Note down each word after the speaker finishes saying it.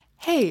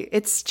Hey,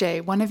 it's Jay,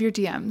 one of your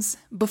DMs.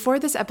 Before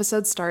this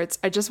episode starts,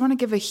 I just want to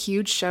give a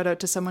huge shout out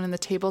to someone in the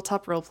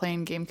tabletop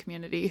role-playing game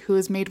community who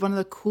has made one of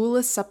the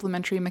coolest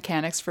supplementary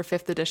mechanics for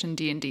 5th edition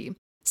D&D.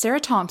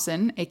 Sarah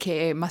Thompson,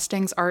 aka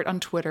Mustang's Art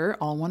on Twitter,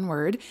 all one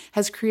word,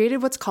 has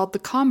created what's called the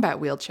Combat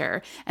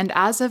Wheelchair, and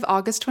as of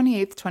August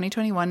 28th,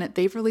 2021,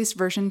 they've released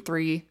version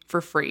 3 for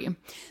free.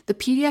 The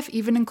PDF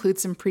even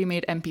includes some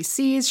pre-made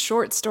NPCs,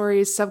 short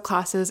stories,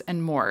 subclasses,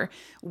 and more.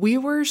 We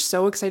were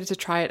so excited to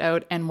try it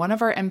out, and one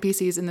of our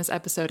NPCs in this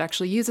episode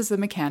actually uses the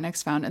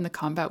mechanics found in the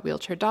Combat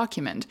Wheelchair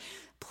document.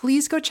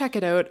 Please go check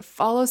it out,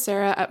 follow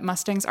Sarah at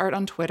Mustang's Art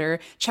on Twitter,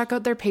 check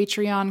out their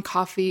Patreon,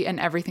 Ko-fi, and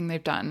everything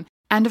they've done.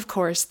 And of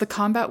course, the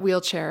Combat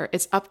Wheelchair,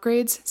 its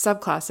upgrades,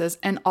 subclasses,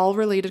 and all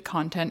related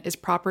content is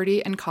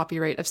property and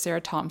copyright of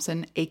Sarah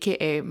Thompson,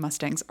 aka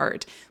Mustang's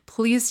Art.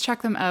 Please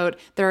check them out.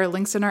 There are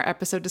links in our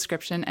episode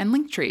description and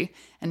Linktree.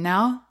 And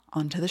now,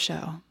 on to the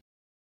show.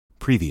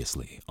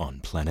 Previously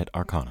on Planet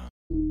Arcana.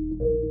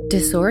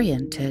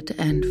 Disoriented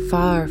and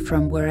far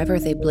from wherever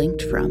they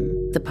blinked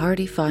from, the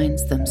party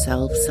finds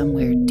themselves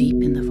somewhere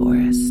deep in the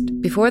forest.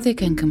 Before they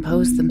can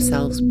compose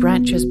themselves,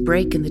 branches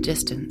break in the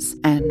distance,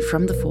 and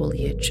from the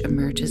foliage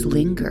emerges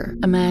Linger,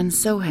 a man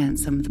so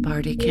handsome the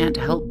party can't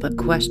help but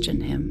question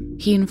him.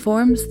 He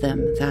informs them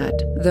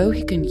that, though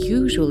he can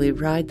usually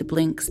ride the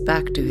Blinks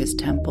back to his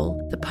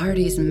temple, the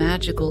party's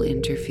magical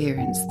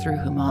interference threw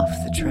him off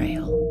the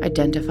trail.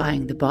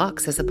 Identifying the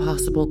box as a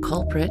possible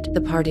culprit,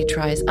 the party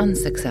tries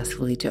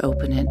unsuccessfully to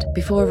open it,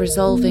 before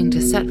resolving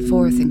to set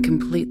forth and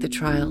complete the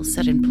trial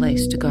set in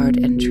place to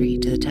guard entry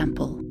to the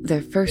temple.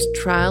 Their first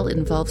trial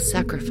involves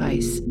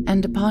sacrifice,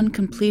 and upon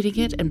completing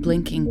it and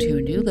blinking to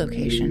a new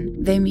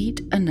location, they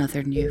meet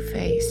another new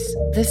face.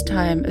 This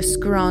time a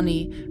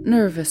scrawny,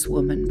 nervous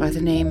woman by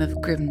the name of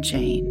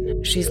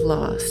Grimjane. She's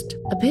lost,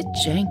 a bit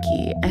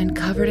janky, and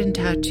covered in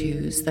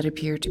tattoos that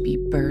appear to be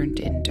burned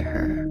into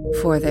her.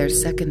 For their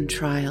second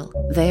trial,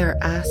 they are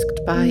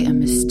asked by a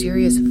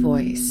mysterious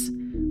voice,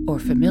 or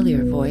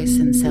familiar voice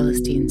in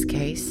Celestine's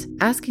case,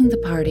 asking the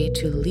party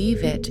to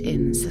leave it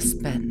in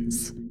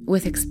suspense.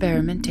 With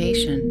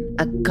experimentation,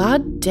 a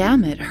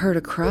goddammit heard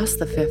across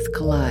the fifth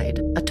collide,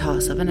 a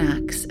toss of an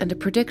axe, and a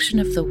prediction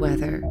of the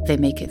weather, they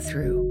make it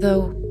through.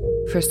 Though,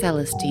 for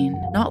Celestine,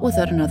 not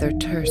without another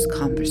terse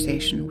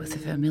conversation with a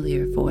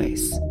familiar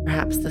voice,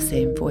 perhaps the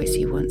same voice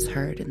he once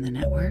heard in the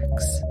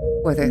networks.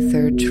 For their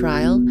third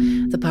trial,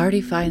 the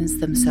party finds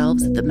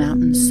themselves at the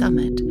mountain's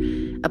summit,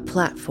 a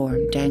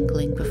platform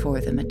dangling before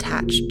them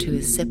attached to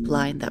a zip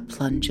line that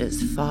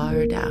plunges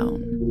far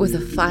down. With a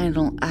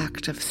final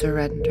act of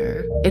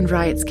surrender, in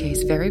Riot's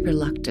case very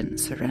reluctant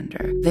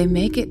surrender, they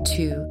make it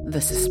to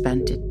the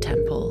suspended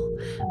temple,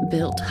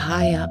 built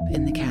high up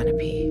in the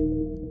canopy.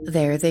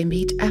 There they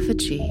meet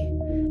Effigy,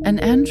 an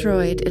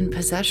android in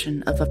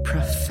possession of a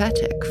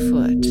prophetic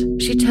foot.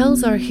 She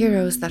tells our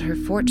heroes that her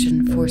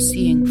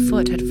fortune-foreseeing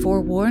foot had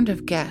forewarned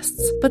of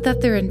guests, but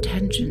that their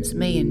intentions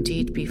may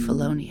indeed be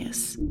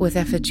felonious. With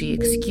Effigy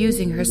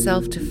excusing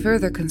herself to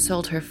further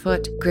consult her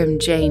foot,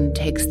 Grimjane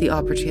takes the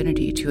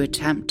opportunity to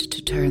attempt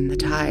to turn the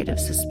tide of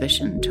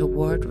suspicion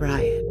toward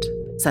Riot.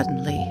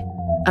 Suddenly,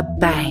 a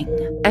bang!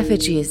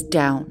 Effigy is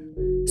down,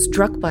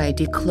 struck by a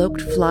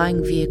decloaked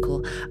flying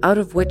vehicle, out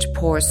of which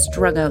pour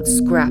strung-out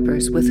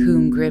scrappers with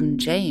whom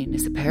Grimjane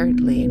is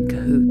apparently in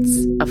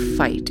cahoots. A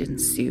fight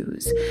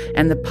ensues,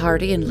 and the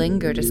party and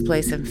Linger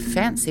display some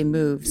fancy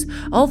moves,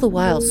 all the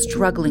while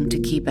struggling to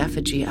keep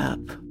Effigy up.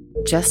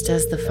 Just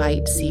as the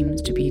fight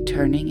seems to be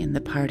turning in the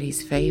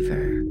party's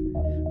favor,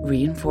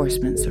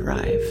 reinforcements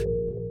arrive.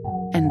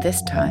 And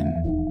this time,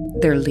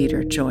 their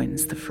leader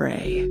joins the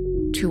fray.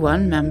 To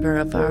one member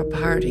of our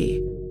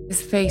party,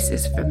 his face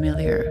is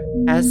familiar,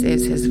 as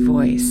is his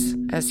voice,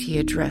 as he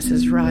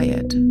addresses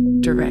Riot,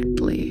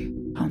 directly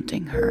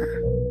haunting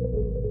her.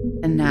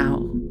 And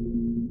now,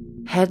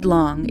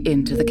 headlong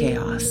into the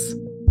chaos.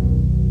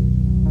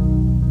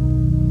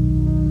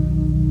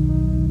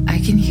 I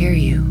can hear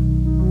you.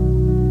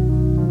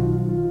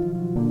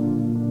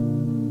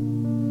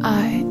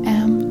 I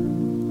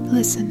am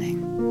listening.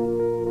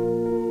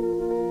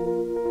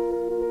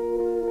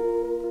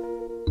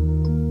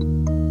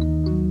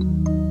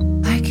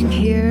 I can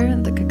hear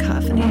the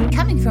cacophony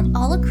coming from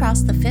all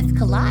across the fifth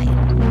collide.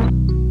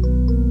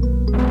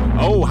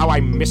 Oh, how I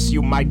miss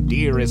you, my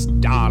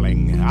dearest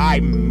darling. I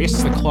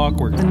miss the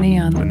clockwork, the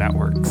neon, the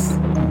networks.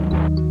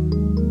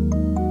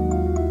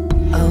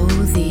 Oh,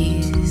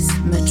 these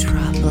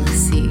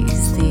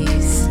metropolises,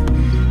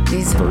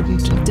 these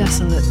verdant,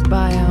 desolate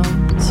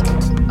biomes.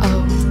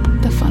 Oh,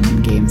 the fun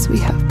and games we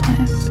have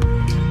planned.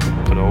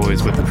 But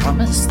always with the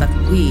promise that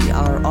we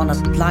are on a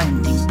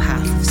blinding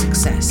path of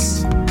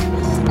success.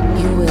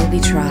 You will be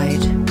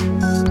tried.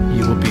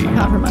 You will be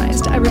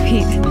compromised. I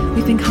repeat,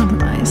 we've been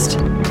compromised.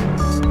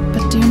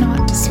 But do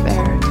not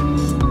despair.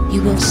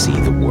 You will see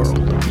the world.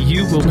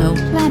 You will know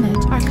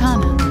Planet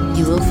Arcana.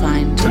 You will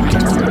find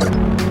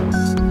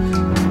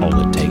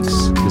all it takes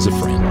is a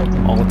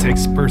friend. All it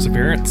takes is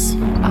perseverance.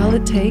 All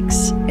it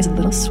takes is a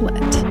little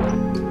sweat.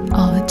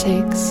 All it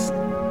takes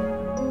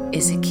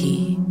is a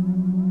key.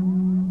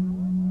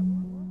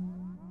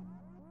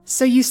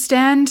 So you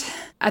stand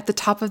at the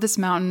top of this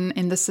mountain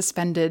in the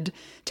suspended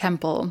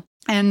temple,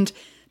 and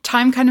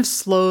time kind of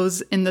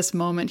slows in this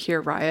moment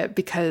here, Riot,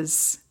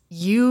 because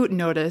you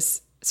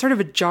notice sort of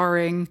a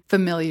jarring,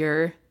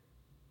 familiar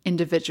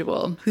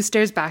individual who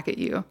stares back at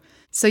you.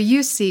 So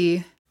you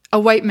see a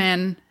white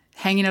man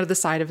hanging out of the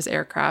side of his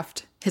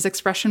aircraft, his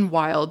expression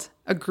wild,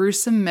 a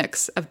gruesome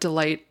mix of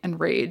delight and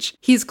rage.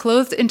 He's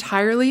clothed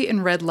entirely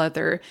in red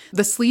leather,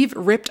 the sleeve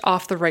ripped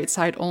off the right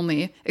side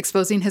only,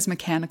 exposing his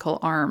mechanical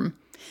arm.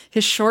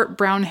 His short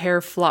brown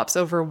hair flops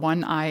over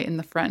one eye in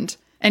the front.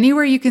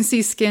 Anywhere you can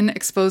see skin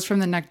exposed from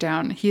the neck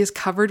down, he is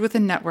covered with a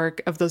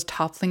network of those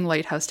toppling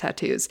lighthouse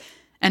tattoos.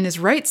 And his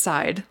right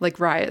side, like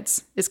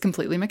Riot's, is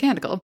completely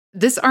mechanical.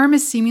 This arm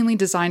is seemingly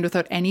designed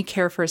without any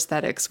care for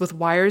aesthetics, with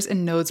wires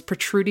and nodes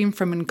protruding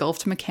from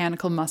engulfed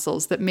mechanical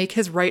muscles that make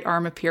his right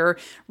arm appear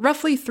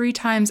roughly 3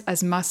 times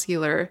as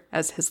muscular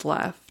as his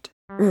left.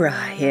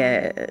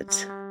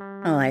 Riot.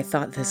 Well, I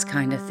thought this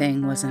kind of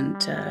thing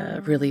wasn't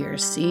really your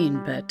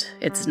scene, but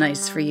it's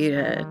nice for you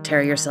to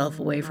tear yourself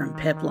away from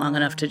Pip long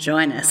enough to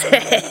join us.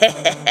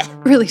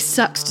 Really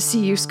sucks to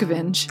see you,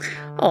 Scavenge.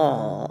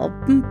 Oh,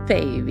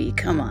 baby,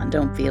 come on,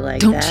 don't be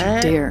like Don't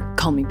that. you dare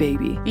call me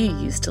baby. You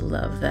used to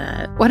love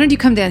that. Why don't you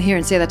come down here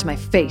and say that to my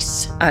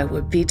face? I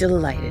would be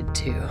delighted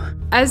to.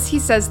 As he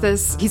says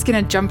this, he's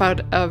gonna jump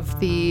out of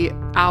the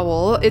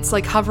owl. It's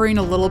like hovering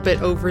a little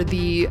bit over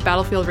the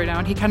battlefield right now,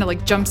 and he kind of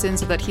like jumps in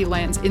so that he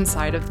lands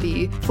inside of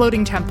the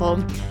floating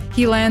temple.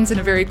 He lands in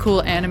a very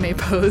cool anime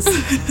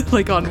pose,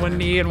 like on one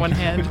knee and one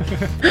hand.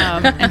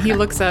 And he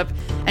looks up,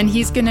 and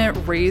he's gonna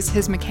raise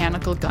his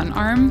mechanical gun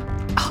arm.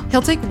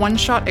 He'll take one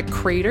shot at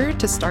Crater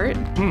to start.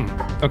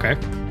 Okay.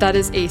 That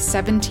is a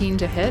 17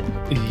 to hit.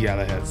 Yeah,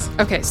 that hits.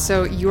 Okay,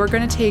 so you're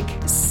going to take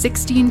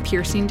 16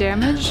 piercing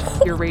damage.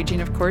 You're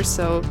raging, of course,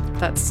 so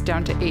that's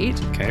down to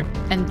 8. Okay.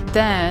 And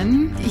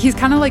then he's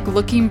kind of like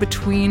looking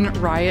between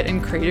Riot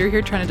and Crater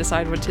here, trying to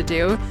decide what to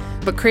do.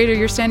 But Crater,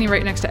 you're standing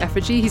right next to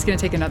Effigy. He's going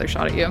to take another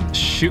shot at you.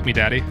 Shoot me,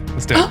 Daddy.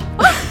 Let's do it.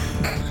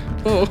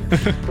 Oh.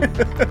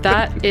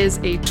 That is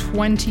a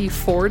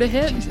 24 to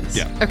hit. Jesus.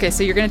 Yeah. Okay,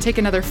 so you're going to take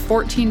another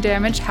 14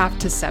 damage, half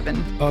to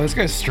 7. Oh, this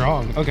guy's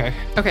strong. Okay.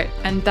 Okay,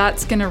 and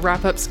that's gonna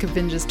wrap up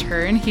Scavenge's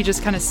turn. He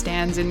just kind of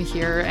stands in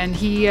here, and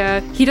he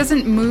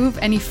doesn't move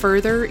any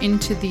further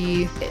into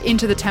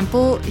the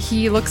temple.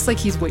 He looks like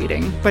he's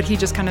waiting, but he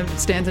just kind of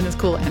stands in his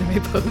cool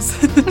anime pose.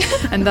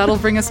 And that'll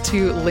bring us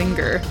to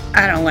Linger.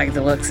 I don't like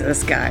the looks of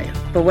this guy,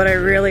 but what I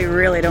really,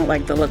 really don't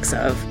like the looks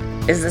of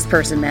is this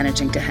person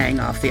managing to hang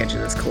off the edge of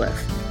this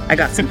cliff. I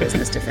got some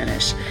business to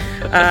finish.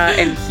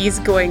 And he's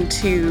going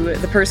to,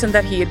 the person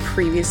that he had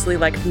previously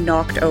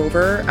knocked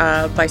over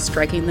by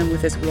striking them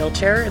with his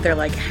wheelchair, they're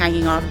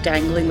hanging off,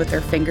 dangling with their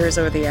fingers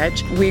over the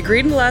edge. We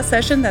agreed in the last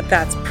session that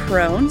that's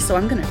prone, so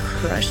I'm gonna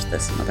crush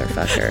this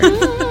motherfucker.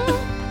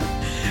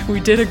 We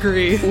did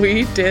agree.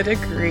 We did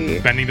agree.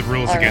 Bending the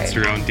rules All against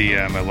right. your own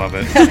DM. I love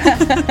it.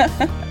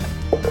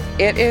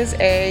 It is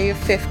a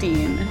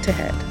 15 to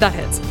hit. That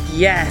hits.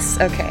 Yes,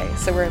 okay.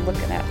 So we're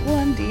looking at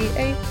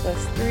 1d8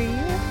 plus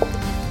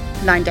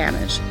 3. 9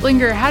 damage.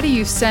 Linger, how do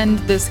you send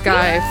this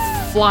guy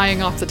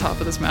flying off the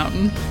top of this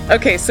mountain?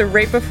 Okay, so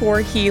right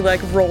before he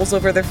rolls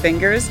over their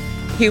fingers,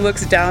 he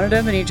looks down at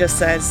him and he just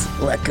says,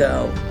 "Let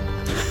go."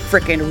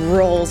 Frickin'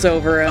 rolls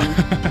over him.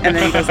 And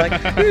then he goes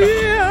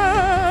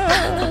yeah.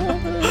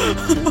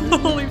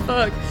 Holy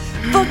fuck.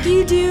 Fuck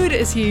you, dude,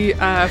 as he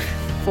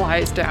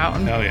flies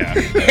down. Hell yeah.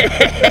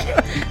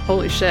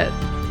 Holy shit.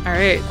 All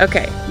right.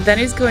 Okay, then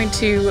he's going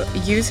to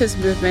use his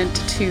movement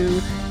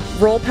to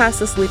roll past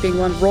the sleeping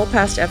one, roll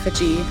past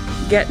Effigy,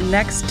 get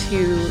next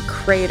to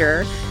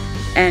Crater,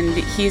 and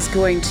he's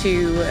going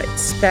to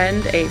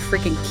spend a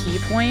freaking key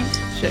point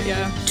Shit,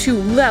 yeah. to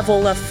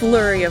level a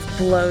flurry of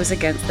blows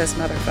against this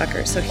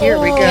motherfucker. So here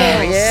we go.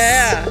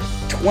 Yes.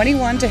 Yeah.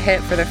 21 to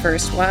hit for the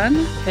first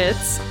one,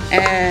 Hits.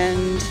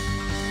 and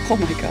oh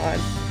my god,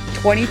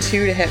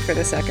 22 to hit for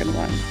the second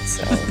one.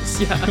 So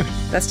Yeah.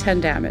 that's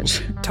 10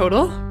 damage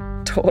Total?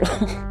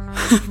 total.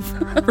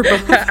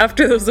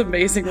 After those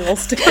amazing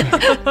rolls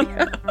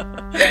together.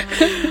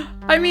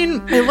 I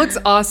mean, it looks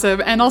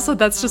awesome. And also,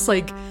 that's just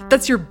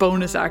that's your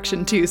bonus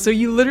action, too. So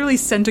you literally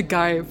sent a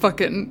guy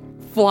fucking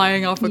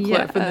flying off a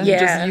cliff and then you Yeah.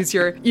 just use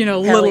your,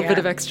 little yeah. bit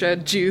of extra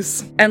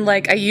juice. And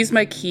I use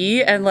my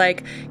key and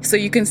so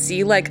you can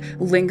see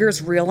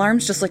Linger's real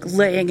arms just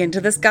laying into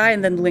this guy,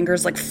 and then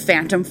Linger's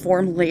phantom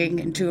form laying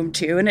into him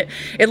too. And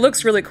it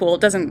looks really cool.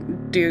 It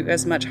doesn't do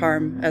as much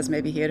harm as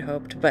maybe he had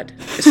hoped, but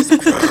it's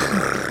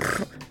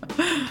just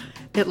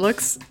It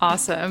looks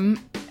awesome.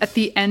 At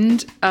the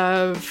end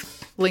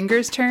of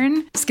Linger's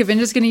turn, Scavenge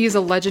is going to use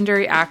a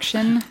legendary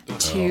action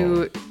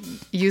to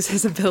use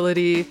his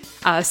ability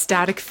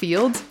Static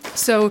Field.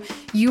 So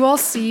you all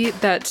see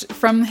that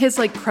from his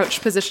like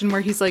crouched position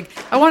where he's like,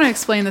 I want to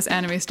explain this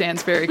anime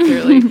stance very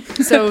clearly.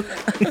 So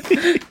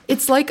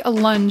it's like a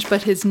lunge,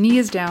 but his knee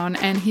is down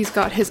and he's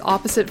got his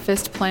opposite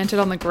fist planted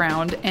on the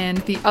ground and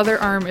the other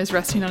arm is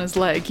resting on his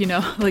leg, you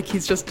know, like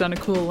he's just done a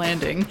cool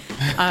landing.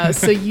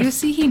 So you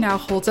see he now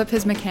holds up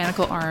his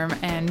mechanical arm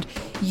and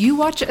you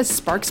watch as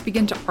sparks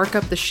begin to arc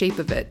up the shape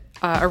of it,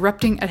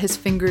 erupting at his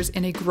fingers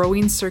in a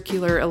growing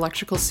circular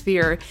electrical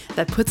sphere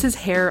that puts his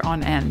hair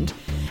on end.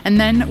 And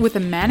then, with a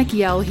manic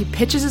yell, he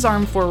pitches his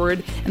arm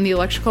forward, and the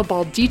electrical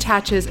ball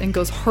detaches and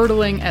goes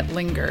hurtling at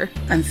Linger.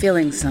 I'm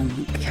feeling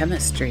some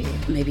chemistry,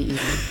 maybe even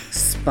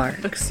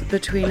sparks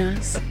between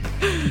us.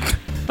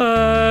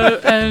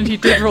 And he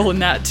did roll a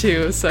nat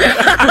too, so...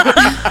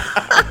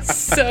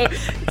 So,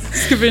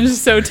 Scavinge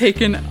is so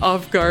taken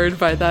off guard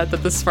by that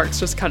the sparks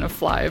just kind of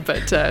fly,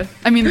 but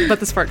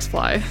the sparks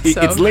fly,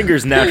 so... It's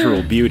Linger's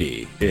natural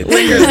beauty.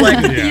 Linger's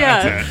like,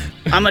 Yeah.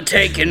 I'm a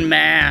taken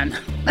man.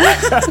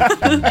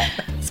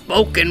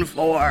 Spoken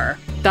for.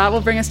 That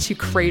will bring us to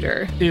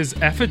Crater. Is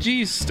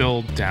Effigy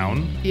still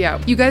down?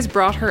 Yeah, you guys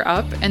brought her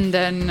up, and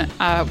then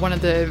one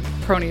of the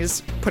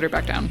cronies put her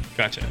back down.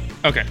 Gotcha.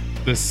 Okay.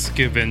 This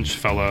Scavinge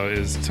fellow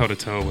is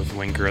toe-to-toe with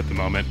Linger at the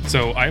moment.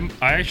 So I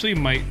actually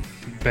might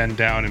bend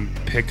down and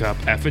pick up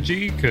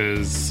Effigy,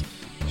 because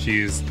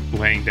she's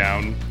laying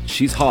down.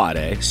 She's hot,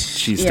 eh?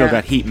 She's still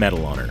got heat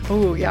metal on her.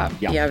 Oh, yeah.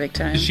 Yeah, big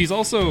time. She's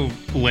also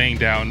laying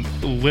down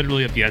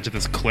literally at the edge of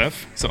this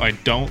cliff, so I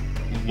don't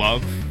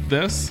love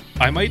this.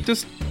 I might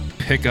just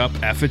pick up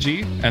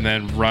Effigy and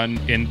then run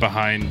in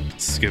behind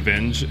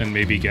Scavinge and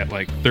maybe get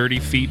like 30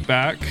 feet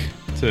back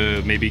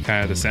to maybe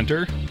kind of the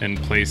center and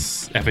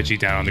place Effigy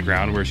down on the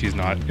ground where she's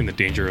not in the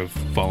danger of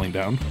falling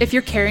down. If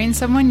you're carrying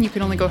someone, you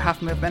can only go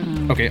half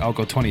movement. Okay, I'll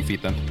go 20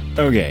 feet then.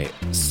 Okay,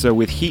 so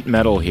with heat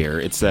metal here,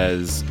 it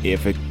says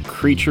if a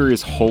creature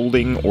is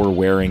holding or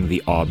wearing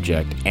the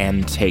object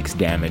and takes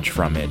damage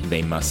from it,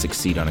 they must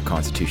succeed on a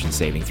Constitution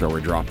saving throw or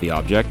drop the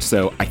object.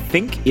 So I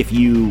think if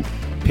you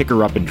pick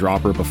her up and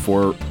drop her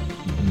before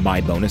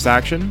my bonus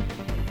action,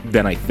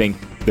 then I think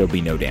there'll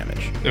be no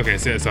damage. Okay,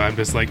 so I'm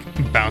just like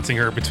bouncing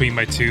her between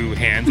my two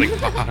hands, like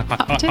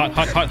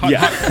hot.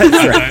 Yeah,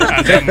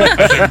 as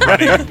I'm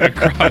running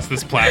across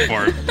this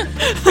platform.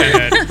 And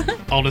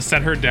then I'll just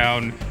set her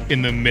down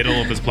in the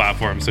middle of this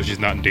platform so she's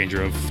not in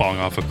danger of falling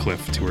off a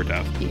cliff to her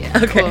death. Yeah.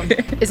 Okay.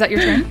 Cool. Is that your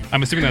turn?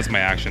 I'm assuming that's my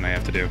action I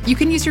have to do. You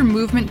can use your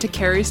movement to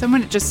carry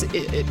someone.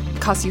 It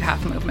costs you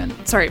half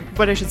movement. Sorry,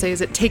 what I should say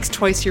is it takes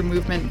twice your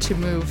movement to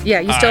move. Yeah,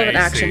 you still have an I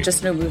action, see.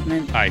 just no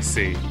movement. I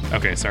see.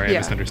 Okay, sorry, I Yeah.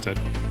 misunderstood.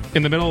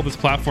 In the middle of this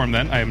platform,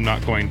 then, I am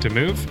not going to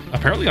move.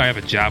 Apparently, I have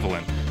a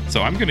javelin,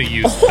 so I'm going to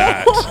use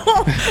that.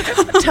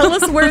 Tell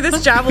us where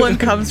this javelin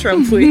comes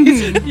from,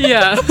 please.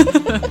 Yeah.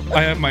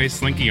 I have my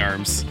slinky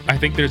arms. I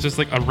think there's just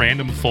like a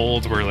random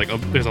fold where like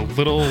there's a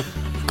little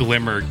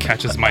glimmer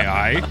catches my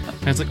eye,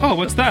 and it's like, oh,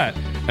 what's that?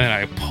 And then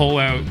I pull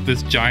out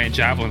this giant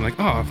javelin, like,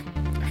 oh,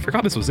 I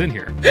forgot this was in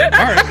here. All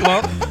right,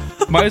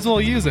 well, might as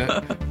well use it.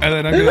 And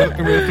then I'm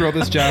gonna throw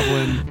this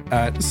javelin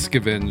at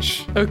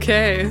Scavinge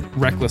Okay.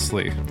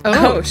 recklessly.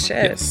 Oh,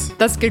 shit. Yes,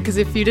 That's good because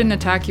if you didn't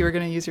attack, you were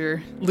going to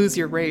lose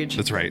your rage.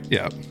 that's right.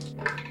 Yeah.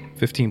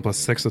 15 plus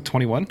 6, so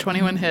 21.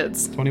 21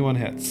 hits. 21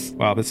 hits.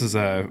 Wow, this is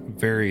a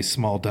very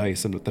small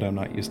dice that I'm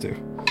not used to.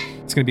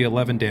 It's going to be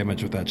 11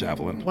 damage with that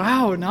javelin.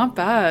 Wow, not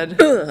bad.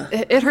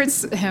 It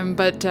hurts him,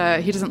 but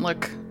he doesn't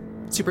look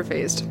super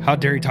phased. How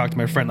dare you talk to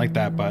my friend like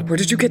that, bud? Where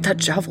did you get that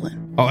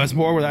javelin? Oh, that's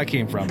more where that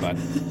came from, bud.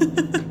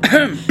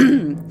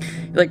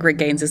 He like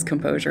regains his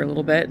composure a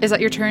little bit. Is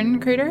that your turn,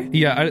 Crater?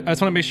 Yeah, I just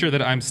want to make sure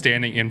that I'm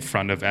standing in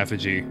front of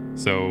Effigy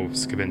so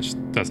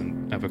Scavinge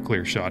doesn't have a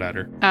clear shot at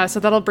her. So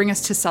that'll bring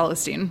us to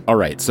Celestine. All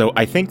right, so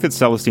I think that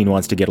Celestine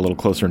wants to get a little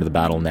closer into the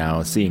battle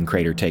now, seeing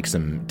Crater take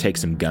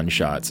some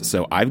gunshots.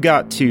 So I've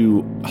got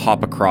to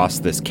hop across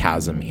this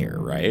chasm here,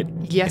 right?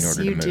 Yes,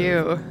 you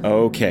do.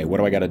 Okay, what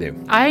do I got to do?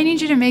 I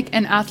need you to make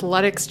an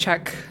athletics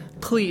check,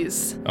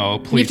 please. Oh, You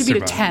please have to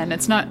beat a survive. 10.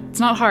 It's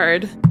not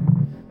hard.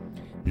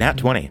 Nat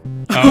 20.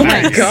 Oh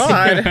My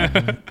God.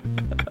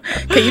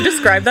 Can you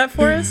describe that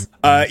for us?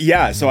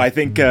 Yeah, so I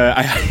think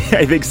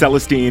I think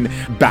Celestine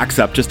backs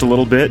up just a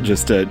little bit,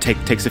 just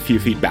takes a few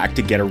feet back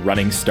to get a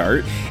running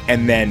start,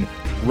 and then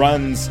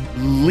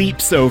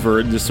leaps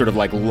over, just sort of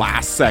like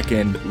last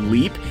second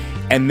leap,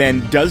 and then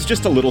does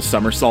just a little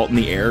somersault in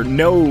the air.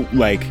 No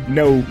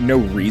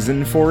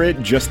reason for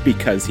it, just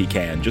because he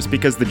can, just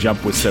because the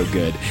jump was so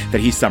good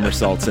that he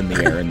somersaults in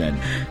the air and then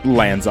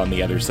lands on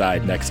the other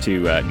side next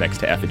to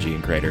Effigy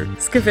and Crater.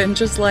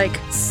 Scavinge is like,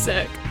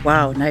 Sick.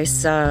 wow,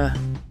 nice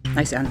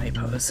anime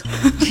pose.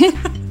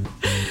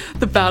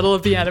 The battle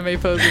of the anime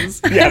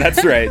poses. Yeah,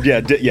 that's right.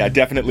 Yeah,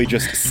 definitely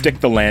just stick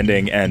the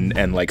landing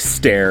and like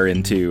stare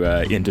into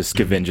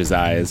Scavinge's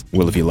eyes.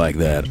 Well, if you like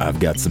that, I've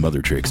got some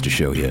other tricks to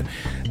show you.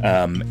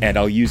 And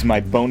I'll use my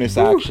bonus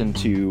action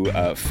to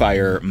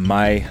fire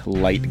my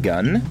light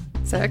gun.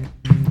 Sick.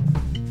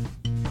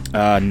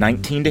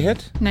 19 to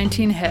hit.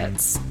 19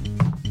 hits.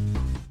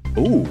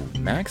 Ooh,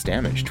 max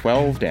damage,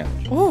 12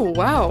 damage. Oh,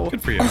 wow.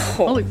 Good for you.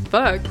 Holy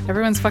fuck.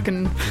 Everyone's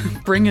fucking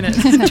bringing it,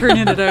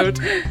 turning it out.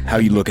 How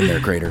you looking there,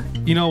 Crater?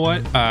 You know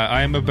what?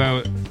 I am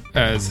about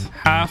as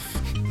half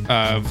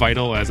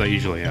vital as I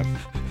usually am.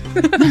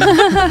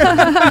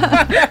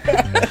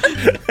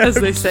 As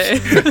they say.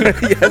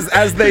 Yes,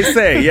 as they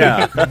say,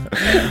 yeah.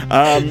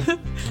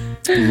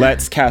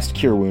 Let's cast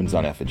Cure Wounds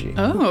on Effigy.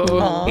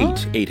 Oh.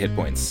 8 hit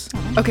points.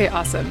 Okay,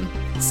 awesome.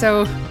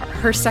 So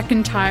her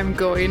second time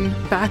going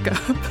back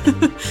up,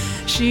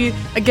 she,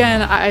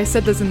 again, I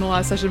said this in the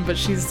last session, but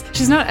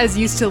she's not as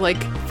used to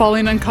like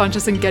falling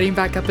unconscious and getting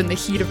back up in the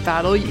heat of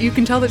battle. You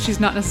can tell that she's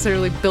not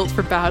necessarily built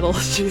for battle.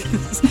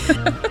 She's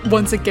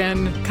once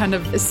again kind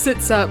of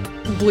sits up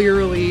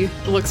blearily,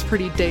 looks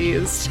pretty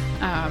dazed,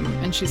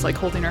 and she's like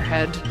holding her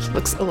head. She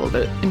looks a little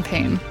bit in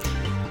pain.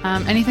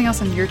 Anything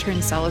else on your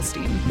turn,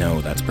 Celestine?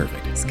 No, that's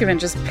perfect. Skiven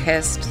just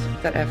pissed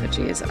that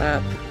Effigy is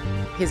up.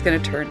 He's gonna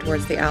turn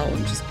towards the owl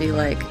and just be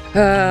like,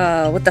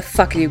 what the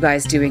fuck are you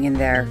guys doing in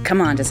there?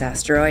 Come on,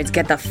 Disasteroids,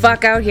 get the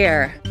fuck out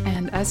here.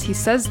 And as he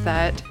says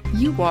that,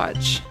 you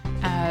watch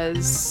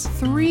as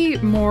 3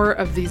 more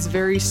of these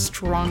very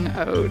strung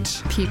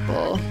out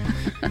people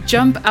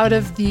jump out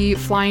of the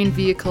flying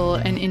vehicle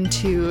and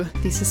into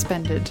the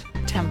suspended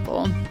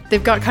temple.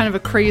 They've got kind of a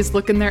crazed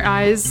look in their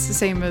eyes,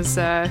 same as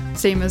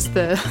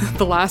the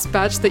last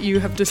batch that you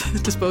have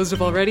disposed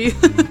of already.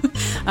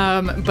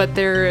 But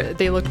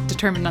they look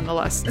determined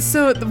nonetheless.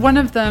 So one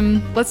of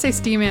them, let's say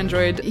Steam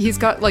Android, he's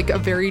got like a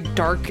very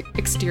dark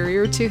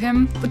exterior to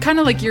him, kind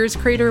of like yours,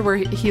 Crater, where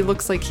he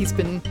looks like he's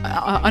been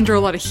under a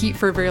lot of heat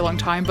for a very long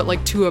time, but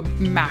like to a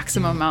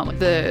maximum amount. Like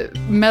the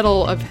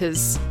metal of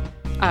his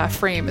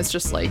frame is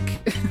just like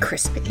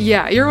crispy.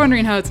 Yeah, you're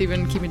wondering how it's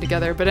even keeping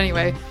together. But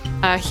anyway,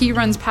 he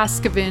runs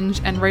past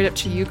Scavenge and right up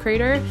to you,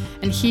 Crater,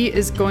 and he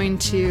is going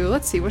to,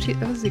 let's see, what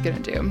is he gonna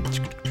do?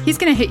 He's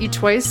gonna hit you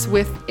twice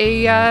with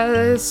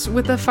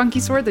a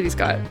funky sword that he's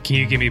got. Can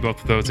you give me both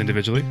of those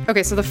individually?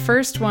 Okay, so the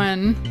first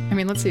one, I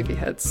mean, let's see if he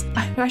hits.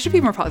 I should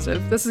be more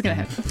positive. This is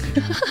gonna hit.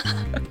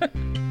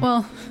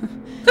 Well,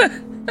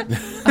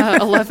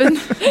 11.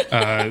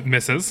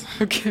 Misses.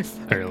 Okay.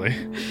 Barely.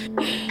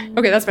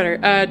 Okay, that's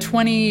better.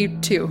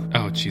 22.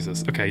 Oh,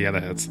 Jesus. Okay, yeah,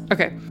 that hits.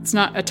 Okay, it's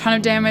not a ton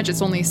of damage.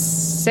 It's only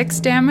 6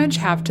 damage,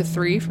 half to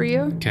 3 for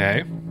you.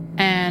 Okay.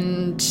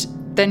 And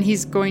then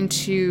he's going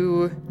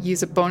to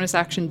use a bonus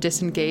action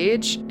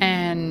disengage,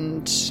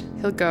 and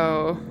he'll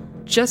go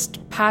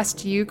just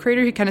past you,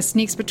 Crater. He kind of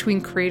sneaks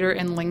between Crater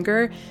and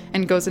Linger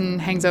and goes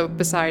and hangs out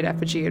beside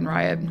Effigy and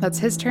Riot. That's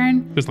his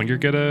turn. Does Linger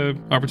get a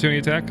opportunity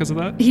attack because of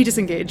that? He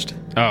disengaged.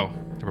 Oh,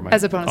 never mind.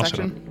 As a bonus I'll shut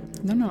up.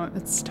 No,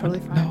 it's totally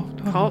fine.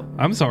 No.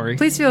 I'm sorry.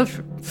 Please feel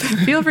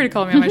free to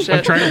call me on my shit.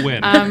 I'm trying to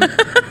win.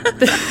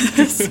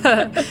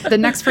 The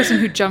next person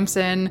who jumps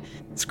in,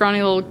 scrawny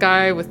little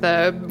guy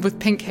with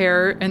pink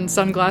hair and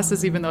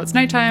sunglasses, even though it's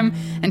nighttime,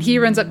 and he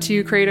runs up to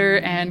you, Crater,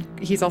 and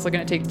he's also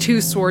going to take 2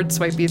 sword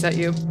swipies at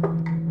you.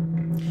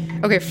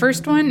 Okay,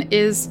 first one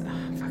is,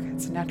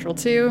 it's a natural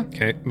 2.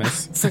 Okay,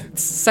 miss.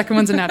 Second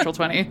one's a natural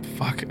 20.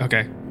 Fuck.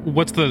 Okay.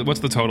 What's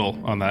the total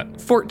on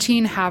that?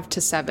 14 half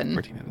to 7.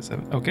 14 half to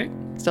 7. Okay.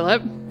 Still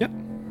up? Yep.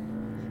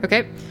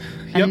 Okay.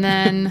 And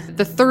then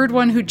the third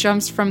one who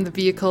jumps from the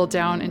vehicle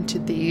down into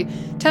the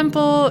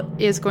temple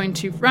is going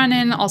to run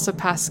in, also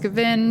past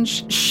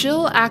Scavenge.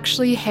 She'll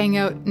actually hang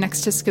out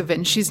next to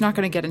Scavenge. She's not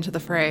going to get into the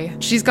fray.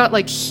 She's got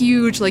like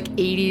huge, like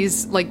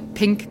 80s, like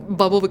pink,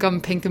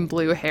 bubblegum pink and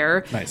blue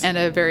hair. Nice. And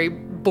a very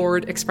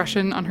bored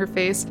expression on her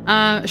face.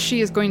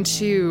 She is going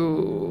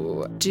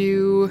to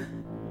do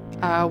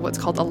what's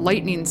called a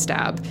lightning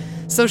stab.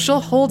 So she'll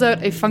hold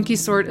out a funky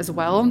sword as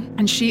well,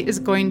 and she is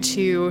going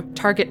to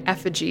target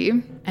Effigy,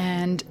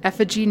 and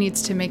Effigy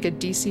needs to make a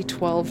DC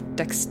 12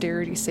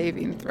 dexterity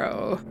saving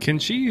throw. Can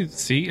she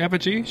see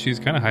Effigy? She's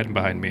kind of hiding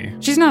behind me.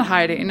 She's not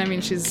hiding. I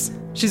mean, she's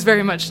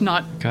very much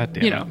not, God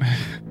damn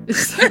it.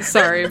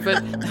 Sorry,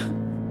 but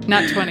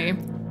not 20.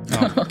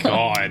 Oh,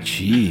 God.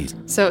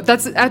 Jeez. So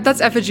that's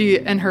Effigy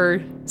and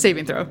her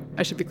saving throw,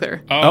 I should be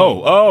clear.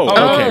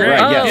 Okay,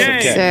 right,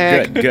 yes,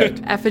 Sick. okay,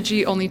 good.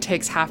 Effigy only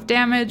takes half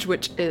damage,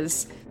 which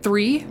is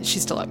 3.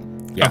 She's still up.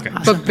 Yeah. Okay.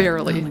 But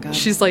barely. Oh my God.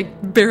 She's like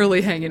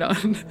barely hanging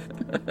on.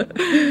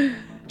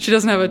 She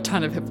doesn't have a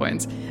ton of hit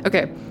points.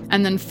 Okay.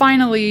 And then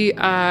finally,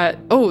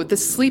 the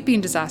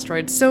sleeping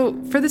Disasteroid.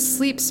 So for the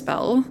sleep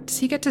spell, does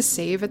he get to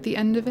save at the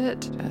end of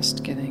it?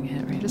 Just getting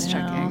it right Just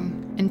now.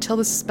 checking. Until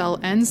the spell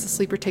ends, the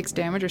sleeper takes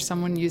damage or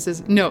someone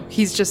uses... No,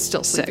 he's just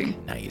still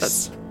sleeping.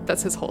 Nice.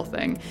 That's his whole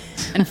thing.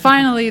 And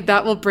finally,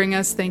 that will bring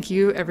us... Thank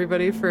you,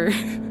 everybody, for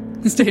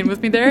staying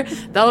with me there.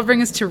 That'll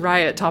bring us to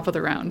Riot, top of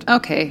the round.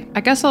 Okay,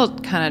 I guess I'll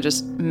kind of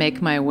just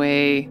make my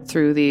way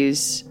through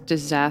these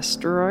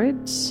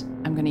Disasteroids.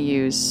 I'm going to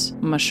use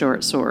my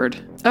short sword.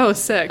 Oh,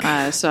 sick.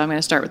 So I'm going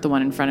to start with the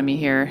one in front of me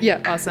here.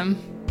 Yeah, awesome.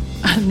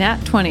 Nat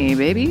 20,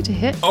 baby, to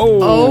hit.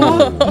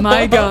 Oh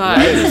my God.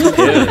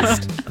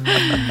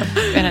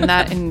 And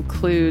that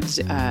includes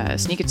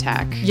sneak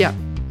attack. Yeah.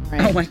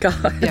 Right? Oh my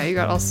God. Yeah, you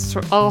got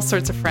all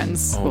sorts of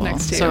friends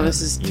next to you. So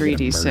this is You're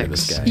gonna murder 3d6.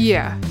 this guy.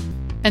 Yeah.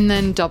 And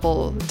then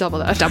double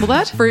that. Double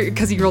that?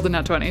 Because you rolled a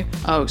nat 20.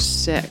 Oh,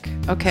 sick.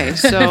 Okay,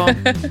 so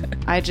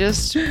I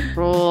just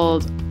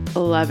rolled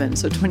 11,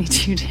 so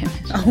 22 damage.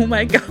 Oh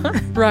my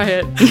god.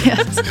 Riot.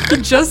 Yes. You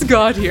just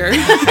got here.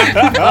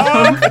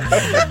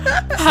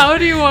 How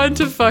do you want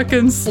to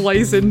fucking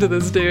slice into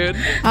this dude?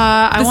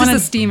 I want This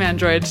is a Steam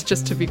android,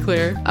 just to be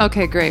clear.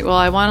 Okay, great. Well,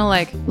 I want to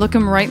like look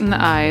him right in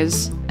the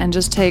eyes and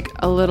just take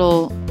a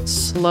little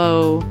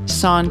slow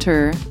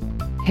saunter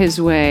his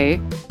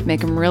way,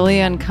 make him really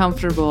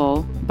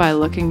uncomfortable by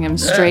looking him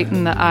straight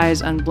in the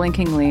eyes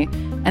unblinkingly,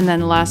 and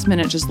then last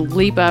minute just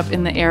leap up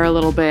in the air a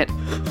little bit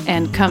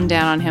and come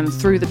down on him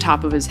through the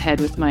top of his head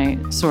with my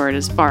sword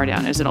as far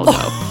down as it'll go.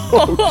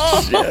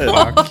 Oh, shit.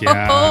 Fuck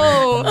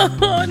yeah.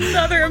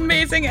 Another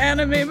amazing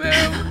anime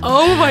move.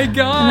 Oh my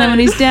god. And then when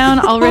he's down,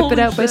 I'll rip Holy it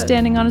out by shit.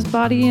 standing on his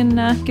body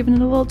and giving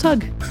it a little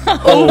tug.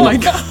 Oh my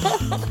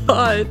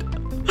god.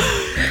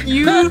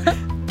 You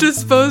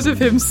disposed of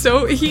him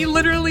so he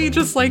literally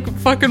just like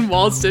fucking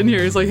waltzed in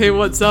here. He's like, hey,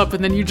 what's up?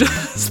 And then you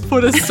just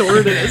put a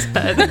sword in his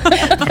head.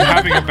 I'm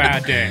having a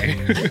bad day.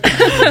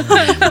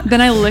 Then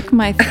I lick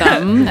my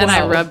thumb and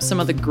I rub some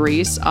of the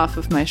grease off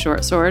of my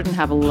short sword and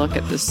have a look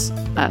at this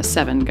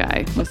 7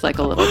 guy with like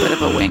a little bit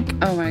of a wink.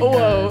 Oh my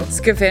Whoa. god.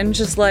 Skavinge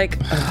is like,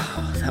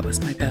 oh, that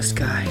was my best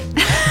guy.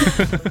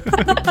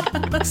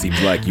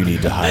 Seems like you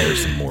need to hire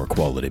some more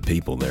quality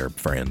people there,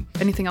 friend.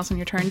 Anything else on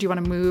your turn? Do you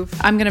want to move?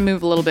 I'm going to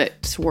move a little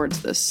bit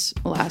towards this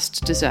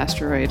last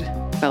disasteroid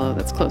fellow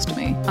that's close to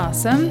me.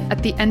 Awesome.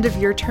 At the end of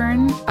your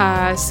turn,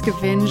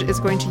 Skavinge is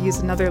going to use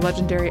another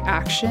legendary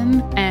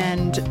action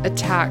and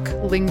attack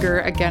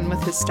Linger again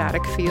with his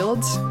static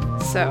field.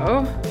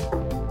 So,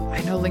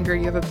 I know Linger,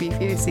 you have a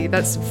beefy AC.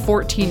 That's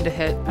 14 to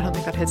hit. I don't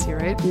think that hits you,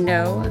 right?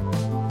 No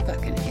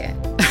fucking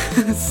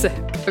hit. Sick.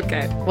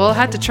 Okay. Well, I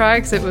had to try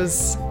because it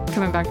was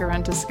coming back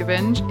around to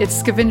Skavinge.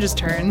 It's Scavinge's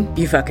turn.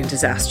 You fucking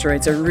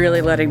disasteroids are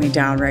really letting me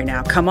down right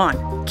now. Come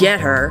on, get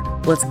her.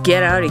 Let's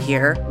get out of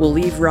here. We'll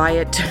leave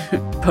Riot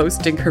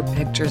posting her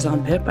pictures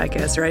on Pip, I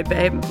guess, right,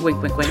 babe?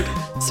 Wink, wink, wink.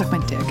 Suck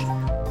my dick.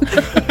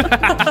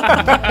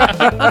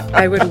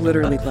 I would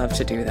literally love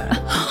to do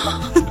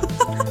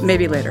that.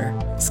 Maybe later.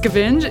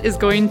 Skavinge is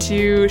going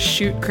to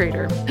shoot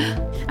Crater.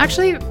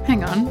 Actually,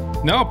 hang on.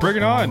 No, bring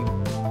it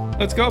on.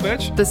 Let's go,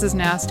 bitch. This is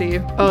nasty.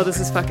 Oh, this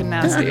is fucking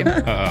nasty.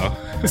 Uh-oh.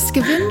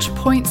 Skavinge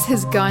points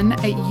his gun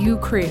at you,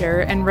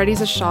 Crater, and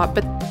readies a shot,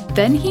 but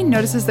then he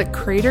notices that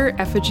Crater,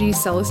 Effigy,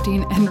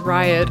 Celestine, and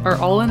Riot are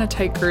all in a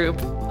tight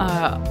group,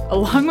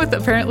 along with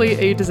apparently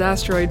a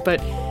disasteroid,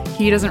 but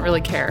he doesn't really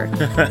care.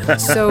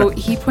 So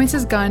he points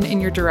his gun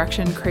in your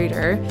direction,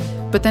 Crater,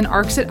 but then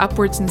arcs it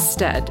upwards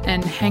instead.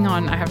 And hang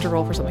on, I have to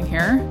roll for something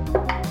here.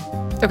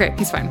 Okay,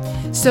 he's fine.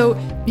 So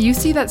you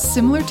see that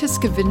similar to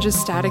Scavinge's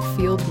static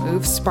field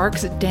move,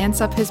 sparks dance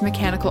up his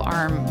mechanical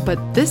arm,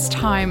 but this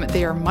time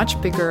they are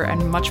much bigger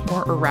and much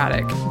more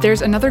erratic.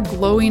 There's another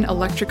glowing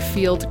electric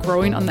field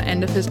growing on the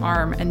end of his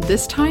arm, and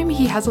this time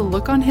he has a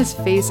look on his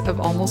face of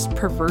almost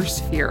perverse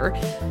fear.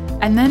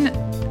 And then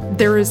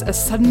there is a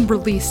sudden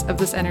release of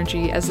this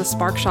energy as the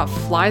spark shot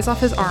flies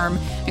off his arm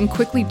and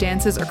quickly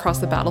dances across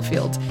the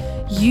battlefield.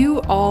 You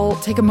all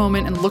take a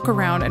moment and look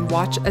around and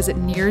watch as it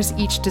nears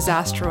each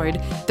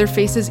disasteroid. Their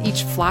faces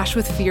each flash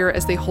with fear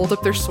as they hold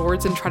up their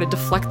swords and try to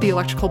deflect the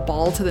electrical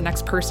ball to the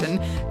next person,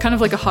 kind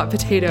of like a hot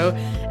potato.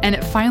 And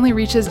it finally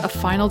reaches a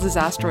final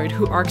disasteroid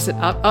who arcs it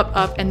up, up,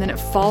 up, and then it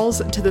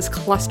falls to this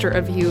cluster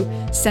of you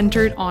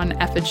centered on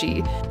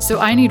Effigy. So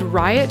I need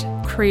Riot,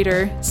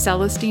 Crater,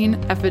 Celestine,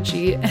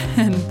 Effigy,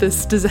 and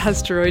this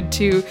disasteroid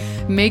to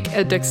make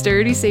a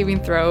dexterity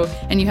saving throw,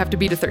 and you have to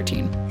beat a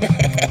 13.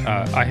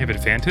 I have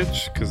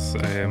advantage because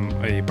I am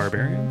a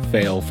barbarian.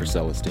 Fail for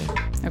Celestine.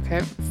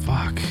 Okay,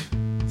 Fuck.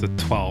 It's a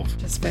 12.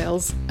 just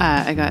fails.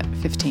 I got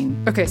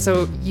 15. Okay,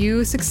 so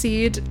you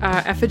succeed.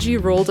 Effigy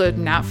rolled a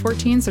nat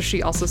 14, so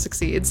she also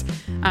succeeds.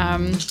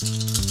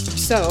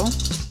 So,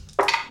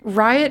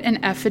 Riot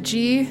and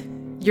Effigy,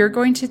 you're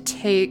going to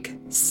take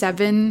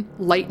 7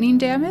 lightning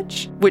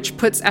damage, which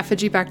puts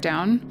Effigy back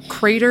down.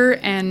 Crater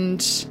and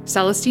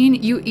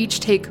Celestine, you each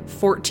take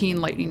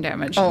 14 lightning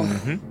damage. Oh,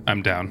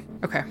 I'm down.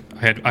 Okay.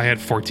 I had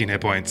 14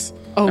 hit points.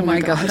 Oh my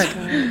god.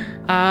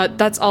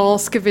 That's all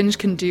Skavinge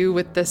can do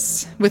with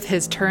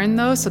his turn,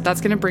 though, so that's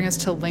going to bring us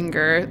to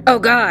Linger. oh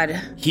God.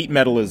 Heat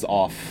metal is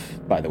off,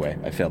 by the way.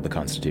 I failed the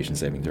Constitution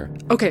saving throw.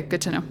 Okay,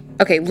 good to know.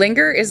 Okay,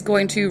 Linger is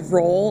going to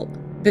roll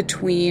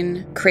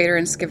between Crater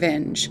and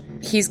Skavinge.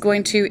 He's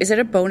going to, is it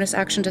a bonus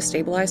action to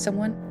stabilize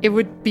someone? It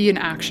would be an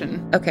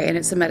action. Okay, and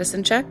it's a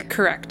medicine check?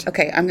 Correct.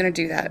 Okay, I'm gonna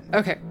do that.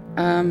 Okay.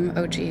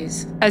 Oh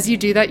geez. As you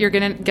do that, you're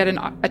going to get an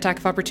attack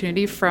of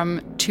opportunity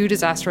from 2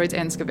 disasteroids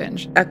and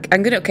Skavinge.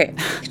 Okay,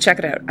 check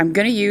it out. I'm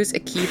gonna use a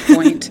key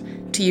point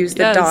to use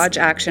the Yes. dodge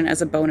action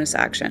as a bonus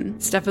action.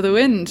 Step of the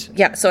Wind.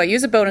 Yeah, so I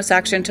use a bonus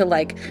action to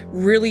like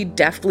really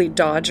deftly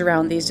dodge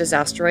around these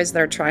disasteroids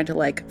that are trying to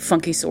like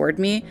funky sword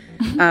me.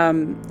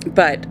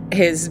 But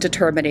his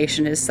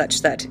determination is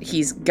such that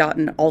he's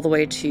gotten all the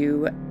way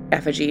to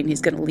Effigy and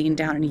he's going to lean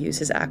down and use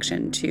his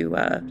action to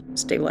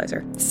stabilize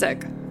her.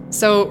 Sick.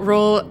 So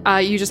roll,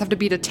 you just have to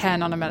beat a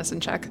 10 on a medicine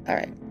check. All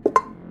right.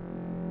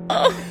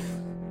 Oh,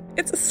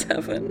 it's a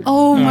 7.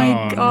 Oh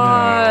my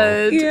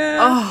god. Yeah.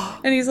 Oh,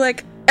 And he's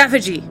like,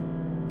 Effigy,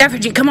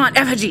 come on,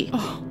 Effigy.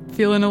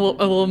 feeling a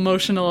little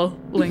emotional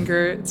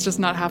linger. It's just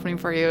not happening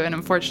for you. And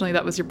unfortunately,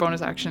 that was your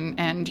bonus action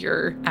and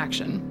your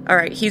action. All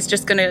right, he's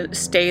just gonna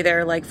stay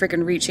there, like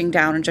freaking reaching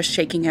down and just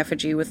shaking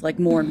Effigy with like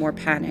more and more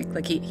panic.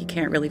 Like he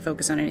can't really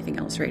focus on anything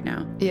else right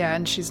now. Yeah,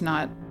 and she's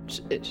not,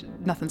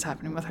 nothing's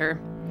happening with her.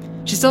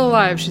 She's still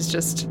alive. She's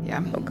just,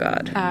 yeah. Oh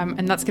God.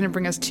 And that's going to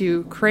bring us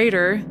to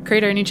Crater.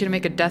 Crater, I need you to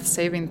make a death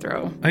saving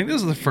throw. I think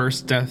this is the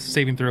first death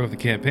saving throw of the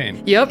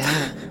campaign. Yep.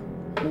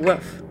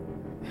 Woof.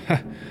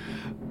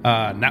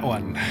 Not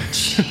one.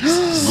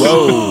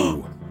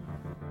 Whoa.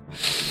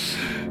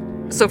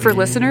 So for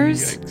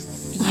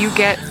listeners, you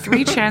get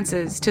 3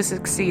 chances to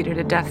succeed at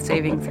a death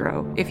saving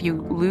throw. If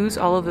you lose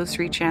all of those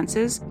 3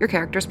 chances, your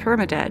character's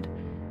permadead.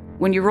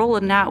 When you roll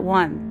a nat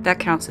 1, that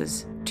counts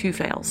as 2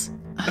 fails.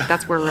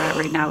 That's where we're at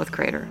right now with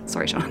Crater.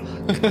 Sorry, Sean.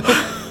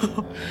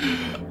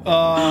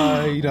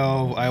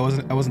 I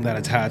wasn't that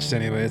attached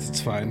anyways. It's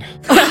fine.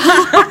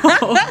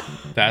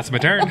 That's my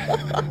turn.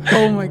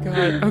 Oh my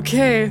god.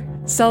 Okay.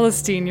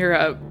 Celestine, you're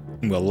up.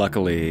 Well,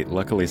 luckily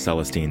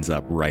Celestine's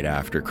up right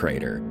after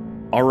Crater.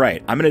 All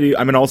right, I'm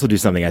gonna also do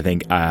something I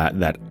think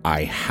that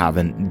I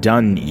haven't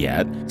done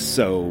yet.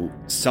 So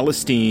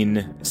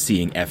Celestine,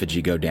 seeing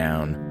Effigy go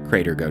down,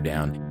 Crater go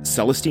down,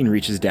 Celestine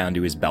reaches down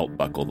to his belt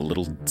buckle, the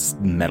little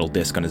metal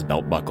disc on his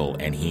belt buckle,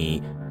 and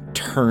he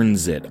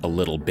turns it a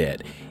little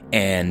bit.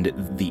 And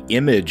the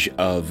image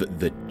of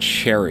the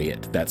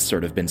chariot that's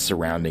sort of been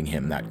surrounding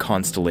him, that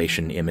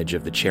constellation image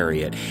of the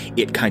chariot,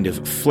 it kind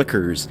of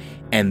flickers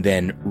and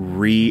then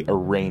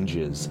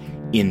rearranges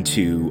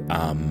into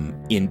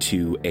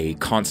a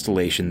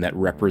constellation that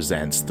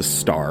represents the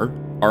star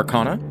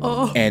Arcana.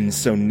 Oh. And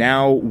so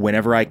now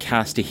whenever I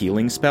cast a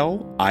healing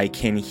spell, I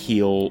can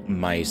heal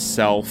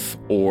myself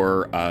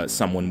or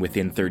someone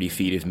within 30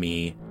 feet of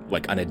me,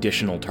 like an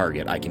additional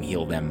target. I can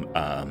heal them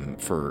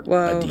for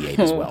a D8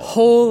 as well.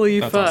 Holy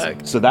fuck.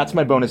 Awesome. So that's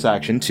my bonus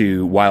action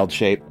to wild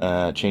shape,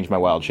 change my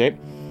wild shape.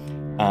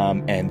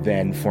 And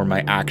then for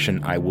my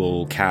action, I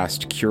will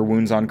cast Cure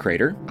Wounds on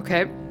Crater.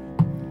 Okay.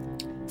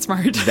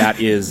 Smart.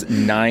 That is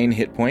 9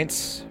 hit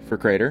points for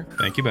Crater.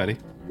 Thank you, buddy.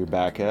 You're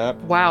back up.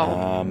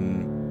 Wow.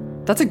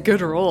 That's a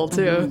good roll,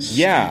 too.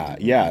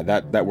 Yeah,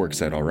 that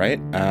works out all right.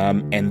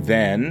 And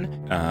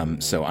then,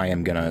 so I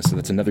am gonna, so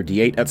that's another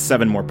D8. That's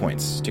 7 more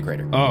points to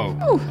Crater.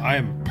 Oh, I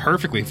am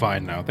perfectly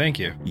fine now. Thank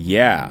you.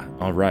 Yeah,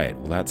 all right.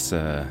 Well, that's,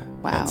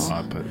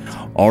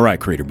 Wow. All right,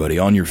 Crater buddy,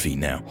 on your feet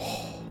now.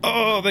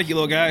 Oh, thank you,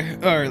 little guy.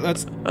 All right,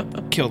 let's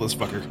kill this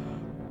fucker.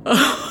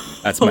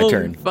 that's my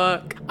turn.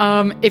 Fuck.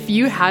 If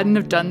you hadn't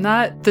have done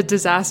that, the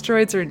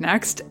Disasteroids are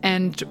next,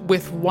 and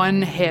with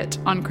 1 hit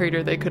on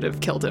Crater, they could have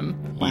killed him.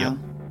 Wow.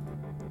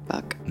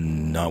 Fuck.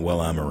 Not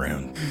while I'm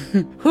around.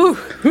 Whew.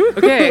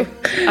 Okay.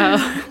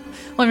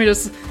 Let me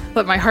just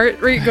let my heart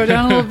rate go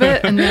down a little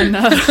bit, and then...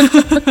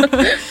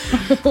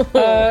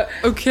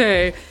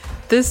 okay.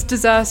 This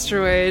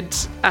Disasteroid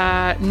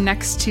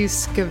next to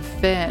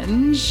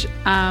Scavenge,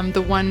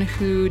 the one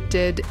who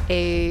did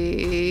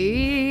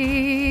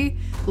a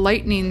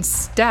lightning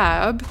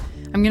stab,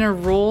 I'm going to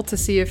roll to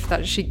see if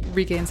that she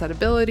regains that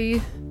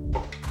ability.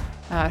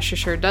 She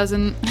sure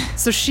doesn't.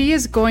 So she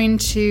is going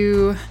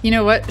to, you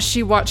know what?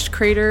 She watched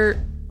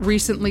Crater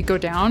recently go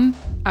down,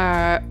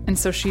 and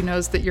so she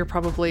knows that you're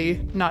probably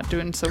not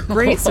doing so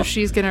great. So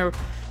she's gonna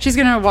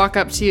walk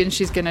up to you and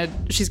she's gonna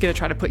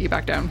try to put you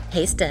back down.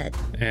 Hey, stud.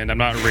 And I'm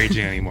not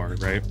raging anymore,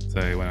 right? So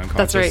I went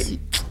unconscious. That's right.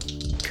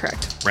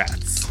 Correct.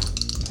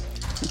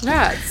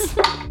 Rats.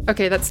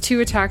 Okay, that's 2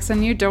 attacks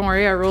on you. Don't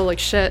worry, I roll like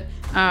shit.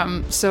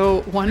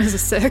 So 1 is a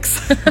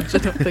 6, which I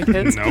don't think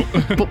hits. Nope.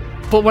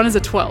 But 1 is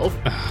a 12.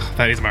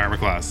 That is my armor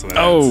class. So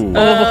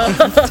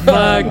that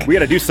Fuck. We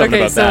gotta do something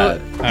Okay, about so-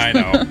 that. I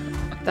know.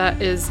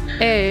 That is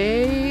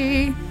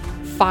a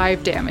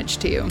 5 damage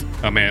to you.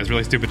 Oh man, it's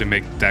really stupid to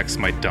make Dex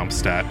my dump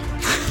stat.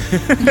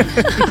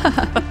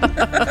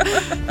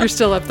 You're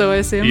still up though, I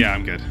assume? Yeah,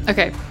 I'm good.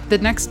 Okay, the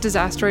next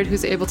Disasteroid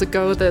who's able to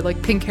go, the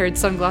like pink-haired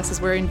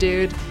sunglasses wearing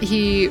dude,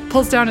 he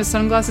pulls down his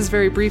sunglasses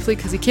very briefly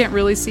because he can't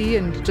really see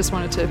and just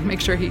wanted to make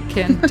sure he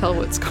can tell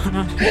what's going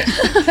on.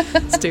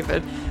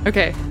 Stupid.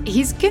 Okay,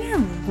 he's gonna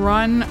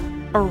run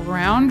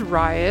around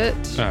Riot.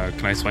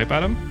 Can I swipe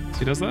at him? So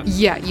he does that?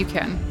 Yeah, you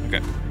can. Okay.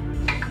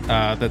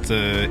 That's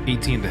a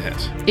 18 to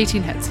hit.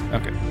 18 hits.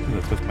 Okay.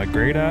 That's with my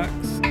great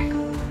axe.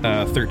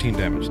 13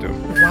 damage to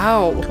him.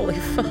 Wow. Holy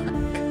fuck.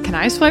 Can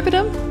I swipe at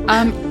him?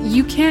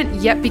 You can't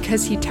yet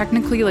because he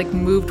technically like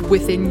moved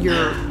within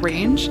your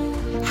range.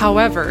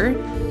 However,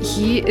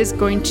 he is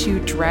going to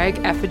drag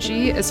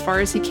Effigy as far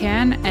as he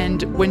can,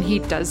 and when he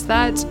does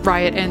that,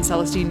 Riot and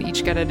Celestine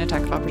each get an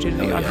attack of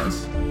opportunity on him.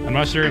 I'm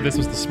not sure if this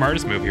was the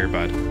smartest move here,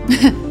 bud.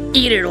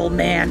 Eat it, old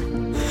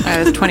man.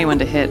 It was 21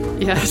 to hit.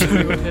 Yeah,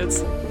 21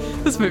 hits.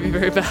 This might be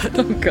very bad.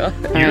 Oh god.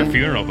 Your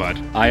funeral,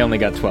 bud. I only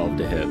got 12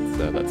 to hit,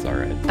 so that's all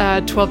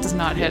right. 12 does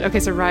not hit. Okay,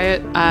 so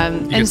Riot. You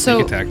And can so,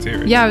 sneak attack too,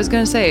 right? yeah, I was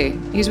gonna say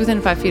he's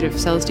within 5 feet of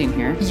Celestine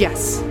here.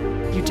 Yes,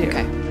 you do.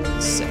 Okay,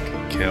 sick.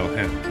 Kill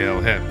him,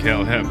 kill him,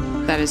 kill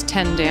him. That is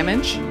 10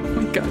 damage.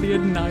 Oh my god, he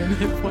had 9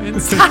 hit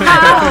points.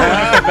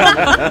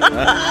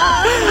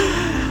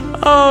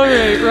 All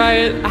right,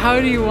 Riot. How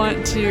do you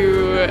want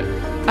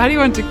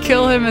to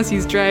kill him as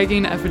he's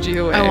dragging Effigy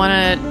away? I want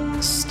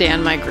to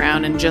stand my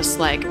ground and just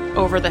like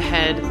over the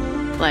head,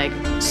 like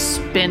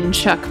spin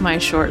chuck my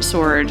short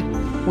sword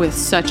with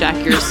such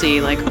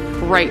accuracy, like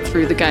right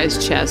through the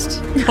guy's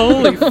chest.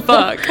 Holy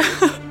fuck.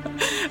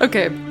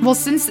 Okay, well,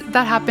 since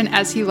that happened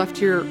as he left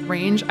your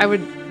range, I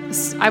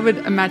would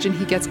imagine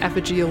he gets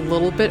Effigy a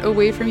little bit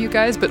away from you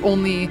guys, but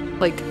only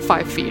like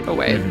 5 feet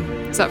away.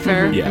 Is that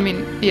fair? Yeah. I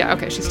mean, yeah,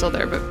 okay, she's still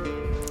there, but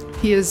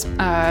he is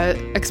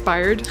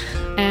expired.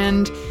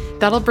 And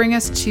that'll bring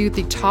us to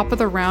the top of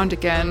the round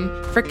again.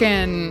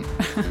 Frickin'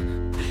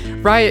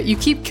 Riot, you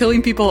keep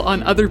killing people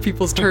on other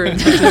people's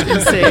turns, which is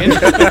insane.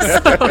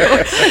 So,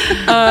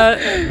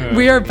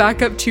 we are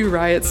back up to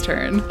Riot's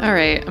turn. All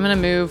right, I'm gonna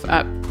move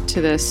up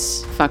to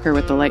this fucker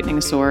with the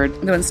lightning sword.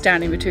 The one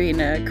standing between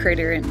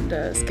Crater and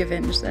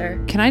Scavenge there.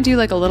 Can I do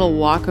like a little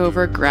walk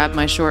over, grab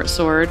my short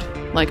sword,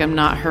 like I'm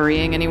not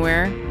hurrying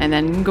anywhere, and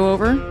then go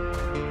over?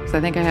 Because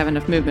I think I have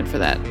enough movement for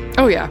that.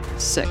 Oh, yeah.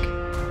 Sick.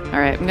 All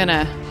right, I'm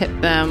gonna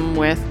hit them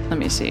with, let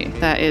me see,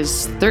 that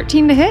is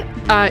 13 to hit?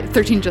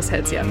 13 just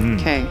hits, yeah.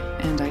 Okay,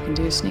 and I can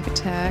do sneak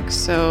attack,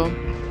 so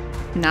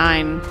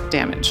 9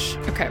 damage.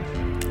 Okay.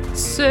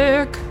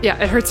 Sick. Yeah,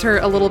 it hurts her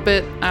a little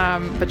bit,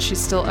 but she's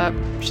still up.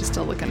 She's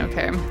still looking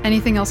okay.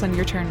 Anything else on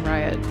your turn,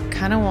 Riot?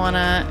 Kind of want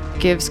to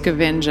give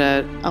Scavenge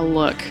a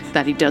look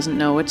that he doesn't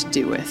know what to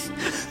do with.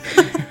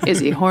 Is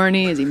he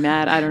horny? Is he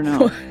mad? I don't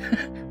know.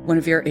 One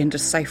of your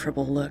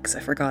indecipherable looks. I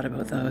forgot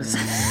about those.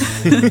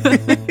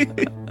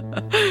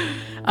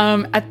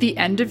 At the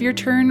end of your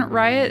turn,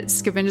 Riot,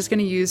 Scavenge is going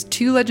to use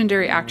 2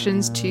 legendary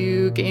actions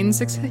to gain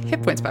 6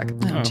 hit points back.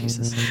 Oh,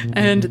 Jesus.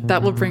 And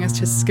that will bring us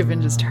to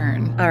Scavenge's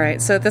turn. All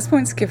right, so at this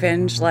point,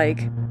 Scavenge,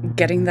 like,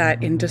 getting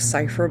that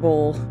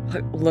indecipherable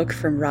look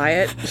from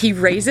Riot, he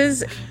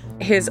raises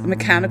his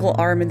mechanical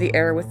arm in the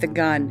air with the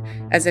gun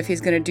as if he's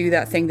going to do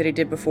that thing that he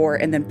did before,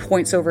 and then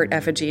points over at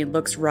Effigy and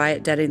looks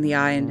Riot dead in the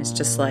eye and is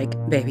just like,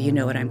 baby, you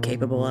know what I'm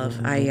capable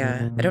of.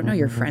 I don't know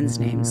your friends'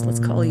 names.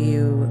 Let's call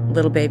you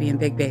Little Baby and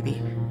Big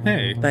Baby.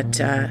 Hey. But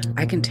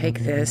I can take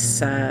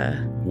this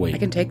Wait, I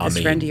can take I this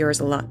mean- friend of yours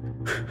a lot.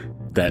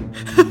 That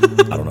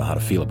I don't know how to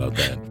feel about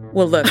that.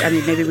 Well, look, I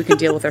mean, maybe we can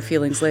deal with our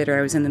feelings later.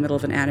 I was in the middle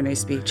of an anime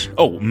speech.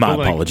 Oh, my Well,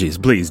 like- apologies.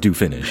 Please do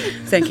finish.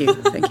 Thank you.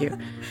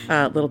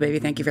 Little Baby,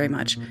 thank you very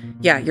much.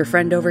 Yeah, your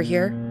friend over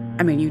here,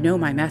 I mean, you know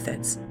my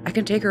methods. I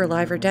can take her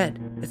alive or dead.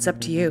 It's up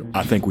to you.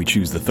 I think we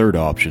choose the third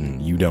option.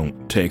 You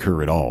don't take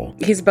her at all.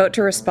 He's about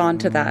to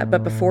respond to that,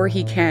 but before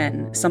he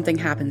can, something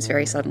happens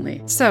very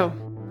suddenly. So,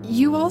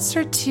 you all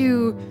start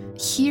to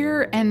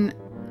hear and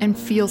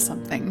feel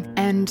something,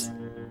 and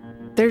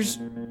there's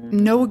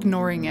no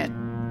ignoring it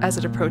as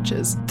it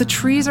approaches. The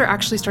trees are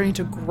actually starting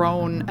to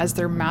groan as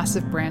their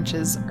massive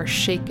branches are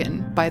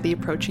shaken by the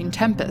approaching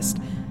tempest,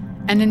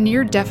 and a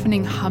near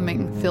deafening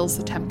humming fills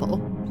the temple.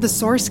 The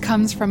source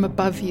comes from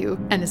above you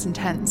and is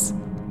intense.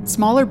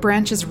 Smaller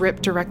branches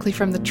rip directly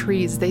from the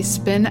trees. They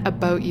spin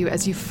about you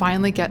as you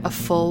finally get a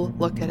full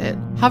look at it.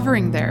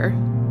 Hovering there,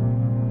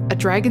 a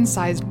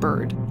dragon-sized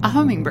bird, a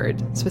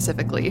hummingbird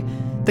specifically,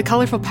 the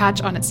colorful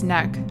patch on its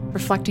neck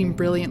reflecting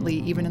brilliantly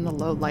even in the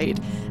low light,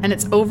 and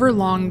its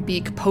overlong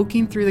beak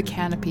poking through the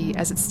canopy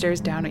as it stares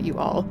down at you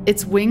all.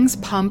 Its wings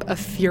pump a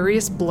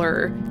furious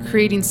blur,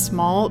 creating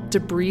small,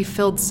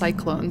 debris-filled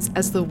cyclones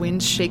as the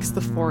wind shakes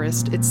the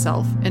forest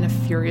itself in a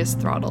furious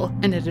throttle,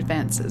 and it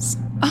advances.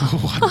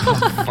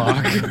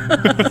 Fuck.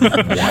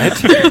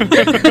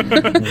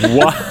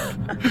 What?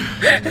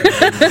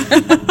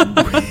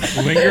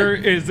 Linger,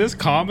 is this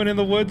common in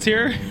the woods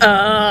here?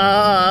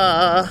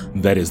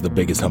 That is the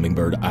biggest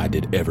hummingbird I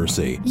did ever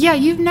see. Yeah,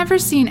 you've never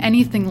seen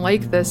anything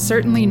like this,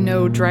 certainly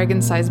no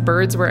dragon-sized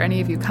birds where any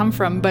of you come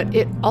from, but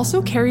it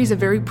also carries a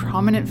very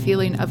prominent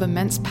feeling of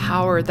immense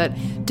power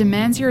that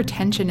demands your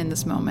attention in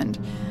this moment.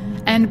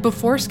 And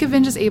before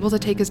Scavenge is able to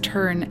take his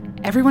turn,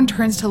 everyone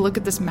turns to look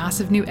at this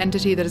massive new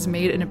entity that has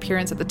made an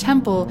appearance at the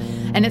temple,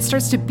 and it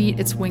starts to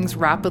beat its wings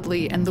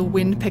rapidly, and the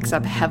wind picks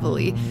up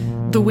heavily.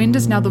 The wind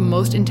is now the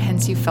most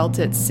intense you've felt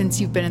it since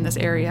you've been in this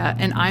area,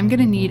 and I'm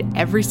gonna need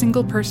every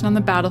single person on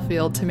the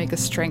battlefield to make a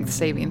strength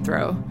saving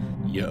throw.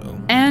 Yo.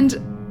 And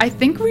I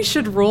think we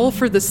should roll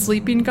for the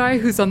sleeping guy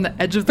who's on the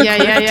edge of the cliff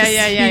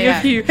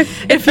to see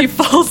if he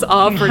falls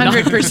off or not.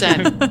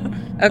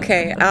 100%.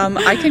 Okay,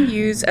 I can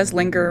use as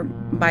Linger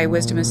my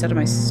wisdom instead of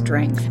my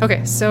strength.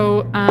 Okay,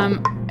 so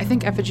I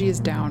think Effigy is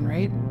down,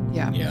 right?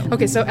 Yeah. Yeah.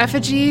 Okay, so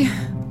Effigy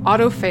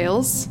auto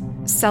fails.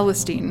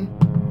 Celestine,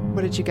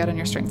 what did you get on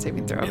your strength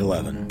saving throw?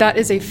 11. That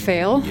is a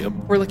fail. Yep.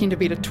 We're looking to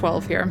beat a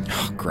 12 here.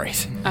 Oh,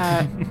 great.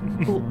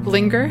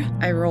 Linger.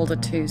 I rolled a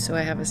 2, so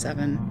I have a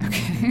 7.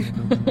 Okay.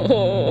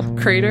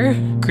 Crater.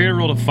 Creator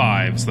rolled a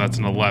 5, so that's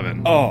an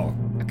 11. Oh,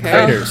 Okay.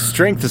 Fighter,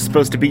 strength is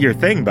supposed to be your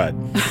thing, bud.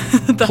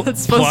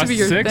 That's supposed to be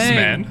your +6, thing.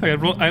 man.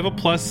 I have a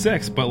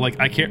 +6, but like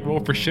I can't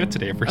roll for shit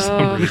today for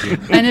some reason.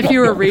 And if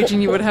you were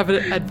raging, you would have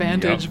an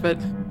advantage, but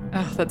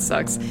that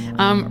sucks.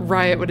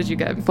 Riot, what did you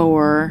get?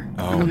 4.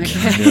 Oh,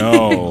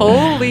 no.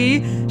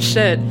 Holy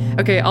shit.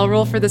 Okay, I'll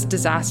roll for this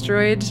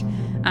Disasteroid.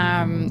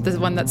 The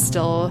one that's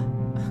still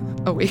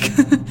awake.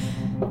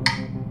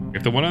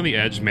 If the one on the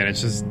edge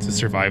manages to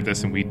survive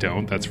this and we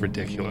don't, that's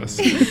ridiculous.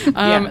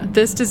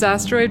 This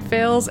Disasteroid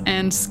fails,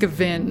 and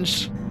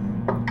Scavenge.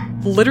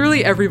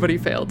 Literally everybody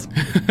failed.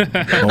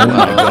 Oh my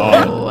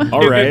god.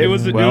 All right. It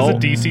was a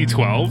DC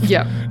 12.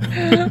 Yeah.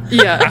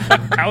 Yeah.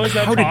 How is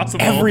that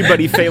possible?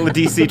 Everybody fail a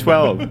DC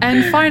 12.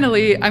 And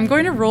finally, I'm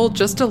going to roll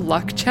just a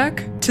luck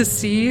check to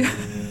see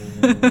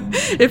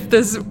if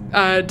this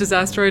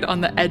Disasteroid on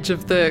the edge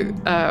of the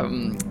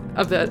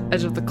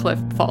edge of the cliff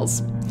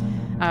falls.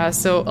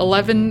 So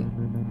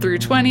 11 through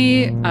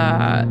 20,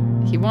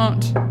 he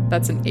won't.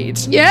 That's an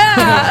 8.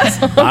 Yeah!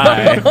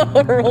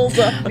 Rolls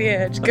off the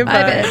edge.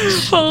 Goodbye.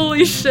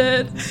 Holy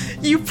shit.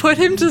 You put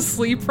him to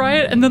sleep,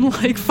 Riot, and then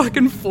like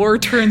fucking 4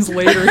 turns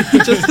later, he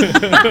just...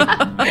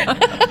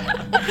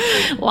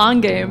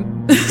 Long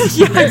game.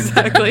 Yeah,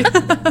 exactly.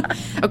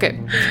 Okay,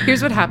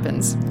 here's what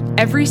happens.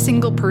 Every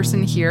single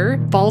person here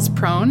falls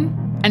prone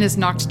and is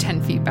knocked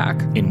 10 feet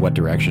back. In what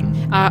direction?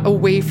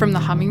 Away from the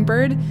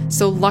hummingbird.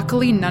 So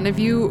luckily, none of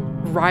you...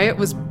 Riot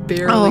was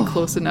barely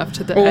close enough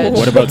to the edge.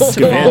 What about to fall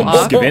Scavenge?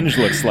 off. Scavenge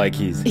looks like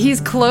he's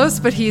close,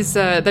 but he's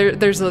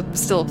there's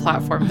still a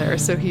platform there,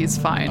 so he's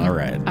fine. all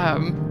right.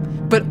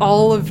 But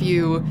all of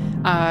you,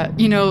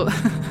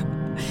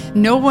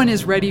 no one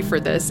is ready for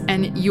this,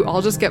 and you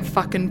all just get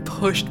fucking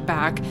pushed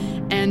back.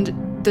 And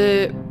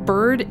the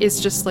bird is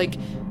just like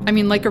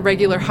a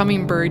regular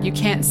hummingbird. You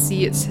can't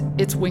see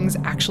its wings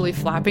actually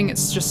flapping.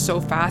 It's just so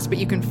fast, but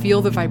you can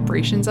feel the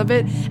vibrations of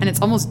it, and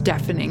it's almost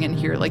deafening in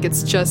here. Like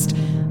it's just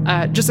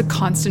a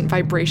constant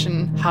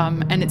vibration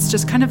hum, and it's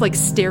just kind of like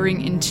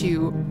staring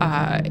into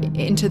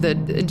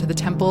the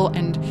temple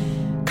and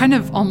kind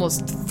of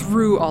almost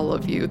through all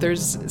of you.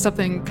 There's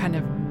something kind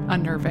of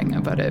unnerving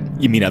about it.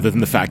 You mean other than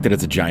the fact that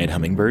it's a giant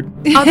hummingbird?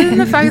 Other than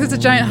the fact that it's a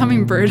giant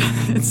hummingbird,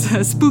 it's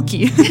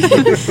spooky.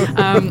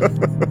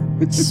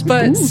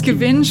 But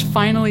Scavenge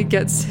finally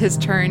gets his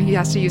turn. He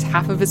has to use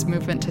half of his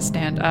movement to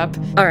stand up.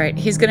 All right,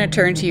 he's going to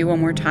turn to you one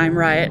more time,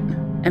 Riot,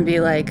 and be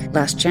like,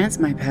 last chance,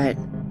 my pet.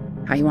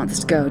 How you want this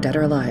to go, dead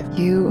or alive?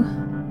 You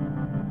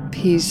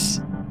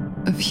piece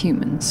of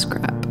human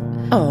scrap.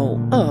 Oh.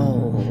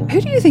 Who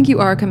do you think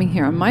you are coming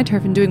here on my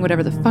turf and doing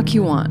whatever the fuck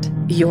you want?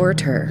 Your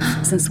turf.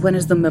 Since when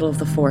is the middle of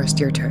the forest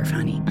your turf,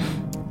 honey?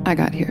 I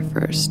got here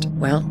first.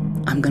 Well,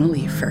 I'm going to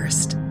leave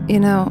first.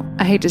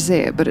 I hate to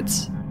say it, but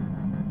it's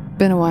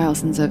been a while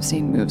since I've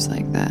seen moves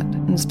like that.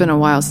 And it's been a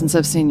while since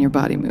I've seen your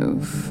body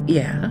move.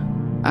 Yeah.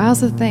 I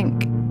also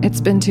think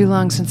it's been too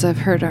long since I've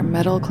heard our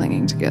metal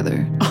clanging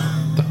together.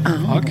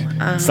 Fuck.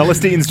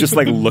 Celestine's just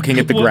like looking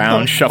at the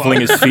ground, shuffling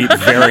his feet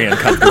very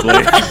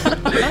uncomfortably.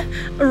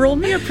 Roll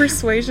me a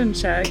persuasion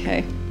check.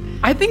 Okay.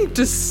 I think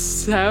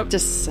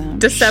Deception.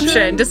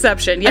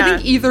 Deception, yeah. I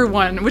think either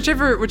one,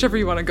 whichever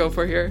you want to go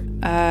for here.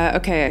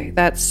 Okay,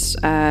 that's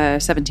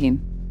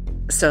 17.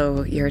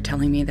 So you're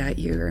telling me that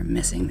you're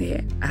missing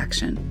the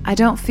action? I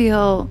don't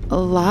feel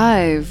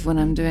alive when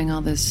I'm doing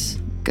all this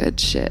good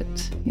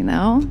shit,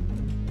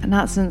 And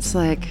not since,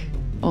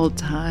 old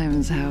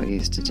times, how it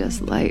used to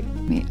just light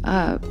me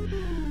up.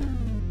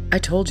 I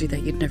told you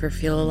that you'd never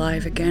feel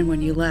alive again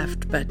when you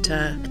left, but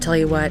I tell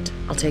you what,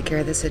 I'll take care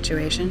of the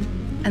situation,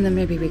 and then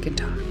maybe we can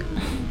talk.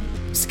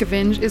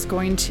 Scavenge is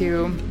going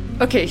to...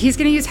 Okay, he's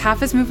going to use half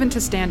his movement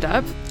to stand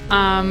up,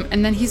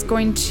 and then he's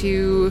going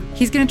to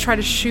try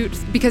to shoot,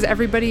 because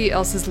everybody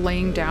else is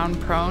laying down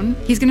prone.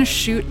 He's going to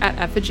shoot at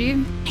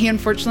Effigy. He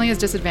unfortunately is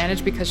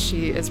disadvantaged because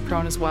she is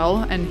prone as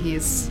well, and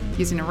he's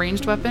using a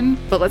ranged weapon.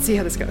 But let's see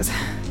how this goes.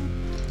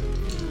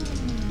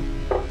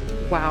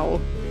 Wow.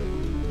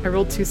 I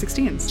rolled 2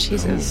 16s.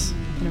 Jesus.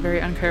 In a very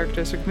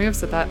uncharacteristic move,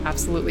 so that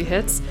absolutely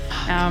hits.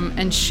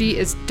 And she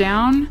is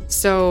down,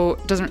 so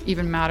it doesn't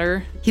even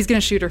matter. He's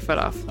going to shoot her foot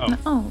off.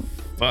 Oh.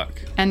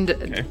 Fuck.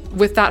 And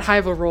with that high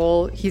of a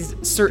roll, he's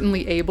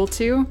certainly able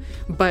to.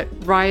 But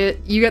Riot,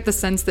 you get the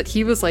sense that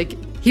he was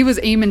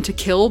aiming to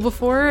kill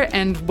before,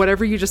 and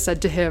whatever you just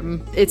said to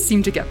him, it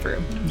seemed to get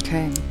through.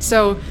 Okay.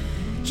 So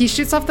he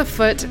shoots off the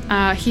foot.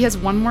 He has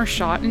one more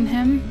shot in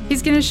him.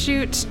 He's going to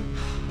shoot...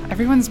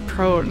 Everyone's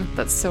prone.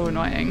 That's so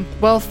annoying.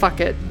 Well, fuck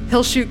it.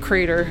 He'll shoot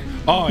Crater.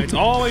 Oh, it's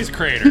always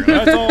Crater.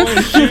 Let's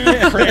always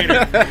shoot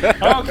Crater.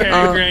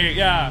 Okay, great.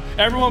 Yeah.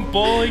 Everyone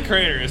bully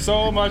Crater. It's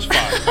so much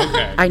fun.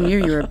 Okay. I knew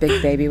you were a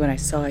big baby when I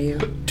saw you.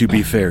 To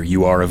be fair,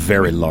 you are a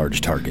very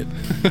large target.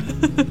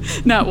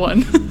 Not one.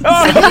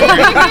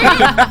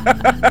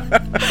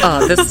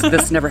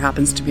 This never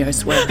happens to me, I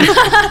swear.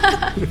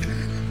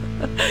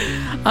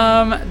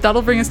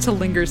 That'll bring us to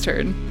Linger's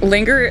turn.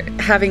 Linger,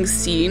 having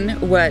seen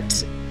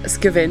what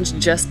Scavenge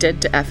just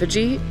did to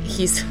Effigy,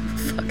 he's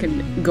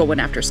fucking going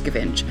after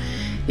Scavenge.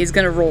 He's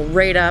gonna roll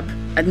right up.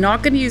 I'm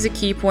not going to use a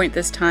key point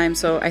this time,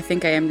 so I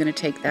think I am going to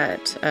take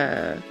that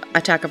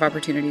attack of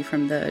opportunity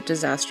from the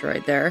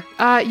Disasteroid there.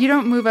 You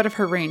don't move out of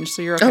her range,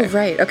 so you're okay. Oh,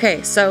 right.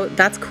 Okay, so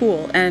that's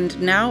cool.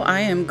 And now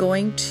I am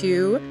going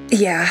to...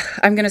 Yeah,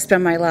 I'm going to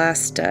spend my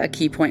last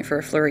key point for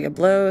a flurry of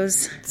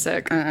blows.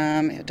 Sick.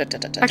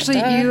 Actually,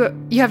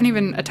 you haven't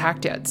even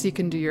attacked yet, so you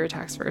can do your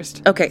attacks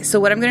first. Okay,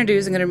 so what I'm going to do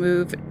is I'm going to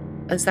move...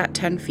 Is that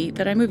 10 feet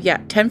that I move?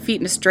 Yeah, 10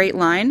 feet in a straight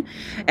line.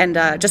 And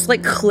just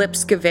like clip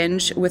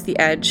Scavenge with the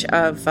edge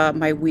of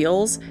my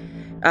wheels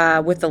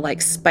with the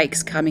like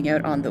spikes coming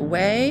out on the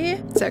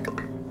way. Sick.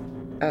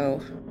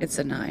 Oh, it's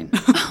a 9.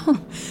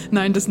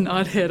 9 does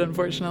not hit,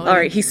 unfortunately. All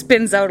right, he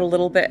spins out a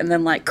little bit and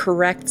then like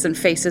corrects and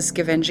faces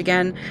Scavenge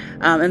again.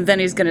 And then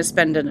he's going to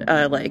spend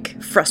a like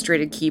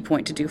frustrated key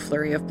point to do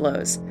Flurry of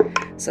Blows.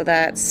 So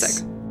that's...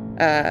 Sick.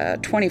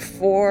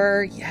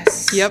 24,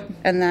 yes. Yep.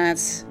 And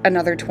that's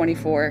another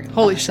 24.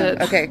 Holy shit.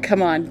 Okay,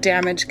 come on,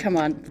 damage, come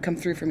on, come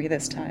through for me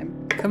this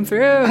time. Come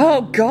through.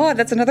 Oh god,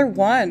 that's another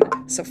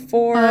 1. So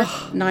 4,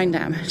 9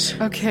 damage.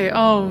 Okay,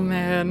 oh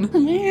man.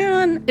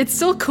 Man. It's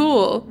still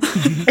cool.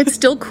 It's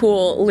still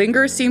cool.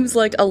 Linger seems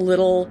like a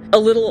little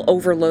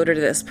overloaded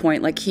at this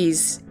point. Like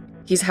he's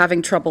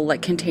having trouble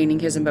like containing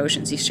his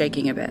emotions. He's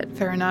shaking a bit.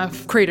 Fair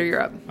enough. Crater,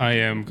 you're up. I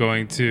am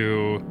going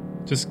to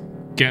just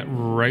get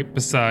right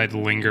beside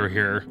Linger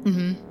here.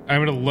 Mm-hmm.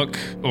 I'm going to look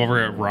over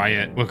at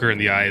Riot, look her in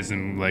the eyes,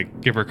 and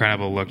like give her kind of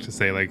a look to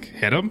say like,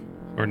 hit him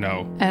or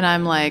no. And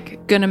I'm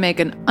like gonna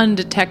make an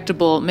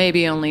undetectable,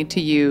 maybe only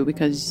to you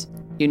because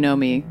you know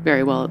me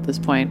very well at this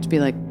point, to be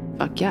like,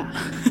 fuck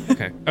yeah.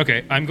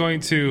 Okay. I'm going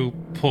to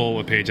pull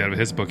a page out of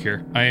his book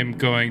here. I am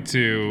going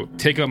to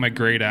take out my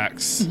great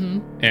axe,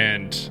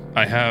 and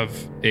I have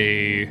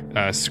a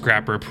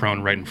scrapper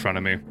prone right in front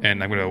of me,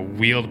 and I'm going to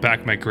wield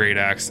back my great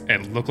axe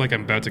and look like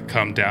I'm about to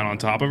come down on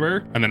top of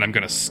her, and then I'm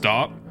going to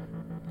stop.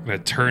 I'm going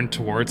to turn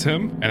towards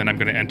him, and then I'm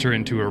going to enter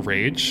into a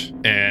rage,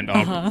 and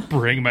I'll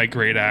bring my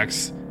great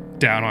axe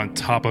down on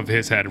top of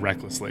his head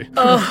recklessly.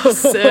 Oh,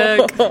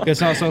 sick.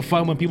 It's not so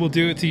fun when people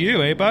do it to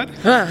you, eh, bud?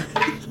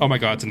 Oh my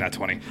god, it's a nat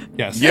 20.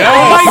 Yes. Oh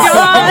my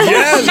god!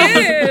 Yes!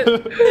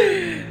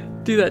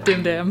 Shit! Do that,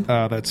 Dim Dam.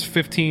 That's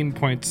 15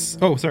 points.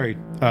 Oh, sorry.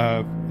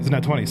 It's a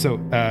nat 20.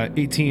 So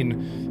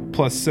 18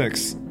 plus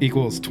 6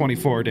 equals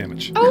 24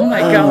 damage. Oh my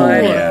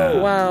god. Yeah.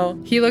 Wow.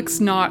 He looks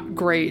not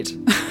great.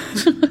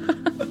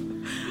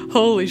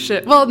 Holy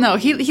shit. Well, no,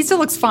 he still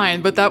looks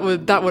fine, but that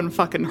one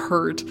fucking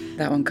hurt.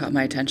 That one caught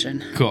my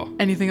attention. Cool.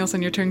 Anything else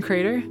on your turn,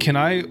 Crater? Can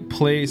I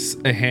place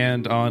a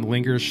hand on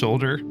Linger's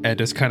shoulder and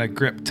just kind of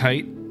grip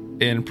tight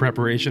in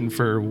preparation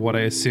for what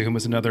I assume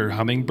is another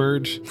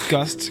hummingbird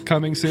gust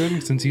coming soon,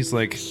 since he's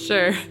like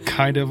sure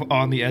kind of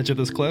on the edge of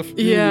this cliff?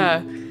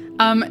 Yeah.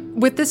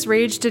 With this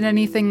rage, did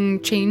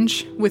anything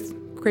change with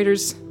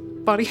Crater's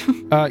body?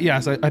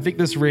 Yes, I think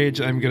this rage,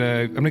 I'm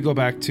gonna go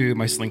back to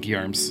my slinky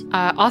arms.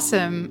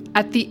 Awesome.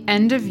 At the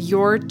end of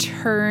your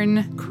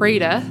turn,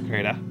 Crater,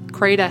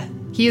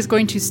 he is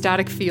going to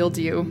static field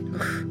you.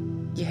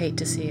 You hate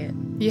to see it.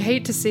 You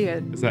hate to see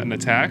it. Is that an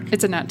attack?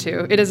 It's a nat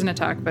 2. It is an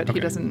attack, but okay. He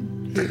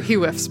doesn't. He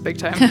whiffs big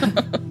time.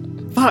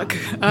 Fuck.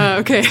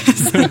 Okay.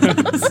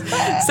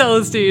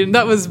 Celestine.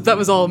 That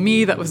was all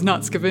me. That was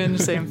not Scavenge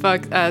saying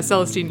fuck.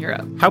 Celestine, you're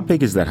up. How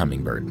big is that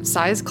hummingbird?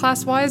 Size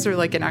class wise, or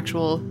like an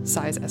actual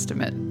size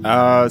estimate?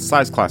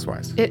 Size class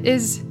wise. It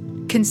is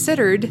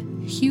considered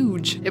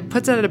huge. It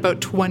puts it at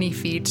about 20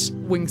 feet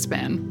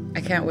wingspan.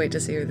 I can't wait to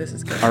see where this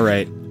is going. All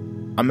right.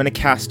 I'm going to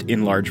cast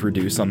Enlarge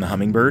Reduce on the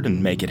hummingbird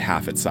and make it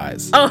half its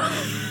size. Oh.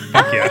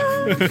 Heck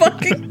yeah.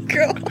 Fucking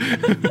go.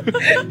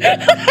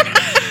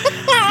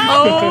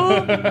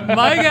 Oh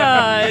my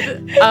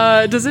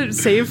god. Does it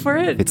save for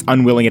it? It's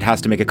unwilling. It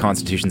has to make a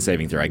Constitution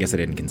saving throw. I guess I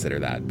didn't consider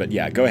that. But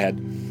yeah, go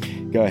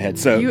ahead.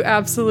 So you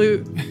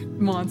absolute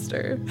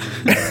monster.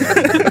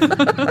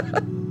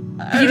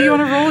 Do you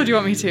want to roll or do you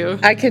want me to?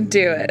 I can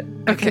do it.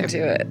 Okay.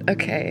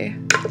 Okay.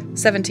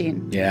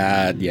 17.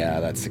 Yeah,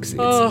 that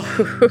succeeds. Oh,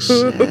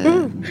 shit.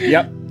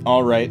 Yep.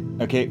 All right.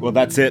 Okay, well,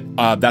 that's it.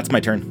 That's my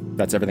turn.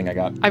 That's everything I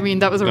got. I mean,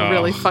 that was a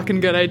really fucking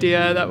good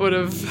idea. That would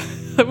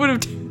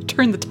have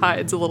turned the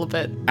tides a little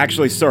bit.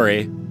 Actually,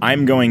 sorry.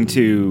 I'm going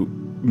to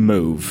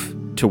move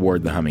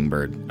toward the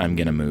hummingbird. I'm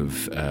going to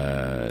move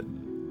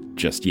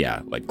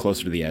like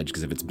closer to the edge,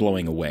 because if it's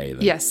blowing away...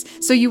 Then... Yes.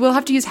 So you will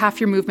have to use half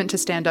your movement to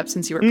stand up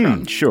since you were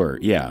prone. Sure,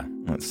 yeah.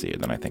 Let's see.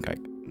 Then I think I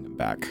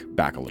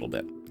back a little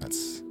bit.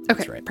 That's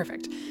right.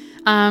 Perfect.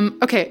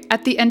 Okay,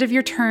 at the end of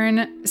your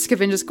turn,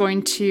 Scavenge is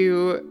going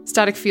to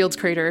static fields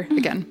Crater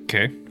again.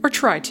 Okay. Or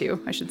try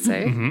to, I should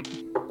say.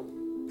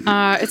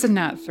 Mm-hmm. It's a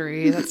nat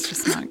 3. It's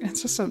just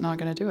not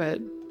going to do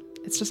it.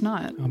 It's just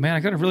not. Oh man, I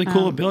got a really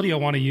cool ability I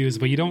want to use,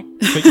 but you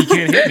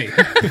can't hit me.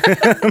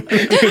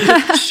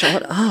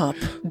 Shut up.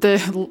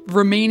 The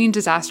remaining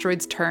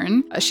Disasteroid's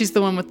turn. She's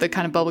the one with the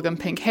kind of bubblegum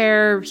pink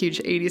hair, huge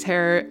 80s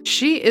hair.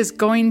 She is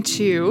going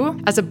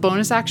to, as a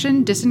bonus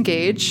action,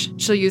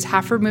 disengage. She'll use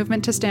half her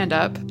movement to stand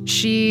up.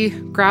 She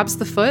grabs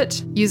the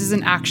foot, uses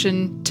an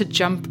action to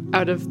jump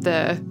out of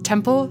the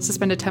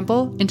suspended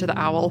temple, into the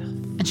owl,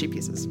 and she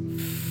pieces.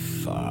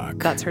 Fuck.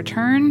 That's her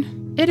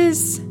turn. It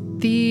is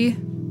the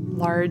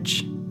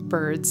large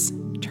bird's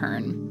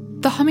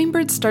turn. The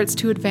hummingbird starts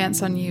to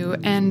advance on you,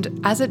 and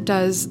as it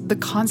does, the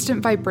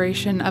constant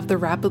vibration of the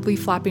rapidly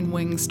flapping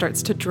wings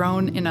starts to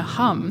drone in a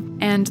hum,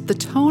 and the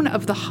tone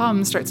of the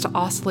hum starts to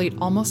oscillate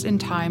almost in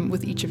time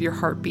with each of your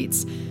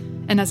heartbeats.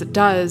 And as it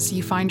does,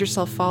 you find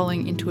yourself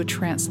falling into a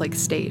trance-like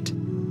state.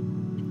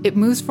 It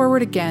moves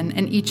forward again,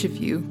 and each of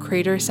you,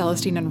 Crater,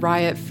 Celestine, and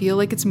Riot, feel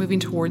like it's moving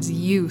towards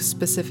you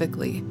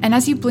specifically. And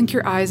as you blink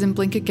your eyes and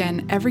blink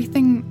again,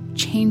 everything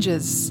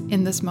changes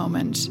in this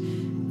moment.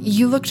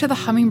 You look to the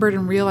hummingbird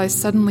and realize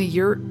suddenly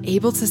you're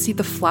able to see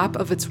the flap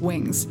of its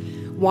wings.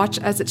 Watch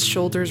as its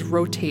shoulders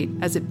rotate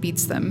as it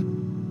beats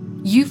them.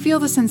 You feel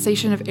the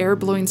sensation of air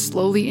blowing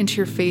slowly into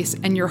your face,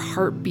 and your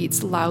heart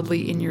beats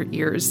loudly in your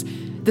ears.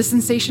 The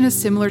sensation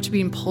is similar to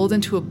being pulled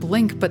into a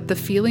blink, but the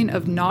feeling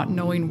of not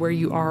knowing where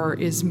you are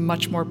is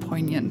much more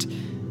poignant.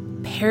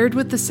 Paired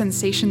with the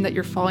sensation that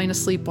you're falling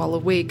asleep while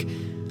awake,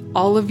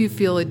 all of you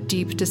feel a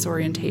deep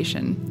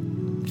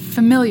disorientation.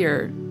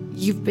 Familiar,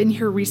 you've been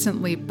here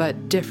recently,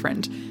 but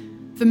different.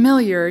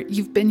 Familiar,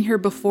 you've been here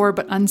before,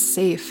 but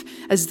unsafe,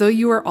 as though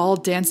you are all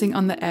dancing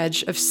on the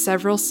edge of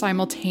several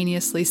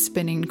simultaneously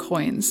spinning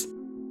coins.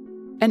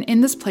 And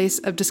in this place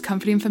of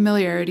discomforting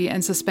familiarity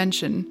and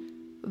suspension,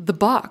 the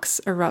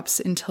box erupts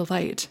into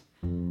light.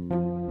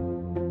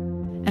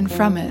 And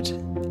from it,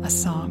 a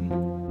song.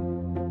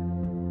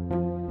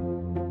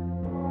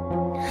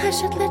 I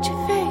should let you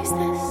face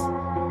this.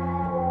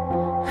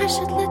 I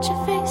should let you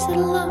face it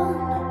alone.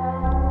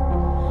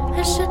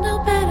 I should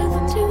know better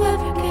than to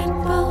ever get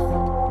involved.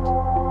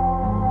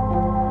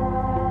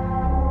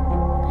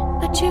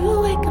 But you've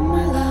awakened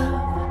my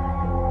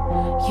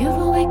love.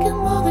 You've awakened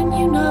more than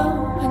you know.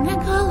 And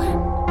they're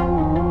calling.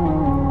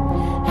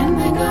 And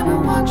they're gonna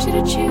want you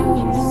to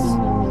choose.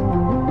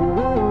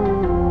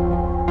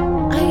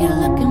 Are you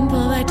looking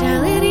for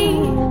vitality?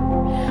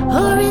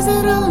 Or is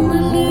it all an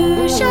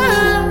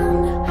illusion?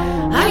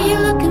 Are you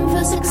looking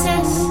for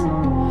success?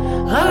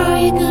 Or are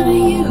you gonna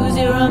use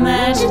your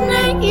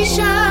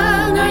imagination?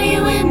 Are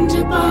you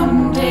into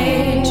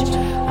bondage?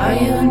 Are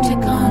you into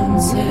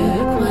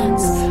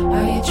consequence?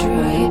 Are you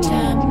truly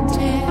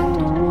tempted?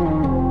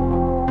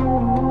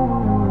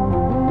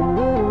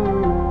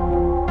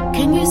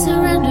 Can you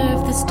surrender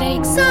if the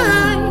stakes are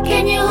high?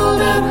 Can you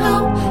hold out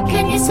hope?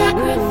 Can you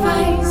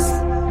sacrifice?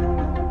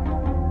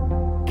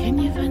 Can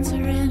you find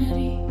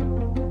serenity?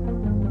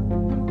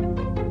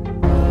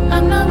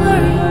 I'm not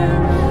worried.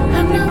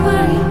 I'm not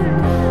worried.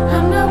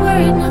 I'm not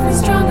worried, nothing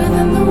stronger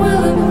than the will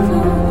of a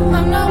fool.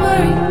 I'm not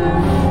worried,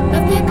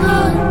 but they're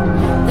calling.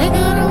 They're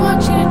gonna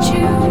want you to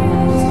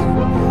choose.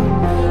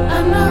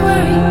 I'm not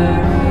worried,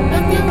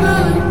 but they're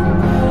calling.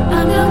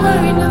 I'm not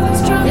worried, nothing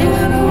stronger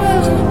than the will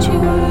of a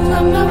choose.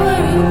 I'm not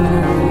worried,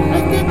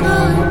 but they're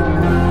calling.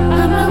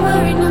 I'm not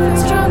worried, nothing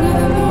stronger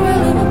than the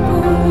will of a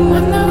fool.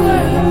 I'm not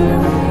worried,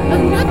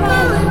 but they're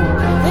calling.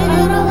 They're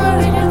gonna want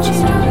you to choose.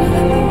 Stronger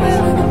than the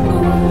will of a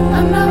fool.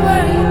 I'm not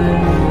worried,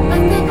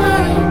 but they're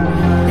calling.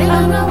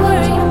 I'm not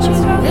worried, they're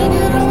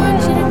gonna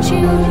want you to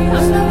choose.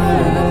 I'm not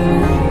worried,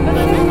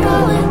 but they're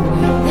calling.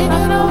 They're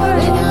gonna want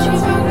you to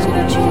choose. I'm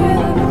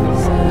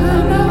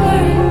not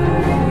worried,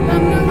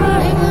 I'm not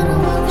worried,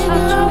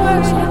 they're gonna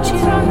want you to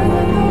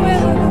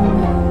choose.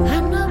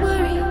 I'm not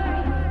worried,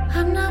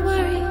 I'm not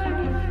worried,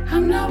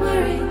 I'm not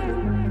worried.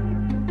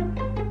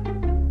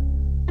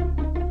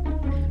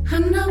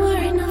 I'm not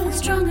worried, nothing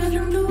stronger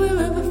than the will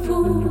of a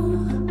fool.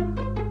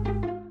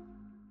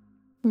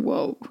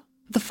 Whoa.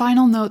 The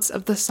final notes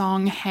of the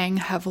song hang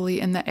heavily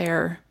in the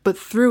air, but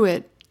through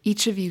it,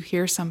 each of you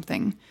hear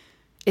something.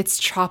 It's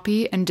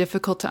choppy and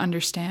difficult to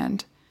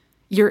understand.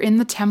 You're in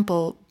the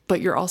temple,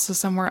 but you're also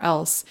somewhere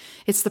else.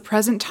 It's the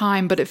present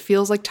time, but it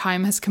feels like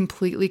time has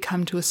completely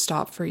come to a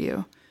stop for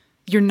you.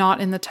 You're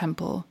not in the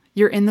temple.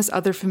 You're in this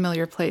other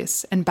familiar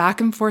place, and back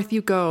and forth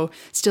you go,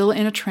 still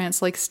in a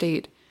trance-like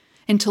state,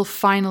 until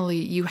finally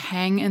you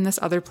hang in this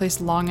other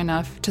place long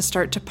enough to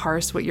start to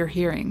parse what you're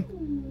hearing.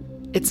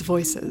 It's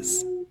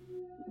voices.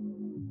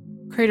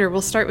 Crater,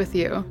 we'll start with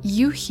you.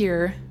 You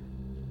hear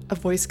a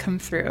voice come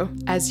through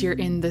as you're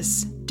in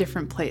this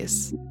different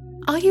place.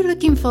 Are you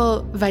looking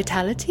for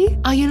vitality?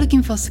 Are you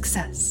looking for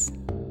success?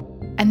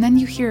 And then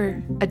you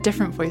hear a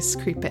different voice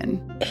creep in.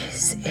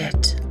 Is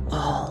it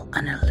all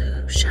an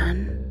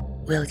illusion?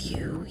 Will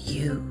you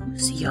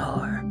use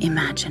your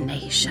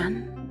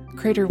imagination?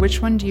 Crater,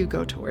 which one do you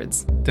go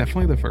towards?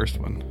 Definitely the first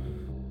one.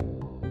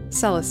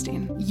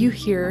 Celestine, you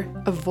hear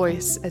a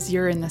voice as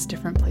you're in this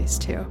different place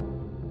too.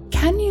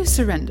 Can you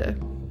surrender?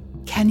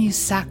 Can you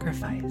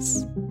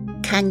sacrifice?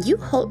 Can you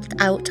hold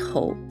out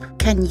hope?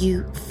 Can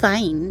you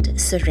find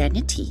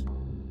serenity?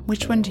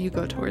 Which one do you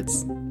go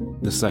towards?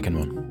 The second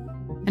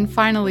one. And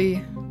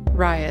finally,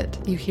 Riot,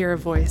 you hear a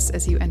voice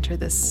as you enter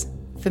this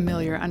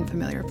familiar,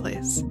 unfamiliar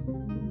place.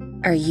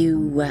 Are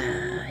you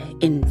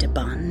into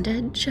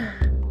bondage?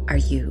 Are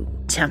you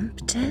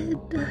tempted?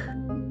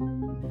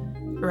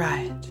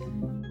 Riot,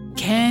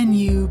 can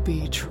you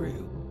be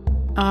true?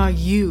 Are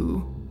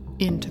you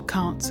into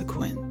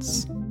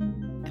consequence?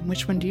 And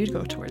which one do you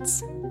go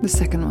towards? The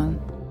second one.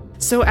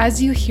 So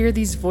as you hear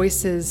these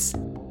voices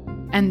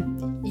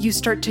and you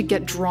start to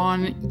get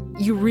drawn,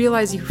 you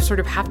realize you sort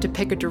of have to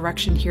pick a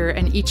direction here,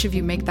 and each of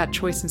you make that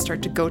choice and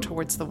start to go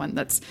towards the one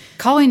that's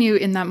calling you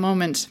in that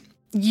moment.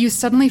 You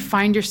suddenly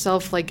find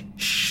yourself like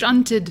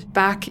shunted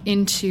back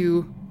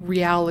into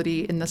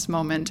reality in this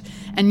moment,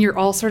 and you're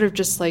all sort of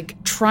just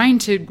like trying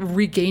to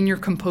regain your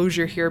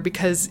composure here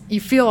because you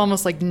feel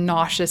almost like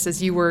nauseous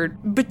as you were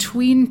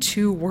between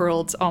two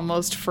worlds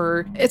almost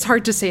for, it's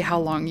hard to say how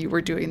long you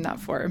were doing that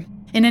for.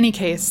 In any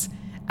case,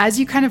 as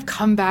you kind of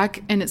come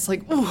back and it's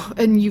like, oh,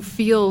 and you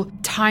feel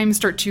time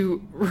start to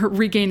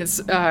regain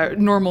its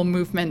normal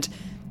movement,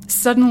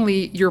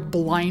 suddenly you're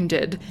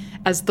blinded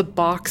as the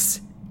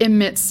box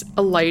emits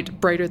a light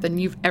brighter than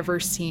you've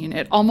ever seen.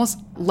 It almost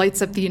lights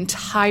up the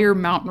entire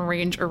mountain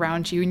range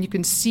around you, and you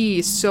can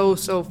see so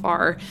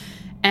far.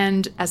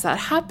 And as that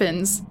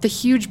happens, the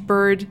huge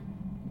bird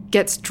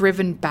gets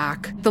driven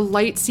back. The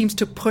light seems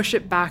to push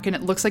it back, and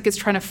it looks like it's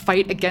trying to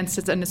fight against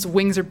it, and its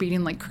wings are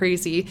beating like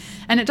crazy.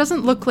 And it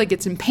doesn't look like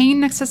it's in pain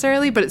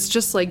necessarily, but it's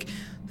just like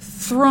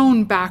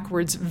thrown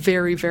backwards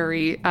very,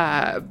 very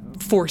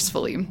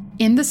forcefully.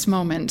 In this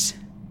moment,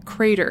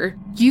 Crater,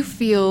 you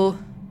feel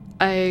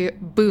a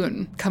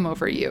boon come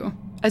over you.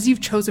 As you've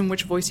chosen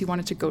which voice you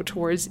wanted to go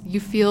towards, you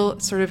feel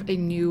sort of a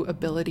new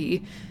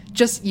ability.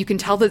 Just, you can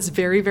tell that it's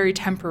very, very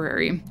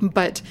temporary,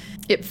 but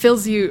it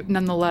fills you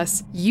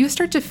nonetheless. You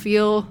start to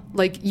feel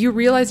like you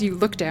realize you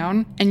look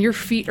down and your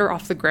feet are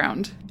off the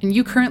ground, and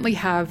you currently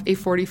have a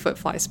 40-foot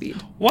fly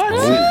speed. What?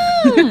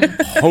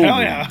 Holy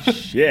yeah.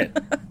 shit.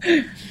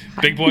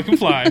 Big boy can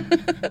fly.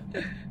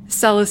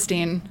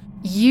 Celestine,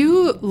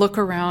 you look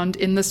around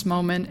in this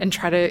moment and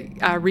try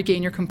to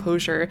regain your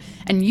composure,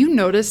 and you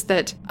notice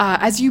that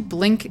as you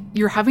blink,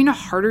 you're having a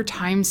harder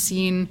time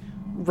seeing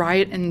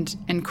Riot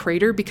and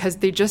Crater because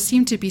they just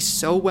seem to be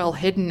so well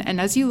hidden. And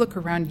as you look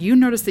around, you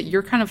notice that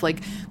you're kind of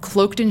like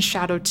cloaked in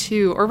shadow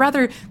too, or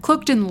rather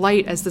cloaked in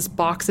light as this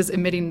box is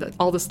emitting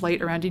all this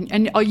light around you.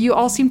 And you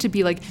all seem to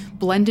be like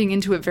blending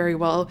into it very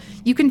well.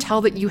 You can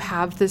tell that you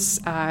have this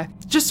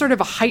just sort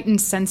of a heightened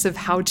sense of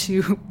how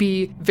to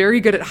be very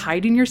good at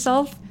hiding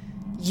yourself.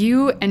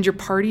 You and your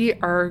party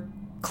are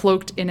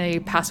cloaked in a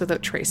Pass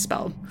Without Trace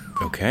spell.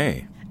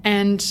 Okay.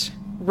 And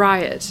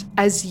Riot,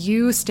 as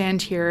you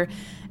stand here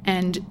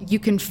and you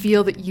can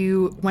feel that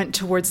you went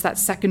towards that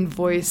second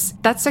voice,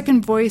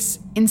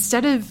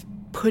 instead of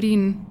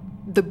putting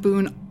the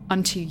boon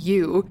onto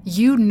you,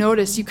 you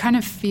notice, you kind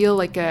of feel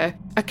like a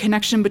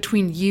connection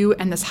between you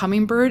and this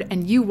hummingbird,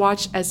 and you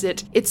watch as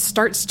it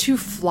starts to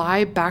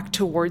fly back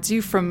towards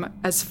you from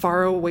as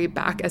far away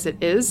back as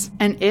it is,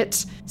 and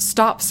it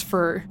stops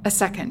for a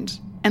second,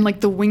 and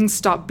like the wings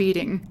stop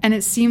beating, and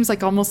it seems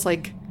like almost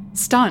like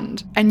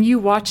stunned. And you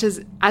watch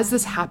as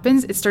this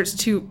happens, it starts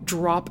to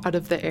drop out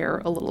of the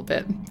air a little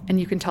bit, and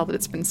you can tell that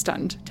it's been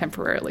stunned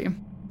temporarily.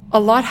 A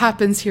lot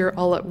happens here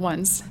all at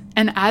once,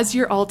 and as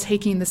you're all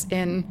taking this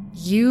in,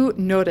 you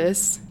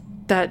notice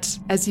that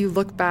as you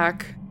look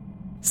back,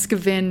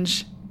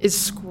 Scavenge is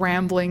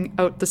scrambling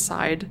out the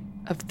side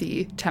of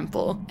the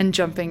temple and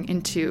jumping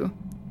into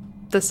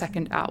the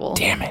second owl.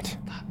 Damn it.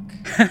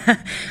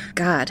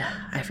 God,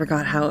 I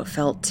forgot how it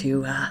felt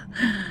to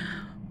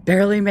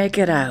barely make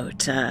it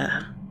out.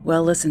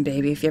 Well, listen,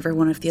 baby, if you ever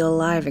want to feel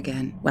alive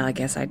again, well, I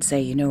guess I'd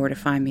say you know where to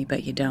find me,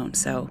 but you don't,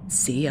 so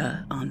see ya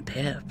on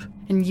Pip.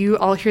 And you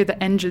all hear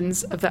the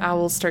engines of the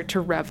owls start to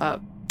rev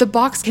up. The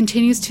box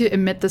continues to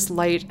emit this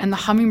light, and the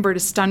hummingbird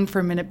is stunned for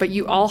a minute, but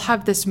you all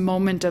have this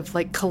moment of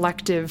like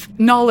collective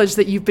knowledge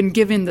that you've been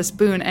given this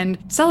boon. And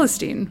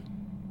Celestine,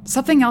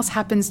 something else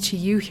happens to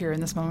you here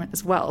in this moment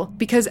as well,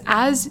 because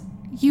as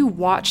you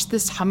watch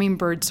this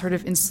hummingbird sort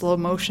of in slow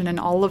motion and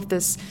all of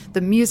this,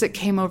 the music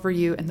came over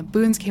you and the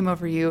boons came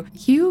over you,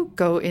 you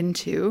go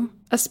into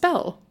a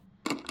spell.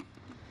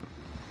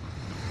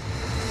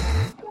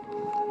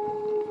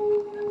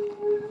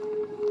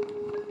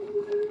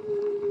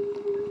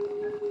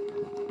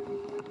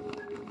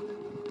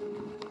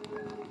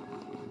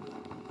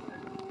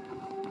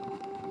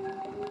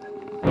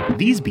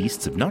 These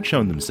beasts have not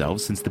shown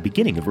themselves since the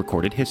beginning of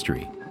recorded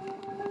history.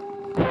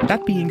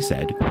 That being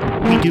said,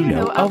 we do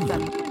know of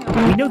them.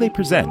 We know they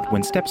present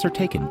when steps are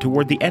taken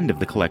toward the end of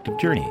the collective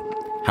journey.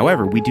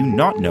 However, we do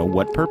not know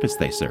what purpose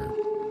they serve.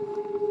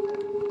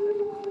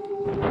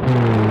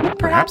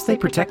 Perhaps they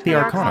protect the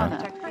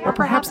Arcana, or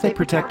perhaps they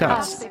protect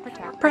us.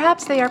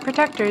 Perhaps they are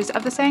protectors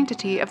of the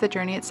sanctity of the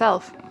journey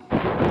itself.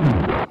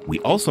 We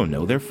also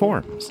know their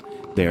forms.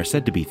 They are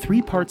said to be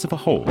 3 parts of a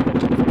whole.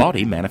 The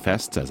body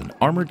manifests as an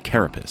armored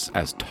carapace,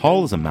 as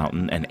tall as a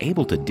mountain and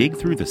able to dig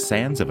through the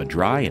sands of a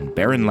dry and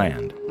barren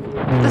land.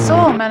 The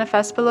soul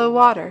manifests below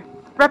water,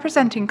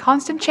 representing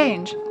constant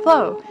change,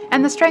 flow,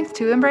 and the strength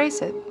to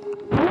embrace it.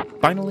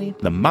 Finally,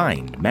 the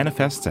mind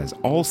manifests as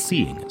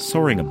all-seeing,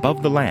 soaring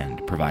above the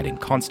land, providing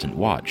constant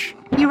watch.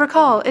 You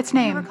recall its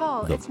name. The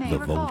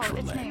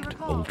Voltrelect.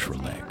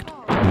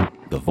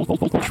 The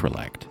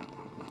Voltrelect.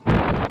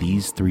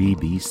 These 3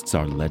 beasts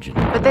are legend.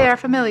 But they are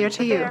familiar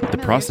to you. The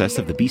process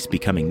of the beast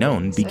becoming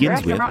known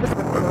begins with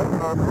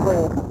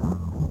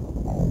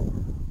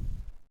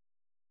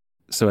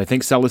So I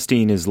think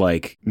Celestine is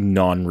like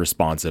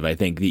non-responsive. I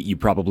think that you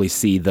probably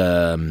see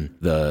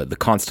the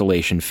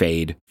constellation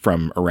fade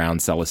from around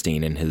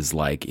Celestine and his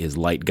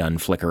light gun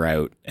flicker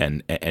out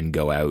and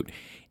go out,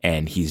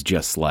 and he's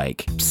just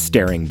like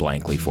staring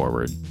blankly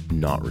forward,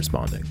 not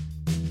responding.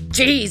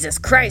 Jesus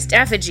Christ,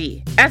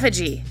 Effigy.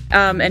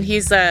 And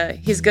he's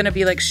gonna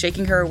be like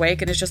shaking her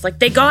awake, and it's just like,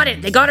 they got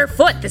her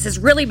foot. This is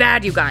really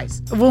bad, you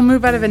guys. We'll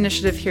move out of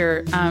initiative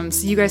here.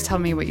 So you guys tell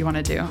me what you want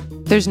to do.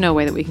 There's no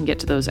way that we can get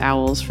to those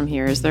owls from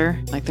here, is there?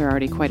 Like, they're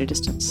already quite a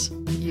distance.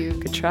 You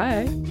could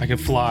try. I could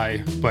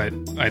fly, but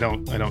I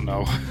don't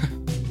know.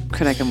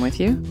 Could I come with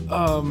you?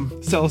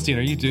 Celestine,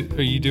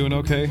 are you doing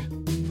okay?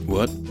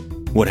 What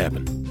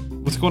happened?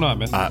 What's going on,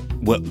 man?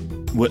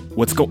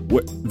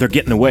 They're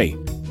getting away.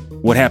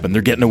 What happened?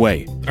 They're getting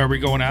away. Are we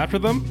going after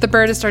them? The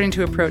bird is starting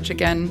to approach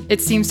again.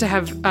 It seems to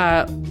have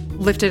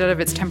lifted out of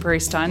its temporary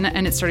stun,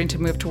 and it's starting to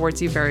move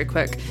towards you very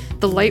quick.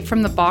 The light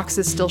from the box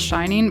is still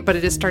shining, but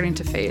it is starting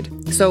to fade.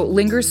 So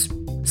Linger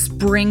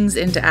springs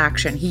into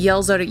action. He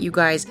yells out at you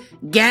guys,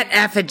 "Get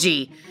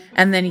Effigy!"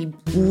 And then he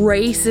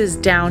races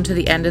down to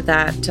the end of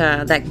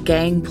that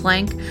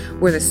gangplank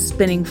where the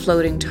spinning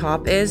floating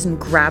top is and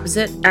grabs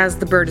it. As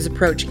the bird is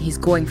approaching, he's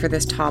going for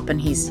this top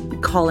and he's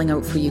calling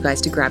out for you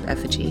guys to grab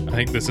Effigy. I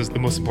think this is the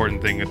most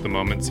important thing at the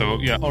moment. So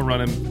yeah, I'll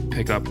run and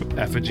pick up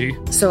Effigy.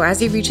 So as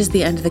he reaches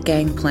the end of the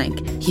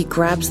gangplank, he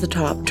grabs the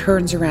top,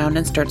 turns around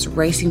and starts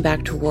racing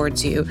back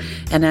towards you.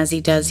 And as he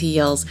does, he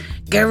yells,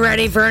 "Get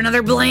ready for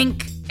another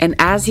blink!" And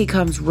as he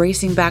comes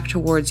racing back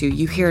towards you,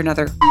 you hear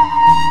another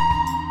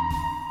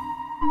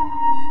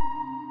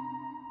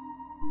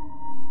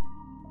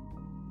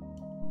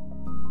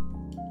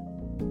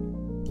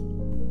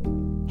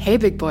Hey,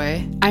 big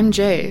boy. I'm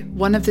Jay,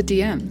 one of the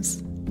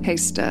DMs. Hey,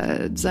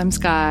 studs. I'm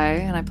Sky,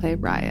 and I play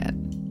Riot.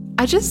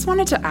 I just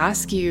wanted to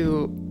ask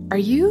you, are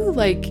you,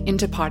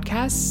 into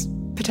podcasts?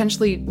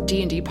 Potentially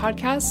D&D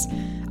podcasts?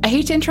 I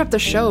hate to interrupt the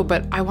show,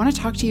 but I want to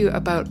talk to you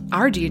about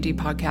our D&D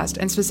podcast,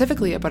 and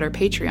specifically about our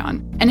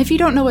Patreon. And if you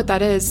don't know what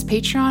that is,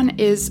 Patreon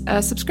is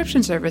a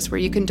subscription service where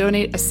you can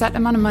donate a set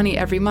amount of money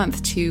every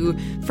month to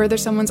further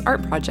someone's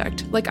art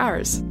project, like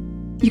ours.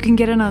 You can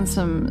get in on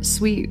some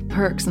sweet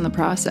perks in the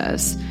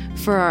process.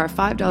 For our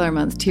 $5 a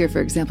month tier,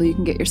 for example, you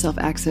can get yourself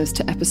access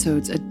to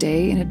episodes a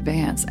day in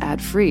advance,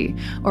 ad-free.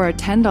 Or a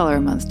 $10 a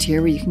month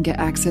tier where you can get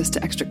access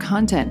to extra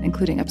content,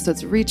 including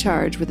episodes of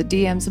Recharge, where the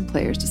DMs and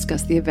players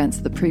discuss the events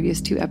of the previous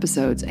 2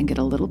 episodes and get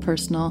a little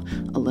personal,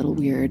 a little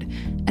weird,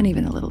 and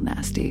even a little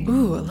nasty.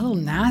 Ooh, a little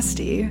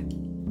nasty.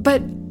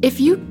 But if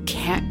you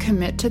can't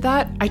commit to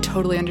that, I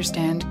totally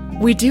understand.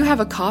 We do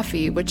have a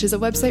Ko-fi, which is a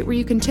website where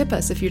you can tip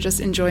us if you're just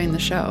enjoying the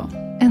show.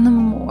 And the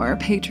more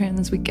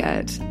patrons we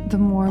get, the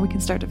more we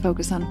can start to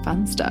focus on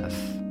fun stuff,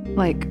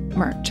 like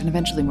merch and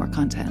eventually more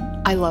content.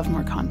 I love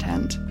more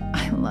content.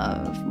 I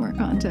love more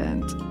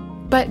content.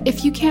 But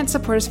if you can't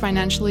support us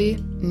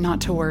financially,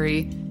 not to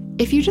worry.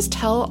 If you just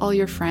tell all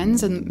your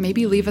friends and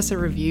maybe leave us a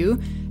review,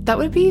 that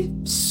would be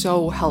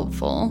so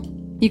helpful.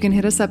 You can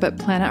hit us up at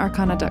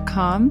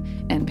planetarcana.com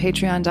and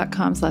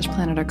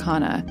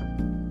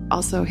patreon.com/planetarcana.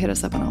 Also hit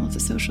us up on all of the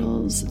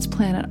socials. It's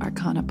Planet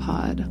Arcana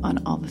Pod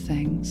on all the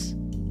things.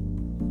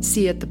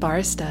 See you at the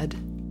bar, stud.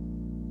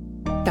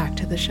 Back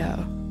to the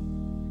show.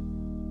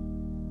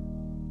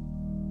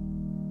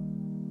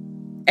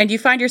 And you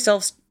find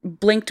yourselves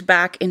blinked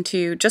back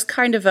into just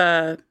kind of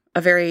a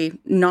very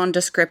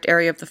nondescript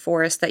area of the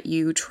forest that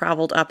you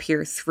traveled up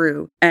here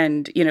through.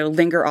 And,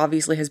 Linger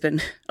obviously has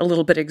been a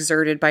little bit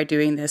exerted by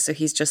doing this. So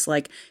he's just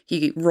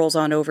he rolls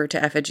on over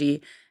to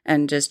Effigy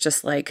and just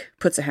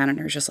puts a hand on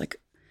her, just like,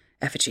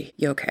 "Effigy,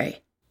 you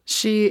okay?"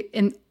 She,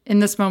 in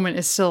this moment,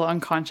 is still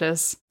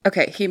unconscious.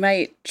 Okay, he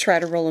might try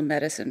to roll a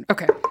medicine.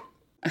 Okay.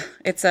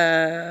 It's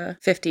a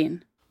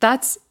 15.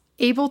 That's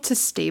able to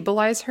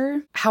stabilize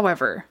her.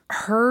 However,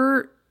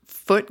 her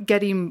foot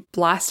getting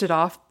blasted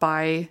off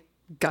by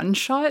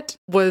gunshot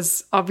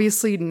was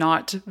obviously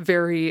not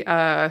very,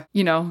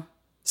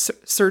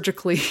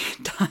 surgically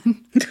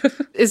done.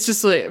 It's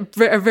just a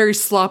very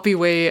sloppy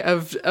way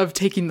of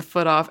taking the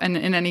foot off. And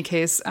in any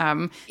case,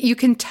 you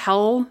can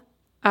tell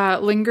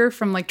Linger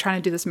from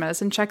trying to do this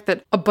medicine check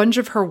that a bunch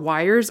of her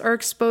wires are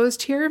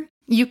exposed here.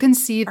 You can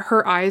see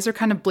her eyes are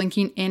kind of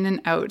blinking in and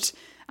out.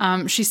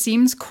 She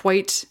seems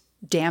quite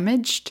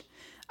damaged.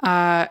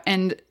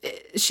 And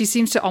she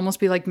seems to almost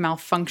be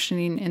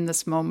malfunctioning in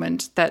this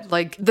moment, that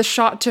the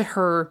shot to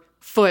her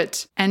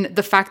foot and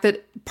the fact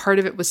that part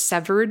of it was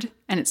severed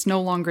and it's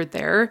no longer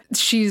there,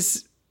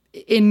 she's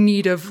in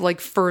need of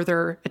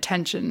further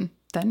attention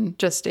than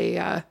just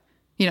a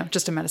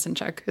medicine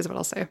check is what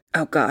I'll say.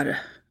 Oh God,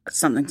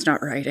 something's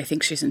not right. I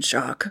think she's in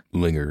shock.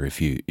 Linger,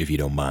 if you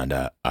don't mind,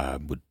 I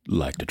would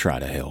like to try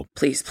to help.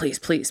 Please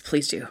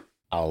do.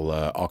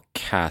 I'll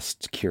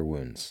cast Cure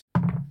Wounds.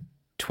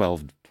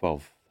 12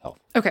 health.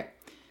 Okay.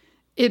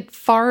 It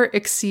far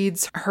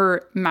exceeds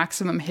her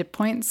maximum hit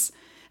points.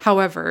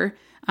 However,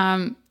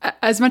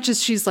 as much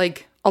as she's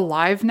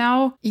alive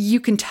now, you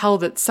can tell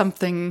that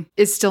something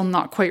is still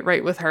not quite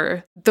right with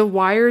her. The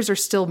wires are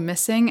still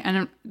missing,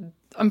 and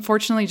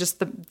unfortunately, just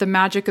the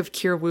magic of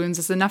Cure Wounds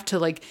is enough to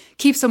like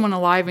keep someone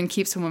alive and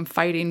keep someone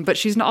fighting, but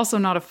she's also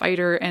not a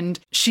fighter, and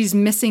she's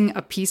missing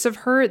a piece of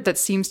her that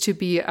seems to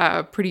be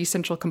a pretty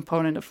central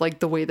component of like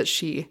the way that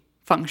she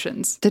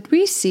functions. Did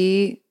we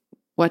see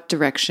what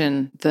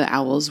direction the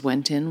owls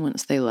went in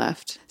once they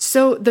left?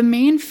 So the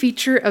main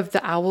feature of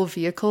the owl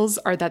vehicles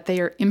are that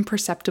they are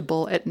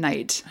imperceptible at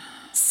night.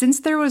 Since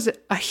there was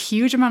a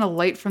huge amount of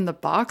light from the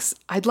box,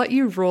 I'd let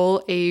you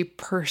roll a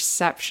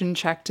perception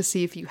check to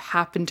see if you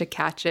happen to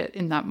catch it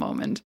in that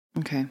moment.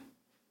 Okay.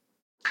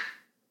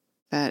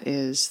 That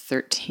is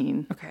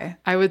 13. Okay.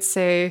 I would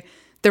say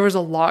there was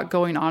a lot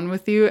going on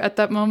with you at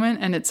that moment,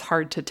 and it's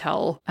hard to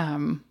tell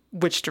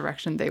which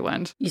direction they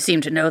went. You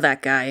seem to know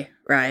that guy,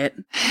 Riot.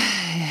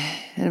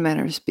 In a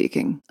manner of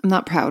speaking. I'm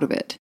not proud of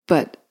it,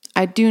 but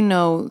I do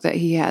know that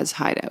he has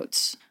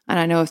hideouts, and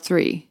I know of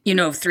 3. You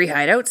know of 3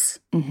 hideouts?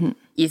 Mm-hmm.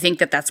 You think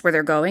that that's where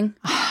they're going?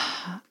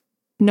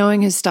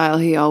 Knowing his style,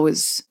 he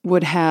always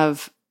would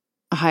have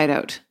a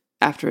hideout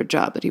after a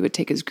job that he would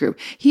take his group.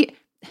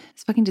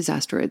 This fucking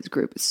Disasteroids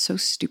group is so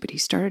stupid. He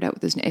started out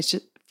with his name. It's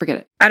just, forget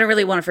it. I don't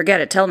really want to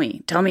forget it. Tell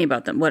me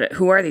about them.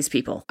 Who are these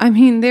people? I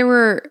mean, they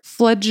were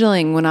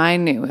fledgling when I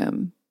knew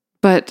him,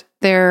 but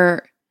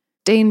they're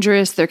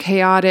dangerous, they're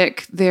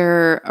chaotic,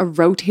 they're a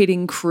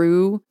rotating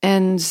crew,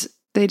 and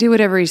they do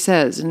whatever he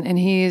says, and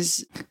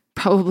he's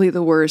probably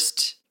the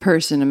worst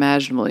person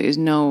imaginable. He has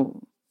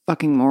no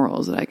fucking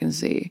morals that I can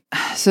see.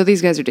 So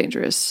these guys are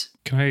dangerous.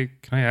 Can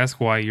I ask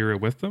why you're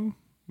with them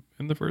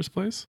in the first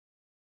place?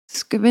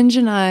 Scavenge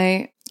and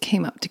I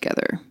came up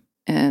together,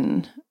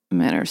 in a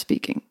manner of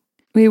speaking.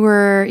 We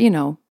were,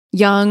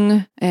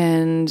 young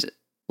and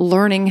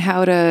learning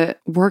how to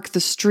work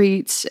the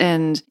streets,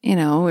 and, we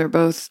were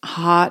both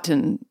hot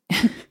and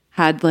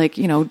had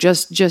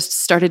just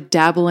started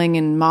dabbling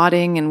in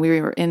modding, and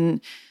we were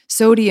in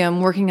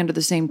Sodium working under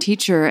the same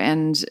teacher,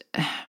 and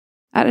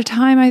at a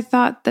time I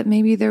thought that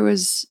maybe there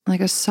was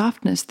like a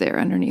softness there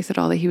underneath it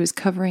all, that he was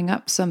covering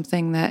up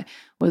something that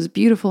was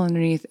beautiful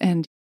underneath,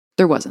 and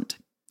there wasn't.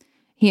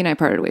 He and I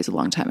parted ways a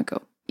long time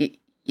ago.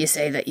 You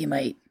say that you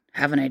might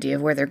have an idea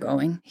of where they're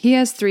going? He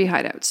has 3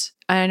 hideouts.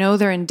 I know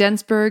they're in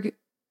Densburg,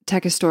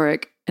 Tech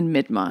Historic, and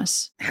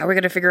Midmoss. How are we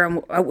going to figure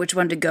out which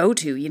one to go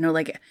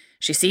to?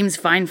 She seems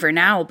fine for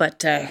now,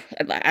 but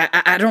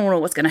I don't know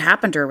what's going to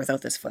happen to her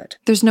without this foot.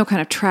 There's no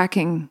kind of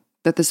tracking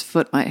that this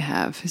foot might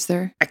have, is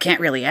there? I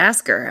can't really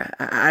ask her.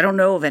 I don't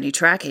know of any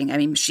tracking. I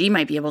mean, she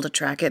might be able to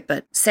track it,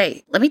 but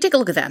let me take a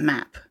look at that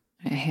map.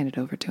 I hand it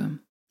over to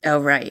him. Oh,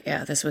 right.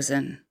 Yeah, this was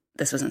in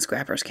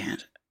Scrapper's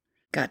Cant.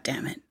 God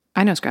damn it.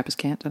 I know Scrapper's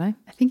Cant, don't I?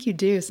 I think you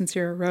do, since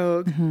you're a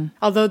rogue. Mm-hmm.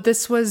 Although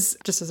this was,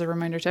 just as a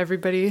reminder to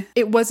everybody,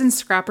 it was in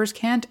Scrapper's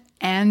Cant,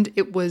 and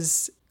it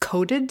was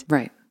coded.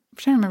 Right. I'm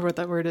trying to remember what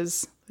that word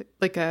is.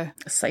 Like a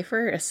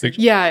cipher?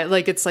 Yeah,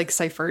 like it's like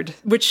ciphered,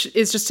 which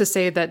is just to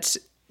say that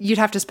you'd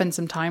have to spend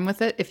some time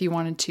with it if you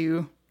wanted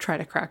to try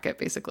to crack it,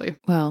 basically.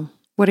 Well,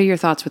 what are your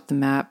thoughts with the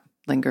map,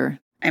 Linger?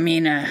 I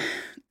mean, I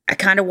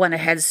kind of want to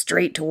head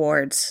straight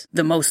towards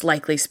the most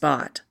likely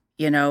spot,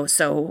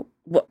 so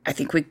I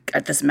think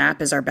this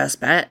map is our best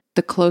bet.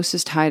 The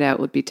closest hideout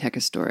would be Tech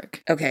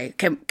Historic. Okay,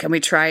 can we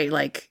try,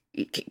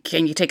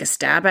 can you take a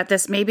stab at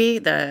this, maybe,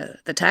 the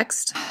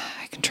text?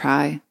 I can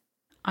try.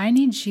 I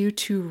need you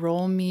to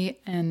roll me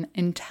an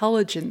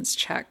intelligence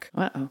check.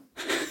 Uh-oh.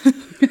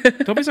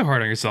 Don't be so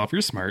hard on yourself.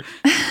 You're smart.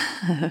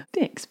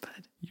 Thanks, bud.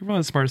 You're one of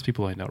the smartest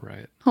people I know,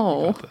 Riot.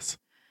 Oh. You got this.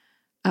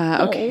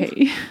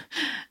 Okay.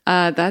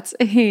 That's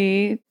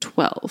a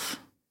 12.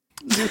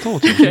 I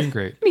told you, you're doing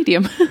great.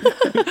 Medium.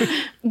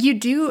 You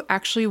do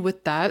actually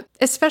with that,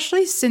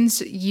 especially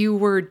since you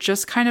were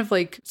just kind of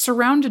like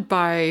surrounded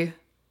by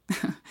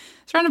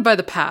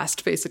the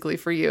past, basically,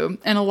 for you.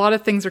 And a lot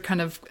of things are kind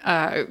of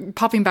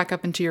popping back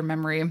up into your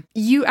memory.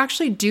 You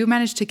actually do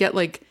manage to get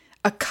like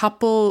a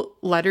couple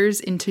letters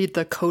into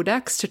the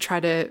codex to try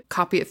to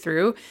copy it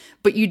through,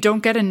 but you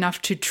don't get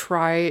enough to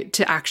try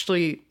to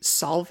actually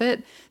solve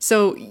it.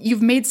 So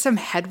you've made some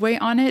headway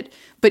on it,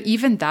 but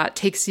even that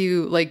takes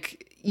you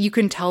you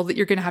can tell that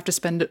you're going to have to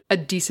spend a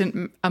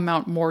decent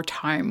amount more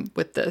time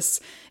with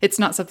this. It's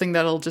not something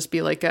that'll just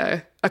be like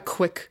a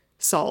quick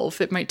solve.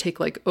 It might take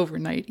like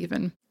overnight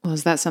even. Well,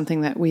 is that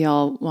something that we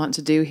all want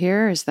to do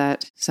here? Is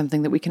that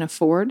something that we can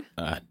afford?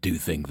 I do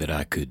think that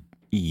I could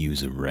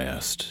use a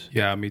rest.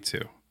 Yeah, me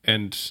too.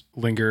 And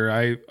Linger,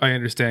 I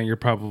understand you're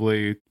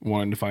probably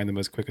wanting to find them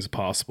as quick as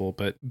possible,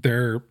 but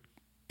they're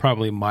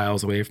probably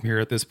miles away from here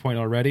at this point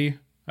already.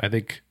 I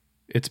think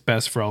it's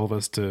best for all of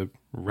us to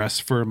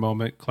rest for a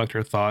moment, collect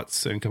our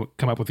thoughts, and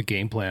come up with a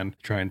game plan to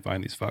try and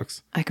find these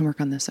fucks. I can work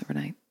on this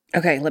overnight.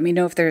 Okay, let me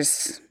know if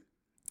there's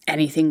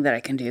anything that I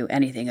can do,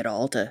 anything at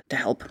all to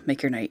help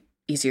make your night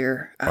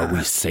easier. Are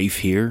we safe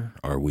here?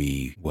 Are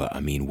we,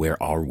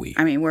 where are we?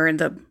 I mean, we're in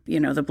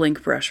the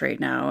blink brush right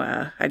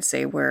now. I'd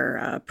say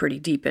we're pretty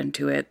deep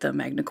into it. The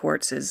Magna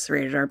Quartz is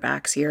right at our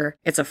backs here.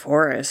 It's a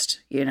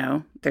forest,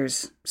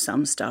 there's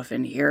some stuff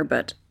in here,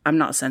 but I'm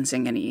not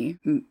sensing any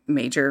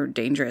major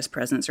dangerous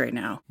presence right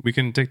now. We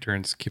can take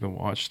turns keeping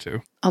watch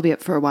too. I'll be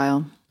up for a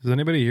while. Does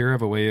anybody here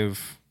have a way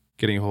of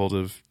getting a hold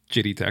of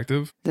Jitty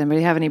Detective. Does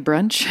anybody have any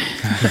brunch?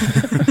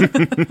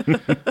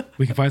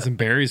 We can find some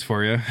berries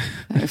for you.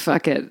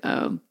 Fuck it.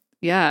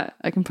 Yeah,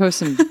 I can post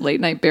some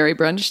late night berry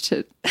brunch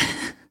to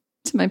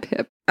my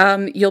Pip.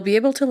 You'll be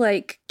able to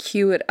like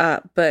queue it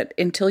up, but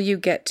until you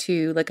get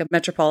to like a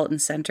metropolitan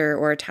center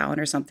or a town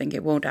or something,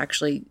 it won't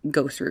actually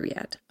go through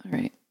yet. All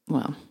right.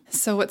 Well,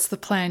 So what's the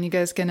plan? You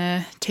guys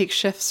gonna take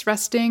shifts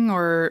resting,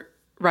 or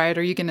Riot,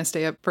 are you gonna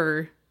stay up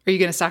for... Are you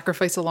going to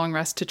sacrifice a long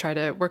rest to try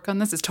to work on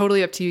this? It's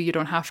totally up to you. You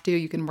don't have to.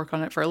 You can work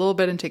on it for a little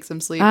bit and take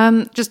some sleep.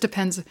 Just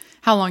depends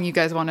how long you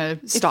guys want to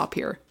stop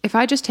here. if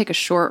I just take a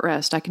short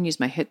rest, I can use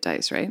my hit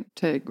dice, right?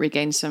 To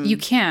regain some... You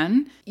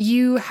can.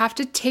 You have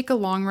to take a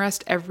long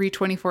rest every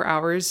 24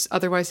 hours.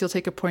 Otherwise, you'll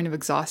take a point of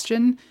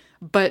exhaustion.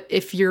 But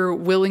if you're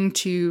willing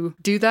to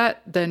do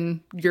that,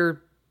 then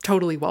you're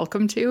totally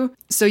welcome to.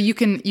 So you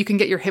can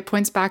get your hit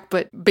points back,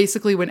 but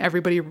basically when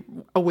everybody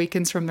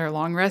awakens from their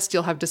long rest,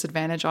 you'll have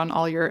disadvantage on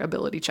all your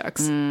ability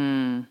checks.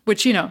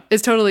 Which, you know,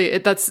 is totally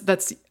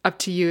that's up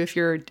to you if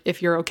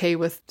you're okay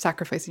with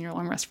sacrificing your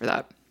long rest for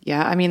that.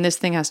 Yeah, I mean, this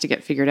thing has to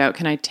get figured out.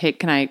 Can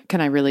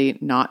I really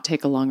not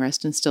take a long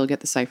rest and still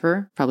get the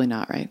cipher? Probably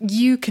not, right?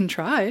 You can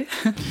try.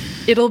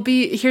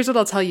 Here's what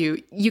I'll tell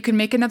you. You can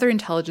make another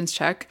intelligence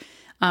check.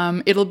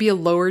 It'll be a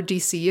lower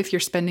DC if you're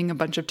spending a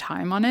bunch of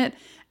time on it.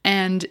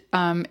 And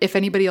if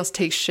anybody else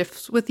takes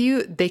shifts with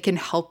you, they can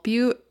help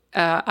you,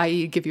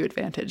 i.e. give you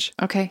advantage.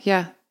 Okay,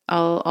 yeah.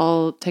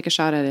 I'll take a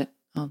shot at it.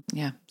 I'll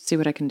see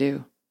what I can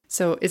do.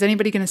 So is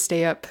anybody going to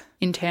stay up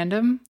in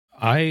tandem?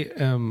 I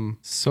am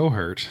so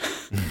hurt.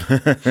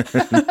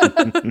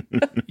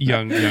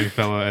 young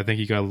fella, I think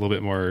you got a little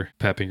bit more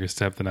pep in your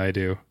step than I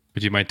do.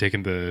 Would you mind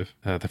taking the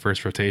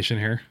first rotation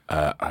here?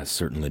 I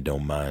certainly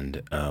don't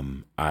mind.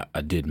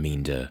 I did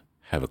mean to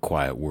have a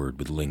quiet word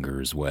with Linger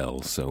as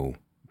well, so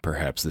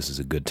perhaps this is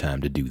a good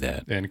time to do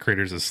that. And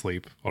Crater's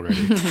asleep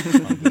already.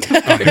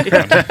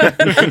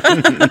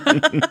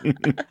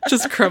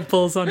 Just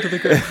crumples onto the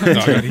ground.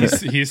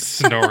 No, he's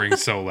snoring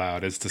so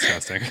loud. It's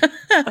disgusting.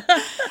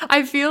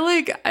 I feel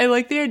like I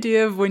like the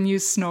idea of when you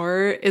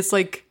snore, it's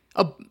like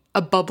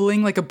a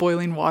bubbling, like a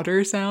boiling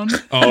water sound.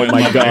 Oh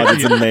my God,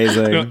 it's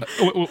amazing. No,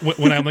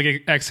 when I'm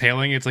like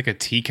exhaling, it's like a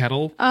tea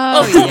kettle.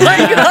 Oh my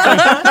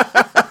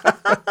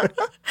God.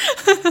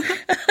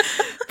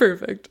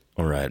 Perfect.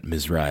 All right,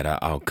 Ms. Wright,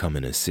 I'll come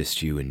and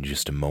assist you in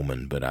just a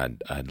moment, but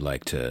I'd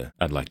like to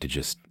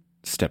just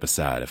step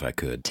aside if I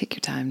could. Take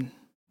your time.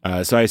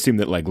 So I assume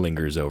that like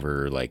Linger's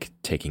over like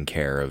taking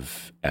care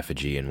of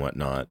Effigy and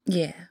whatnot.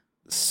 Yeah.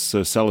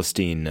 So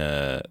Celestine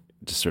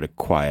just sort of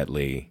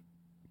quietly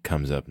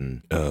comes up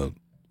and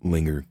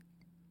Linger,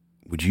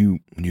 would you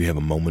have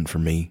a moment for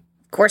me?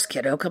 Of course,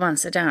 kiddo. Come on,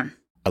 sit down.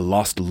 I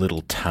lost a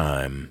little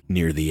time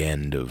near the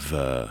end of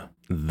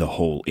the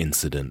whole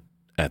incident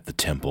at the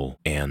temple,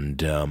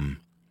 and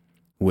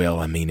well,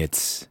 I mean,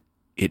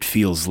 it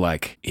feels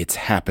like it's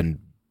happened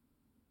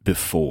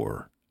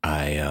before.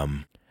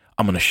 I'm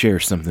gonna share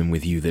something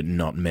with you that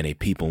not many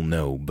people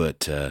know,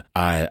 but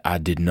I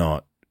did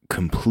not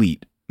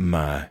complete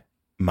my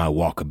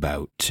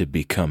walkabout to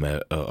become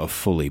a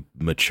fully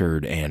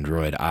matured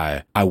android.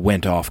 I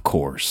went off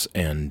course,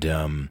 and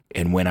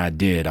when I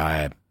did,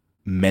 I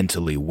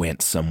mentally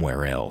went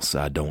somewhere else.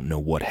 I don't know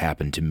what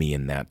happened to me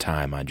in that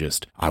time.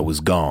 I was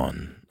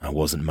gone. I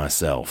wasn't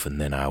myself,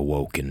 and then I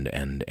awoke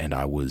and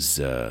I was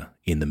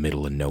in the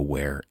middle of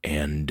nowhere,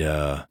 and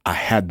I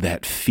had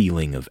that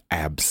feeling of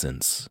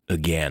absence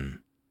again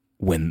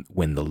when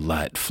the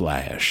light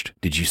flashed.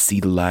 Did you see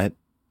the light?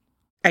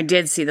 I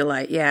did see the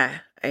light, yeah.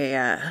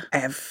 I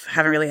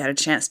haven't really had a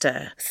chance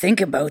to think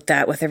about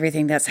that with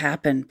everything that's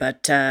happened,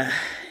 but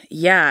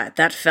yeah,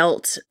 that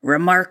felt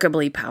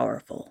remarkably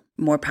powerful.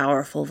 More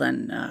powerful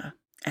than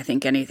I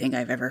think anything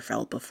I've ever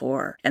felt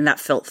before. And that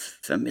felt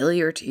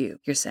familiar to you,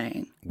 you're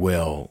saying?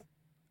 Well,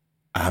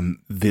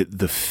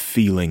 the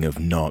feeling of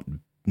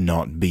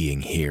not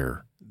being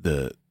here,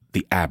 the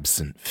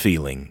absent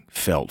feeling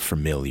felt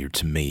familiar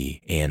to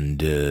me,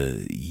 and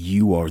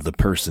you are the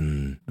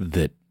person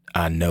that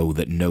I know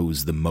that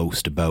knows the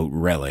most about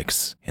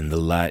relics, and the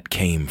light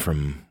came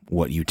from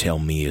what you tell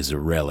me is a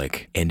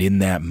relic, and in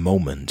that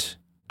moment,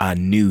 I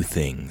knew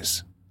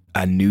things.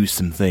 I knew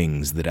some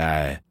things that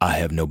I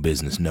have no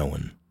business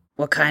knowing.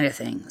 What kind of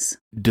things?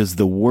 Does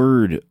the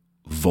word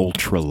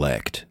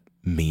Voltrelect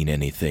mean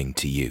anything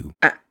to you?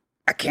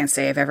 I can't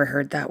say I've ever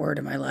heard that word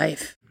in my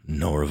life.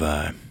 Nor have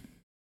I.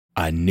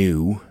 I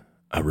knew,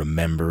 I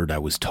remembered, I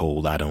was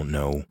told, I don't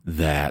know,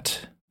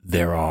 that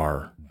there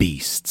are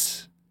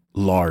beasts,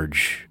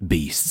 large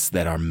beasts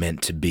that are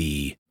meant to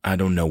be, I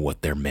don't know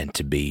what they're meant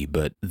to be,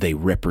 but they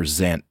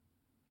represent,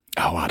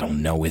 I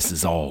don't know, this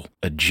is all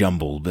a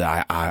jumble,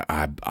 but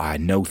I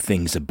know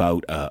things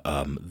about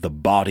the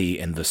body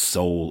and the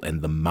soul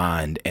and the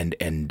mind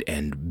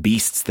and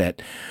beasts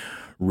that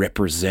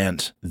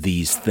represent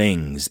these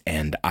things,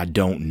 and I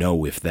don't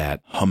know if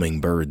that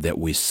hummingbird that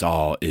we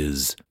saw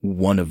is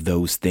one of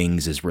those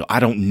things as real. I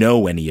don't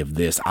know any of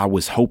this. I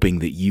was hoping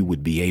that you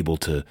would be able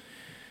to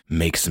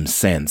make some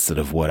sense out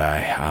of what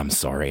I'm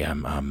sorry,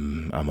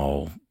 I'm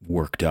all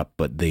worked up,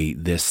 but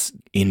this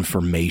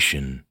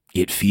information,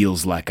 it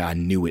feels like I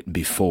knew it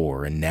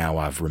before and now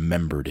I've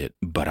remembered it,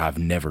 but I've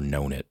never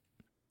known it.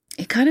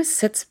 He kind of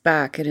sits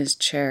back in his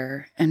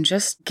chair and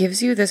just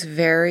gives you this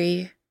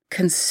very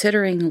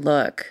considering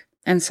look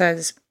and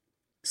says,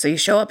 "So you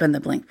show up in the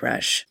blink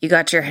brush. You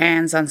got your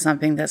hands on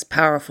something that's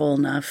powerful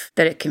enough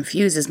that it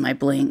confuses my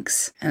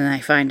blinks, and I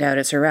find out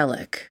it's a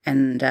relic.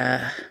 And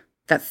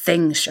that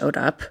thing showed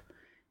up.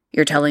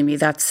 You're telling me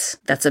that's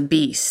a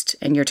beast,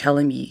 and you're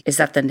telling me, is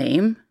that the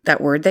name?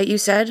 That word that you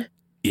said?"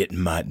 It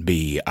might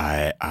be.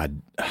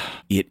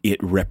 It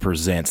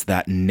represents,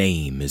 that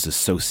name is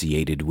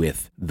associated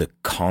with the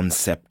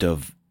concept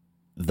of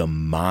the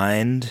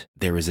mind.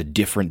 There is a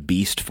different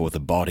beast for the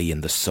body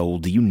and the soul.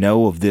 Do you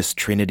know of this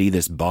trinity,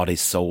 this body,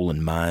 soul,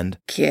 and mind?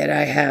 Kid,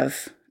 I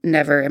have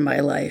never in my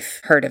life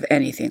heard of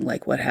anything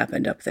like what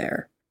happened up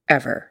there.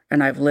 Ever.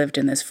 And I've lived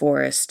in this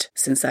forest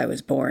since I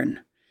was born.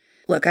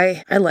 Look,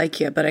 I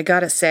like you, but I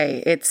gotta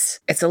say, it's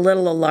a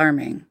little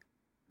alarming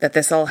that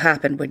this all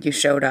happened when you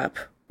showed up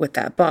with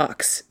that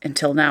box.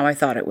 Until now, I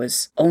thought it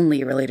was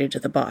only related to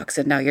the box,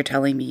 and now you're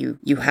telling me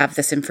you have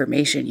this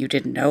information you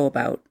didn't know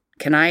about.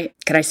 Can I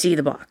see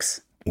the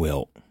box?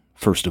 Well,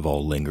 first of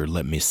all, Linger,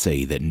 let me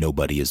say that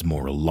nobody is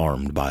more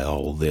alarmed by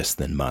all this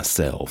than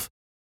myself.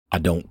 I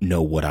don't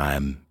know what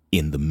I'm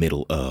in the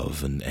middle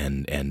of,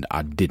 and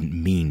I didn't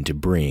mean to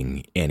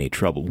bring any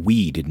trouble.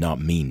 We did not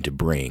mean to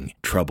bring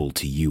trouble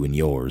to you and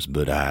yours,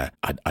 but I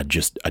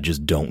just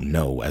don't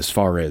know. As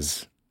far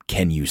as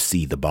can you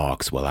see the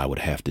box, well, I would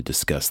have to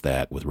discuss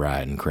that with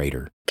Riot and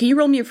Crater. Can you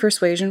roll me a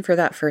persuasion for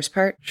that first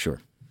part? Sure.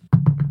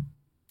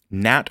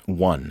 Nat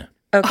 1.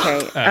 Okay.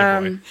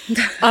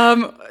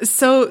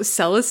 So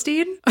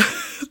Celestine,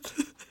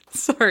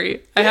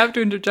 sorry, I have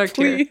to interject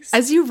here.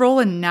 As you roll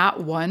a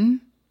nat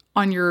 1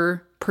 on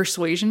your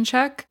persuasion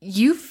check,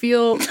 you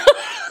feel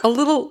a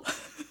little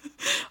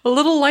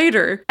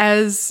lighter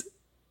as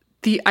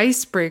the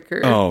icebreaker.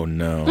 Oh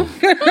no.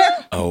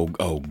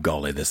 Oh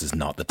golly, this is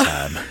not the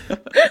time.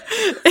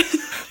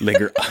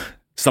 Linger,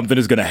 something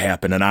is going to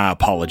happen and I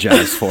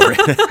apologize for it.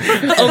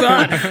 Oh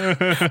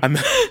God.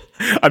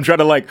 I'm trying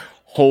to like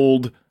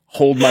hold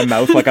my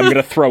mouth like I'm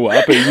gonna throw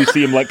up, and you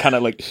see him like kind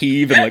of like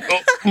heave and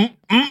like,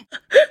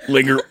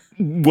 Linger,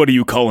 what do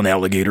you call an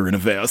alligator in a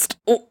vest?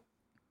 Oh,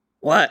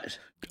 what?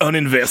 An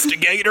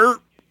investigator?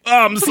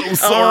 I'm so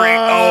sorry.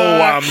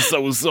 I'm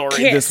so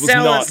sorry. This was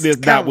not.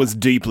 That was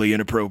deeply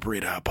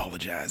inappropriate. I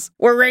apologize.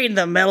 We're right in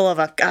the middle of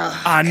a.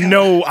 I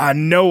know.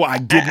 I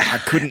didn't. I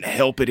couldn't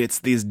help it. It's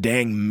these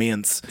dang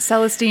mints.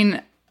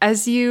 Celestine,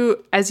 as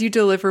you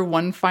deliver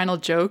one final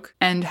joke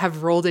and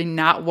have rolled a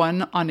nat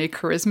 1 on a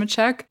charisma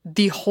check,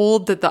 the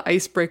hold that the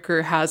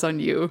icebreaker has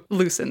on you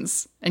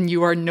loosens, and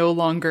you are no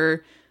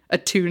longer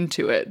attuned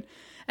to it.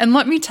 And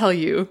let me tell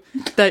you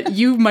that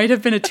you might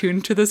have been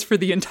attuned to this for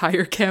the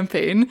entire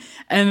campaign,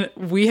 and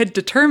we had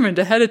determined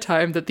ahead of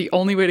time that the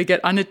only way to get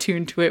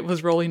unattuned to it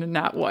was rolling a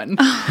nat 1.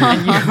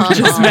 And you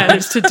just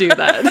managed to do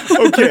that.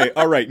 Okay,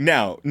 all right.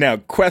 Now,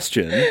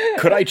 question.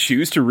 Could I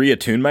choose to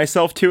reattune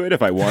myself to it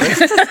if I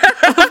wanted?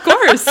 Of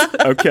course.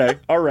 Okay,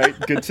 all right.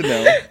 Good to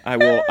know. I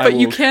will. But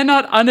you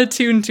cannot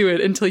unattune to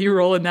it until you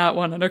roll a nat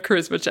 1 on a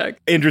charisma check.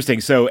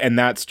 Interesting. So, and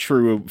that's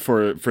true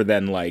for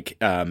then, like,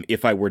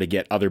 if I were to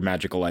get other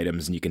magical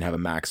items and you can have a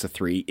max of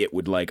 3, it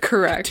would, like,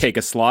 correct, take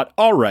a slot.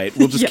 All right.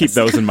 We'll just keep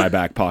those in my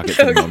back pocket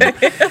for the moment.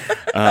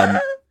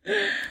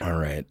 All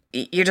right.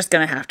 You're just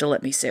going to have to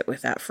let me sit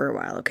with that for a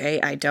while,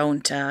 okay? I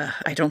don't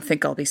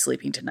think I'll be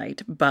sleeping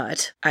tonight,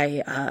 but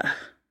I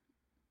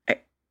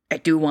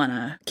do want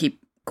to keep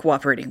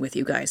cooperating with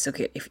you guys.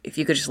 Okay, if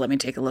you could just let me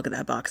take a look at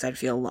that box, I'd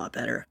feel a lot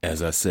better.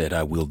 As I said,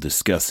 I will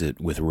discuss it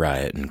with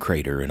Riot and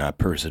Crater, and I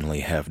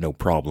personally have no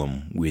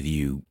problem with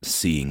you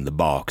seeing the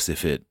box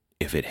if it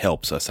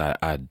helps us.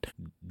 I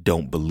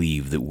don't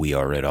believe that we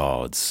are at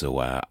odds, so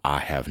I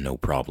have no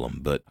problem,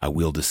 but I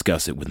will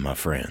discuss it with my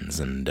friends,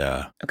 and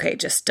okay,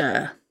 just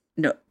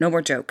no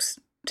more jokes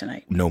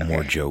tonight. No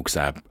more jokes,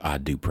 I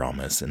do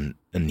promise. And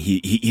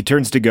he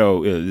turns to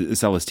go,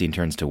 Celestine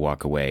turns to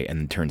walk away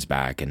and turns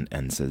back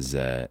and says,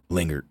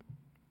 Linger,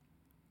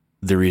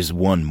 there is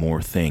one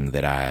more thing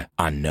that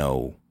I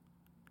know,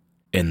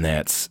 and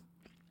that's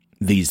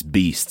these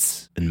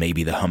beasts, and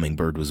maybe the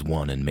hummingbird was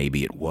one and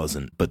maybe it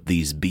wasn't, but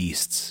these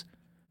beasts,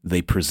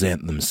 they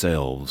present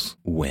themselves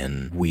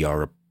when we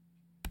are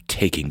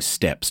taking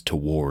steps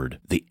toward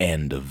the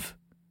end of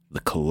the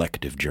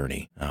collective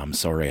journey. I'm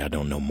sorry I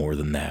don't know more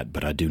than that,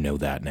 but I do know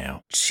that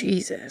now.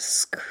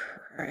 Jesus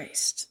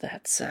Christ.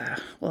 That's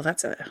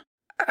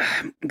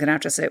I'm gonna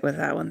have to sit with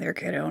that one there,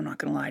 kiddo. I'm not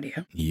gonna lie to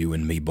you. You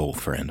and me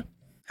both, friend.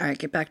 All right,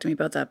 get back to me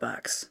about that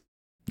box.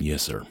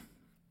 Yes, sir.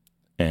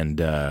 And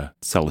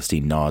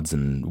Celestine nods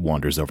and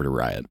wanders over to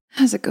Riot.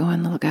 How's it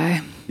going, little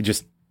guy? He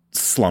just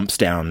slumps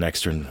down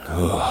next to her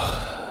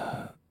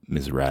and,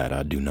 Ms. Riot,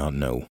 I do not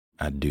know.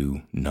 I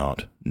do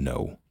not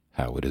know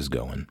how it is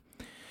going.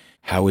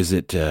 How is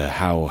it,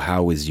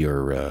 how is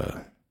your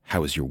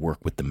work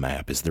with the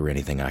map? Is there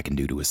anything I can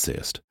do to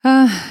assist?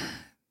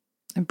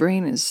 I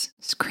brain is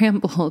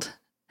scrambled.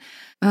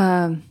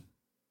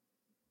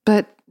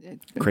 But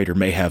Crater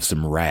may have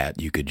some rat.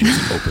 You could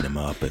just open him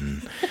up,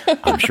 and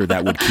I'm sure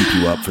that would keep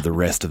you up for the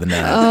rest of the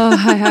night. oh,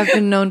 I have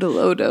been known to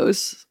low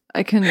dose.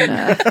 I can.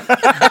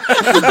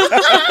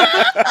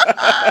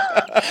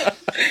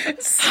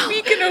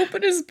 Sneak and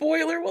open his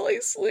boiler while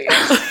he sleeps.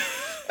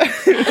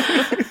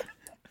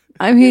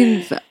 I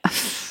mean,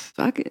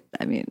 fuck it.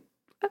 I mean,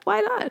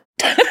 why not?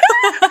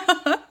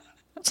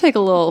 I'll take a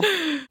little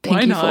pinky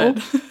Why not?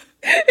 fold.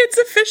 It's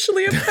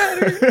officially a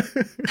pattern.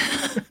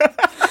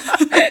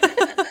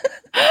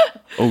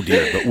 Oh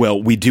dear, but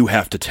well, we do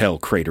have to tell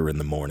Crater in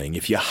the morning.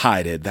 If you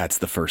hide it, that's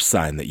the first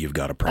sign that you've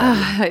got a problem.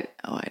 I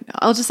know.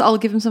 I'll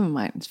give him some of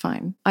mine. It's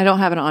fine. I don't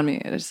have it on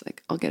me. It's just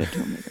like, I'll get it to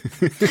him later.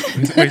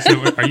 Wait,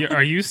 so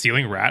are you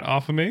stealing rat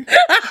off of me?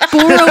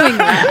 Borrowing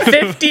that.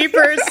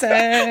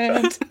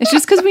 50%. It's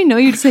just because we know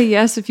you'd say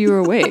yes if you were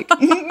awake.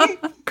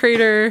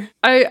 Crater,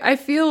 I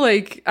feel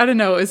like, I don't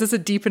know, is this a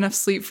deep enough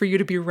sleep for you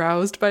to be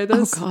roused by Oh,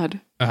 this? God.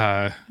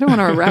 I I don't want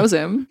to arouse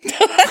him.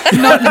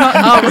 Not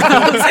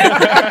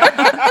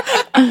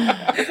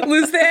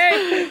Lose the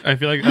egg. I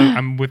feel like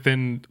I'm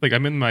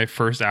I'm in my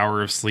first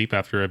hour of sleep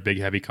after a big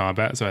heavy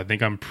combat, so I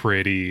think I'm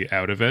pretty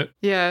out of it.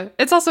 Yeah,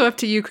 it's also up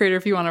to you, Crater.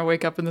 If you want to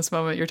wake up in this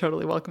moment, you're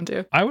totally welcome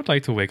to. I would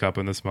like to wake up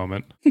in this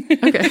moment.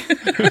 Okay.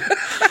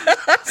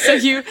 So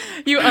you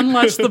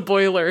unlatch the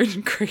boiler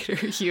and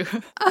Crater, you.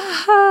 Hey,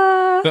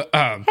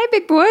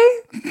 big boy.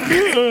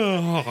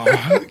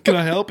 Can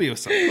I help you with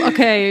something?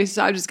 Okay,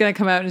 so I'm just going to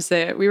come out and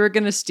say it. We were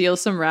going to steal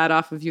some rat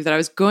off of you that I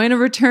was going to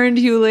return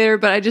to you later,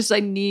 but I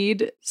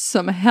need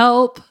some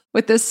help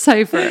with this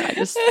cipher.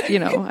 I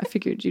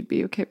figured you'd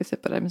be okay with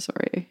it, but I'm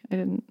sorry. I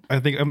didn't.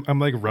 I think I'm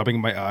like rubbing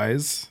my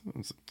eyes.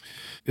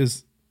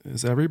 Is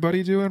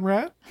everybody doing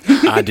rat?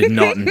 I did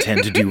not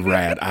intend to do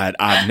rat.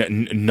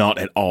 Not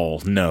at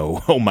all.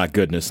 No. Oh my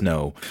goodness,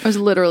 no. I was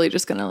literally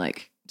just going to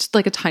just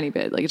like a tiny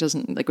bit. Like it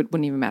doesn't, like it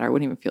wouldn't even matter. I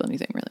wouldn't even feel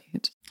anything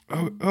really.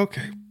 Oh,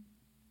 okay.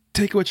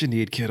 Take what you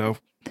need, kiddo.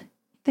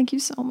 Thank you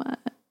so much.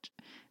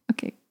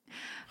 Okay.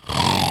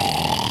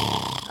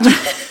 All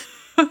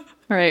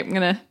right, I'm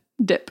going to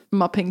dip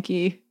my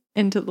pinky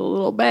into the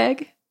little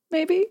bag,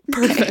 maybe.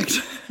 Perfect.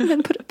 Okay. And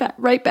then put it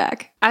right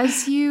back.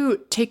 As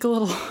you take a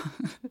little,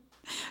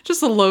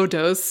 just a low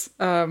dose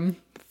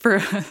for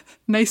a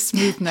nice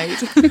smooth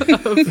night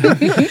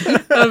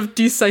of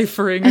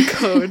deciphering a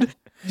code,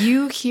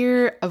 you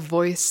hear a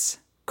voice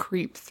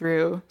creep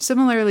through,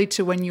 similarly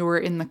to when you were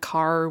in the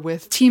car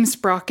with Team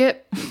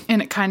Sprocket,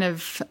 and it kind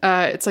of,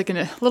 it's like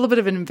a little bit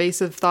of an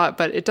invasive thought,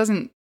 but it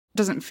doesn't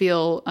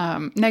feel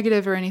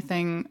negative or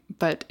anything,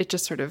 but it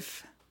just sort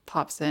of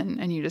pops in,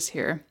 and you just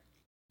hear,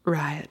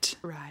 Riot.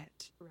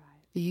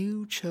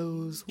 You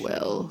chose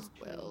well.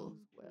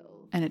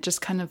 And it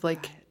just kind of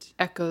like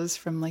echoes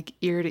from like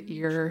ear to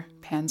ear,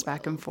 pans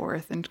back and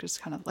forth, and just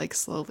kind of like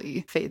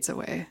slowly fades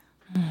away.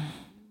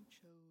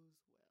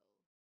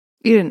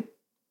 You didn't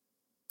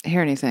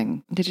hear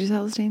anything, did you,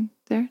 Celestine?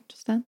 There,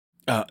 just then?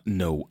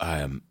 No, I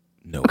am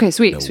no. Okay,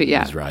 sweet, no,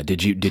 yeah. Ms. Rye.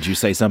 Did you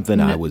say something?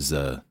 No. I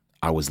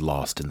was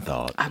lost in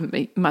thought.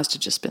 It must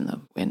have just been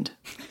the wind.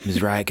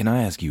 Ms. Rye, can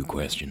I ask you a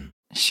question?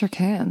 Sure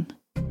can.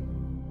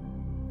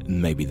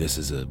 Maybe this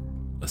is a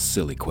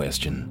silly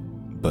question,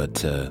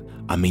 but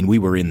we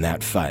were in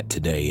that fight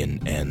today,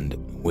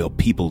 and well,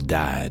 people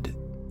died.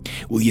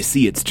 Well, you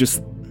see, it's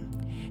just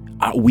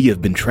we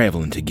have been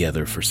traveling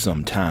together for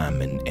some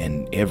time,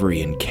 and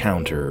every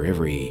encounter,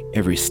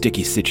 every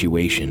sticky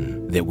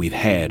situation that we've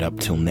had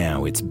up till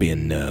now, it's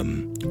been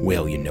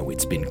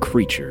it's been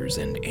creatures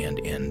and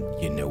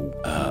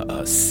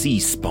sea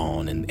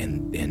spawn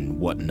and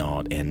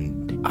whatnot,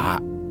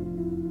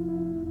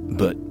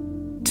 but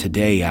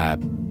today I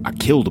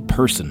killed a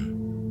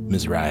person,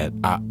 Ms. Riot.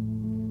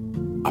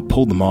 I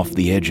pulled them off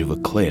the edge of a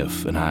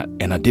cliff, and I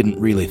didn't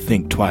really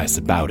think twice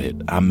about it.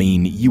 I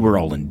mean, you were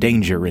all in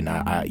danger, and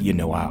I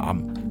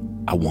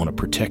want to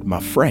protect my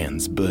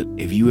friends, but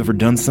have you ever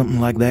done something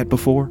like that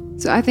before?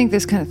 So I think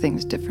this kind of thing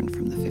is different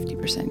from the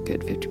 50%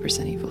 good,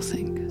 50% evil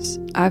thing, because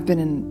I've been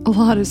in a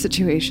lot of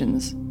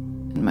situations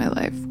in my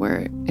life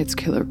where it's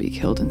kill or be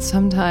killed, and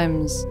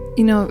sometimes,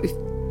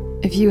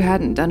 if you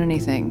hadn't done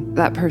anything,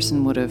 that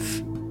person would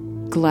have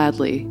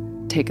gladly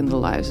taken the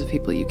lives of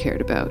people you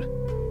cared about.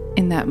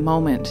 In that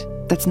moment,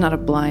 that's not a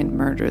blind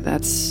murder.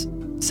 That's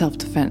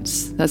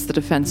self-defense. That's the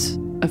defense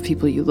of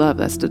people you love.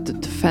 That's the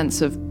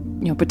defense of,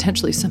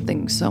 potentially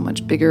something so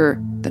much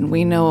bigger than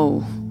we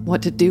know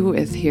what to do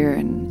with here.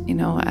 And,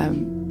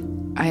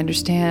 I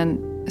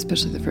understand,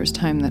 especially the first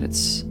time, that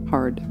it's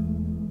hard.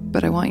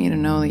 But I want you to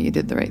know that you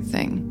did the right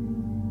thing.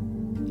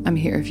 I'm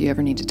here if you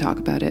ever need to talk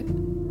about it.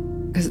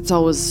 Because it's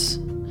always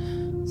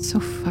so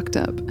fucked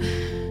up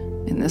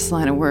in this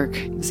line of work,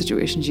 the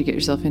situations you get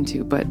yourself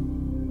into, but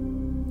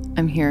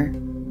I'm here,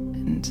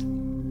 and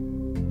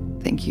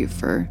thank you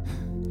for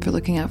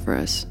looking out for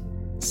us.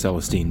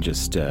 Celestine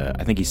just,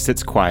 I think he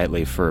sits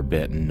quietly for a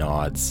bit and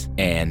nods,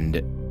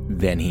 and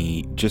then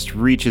he just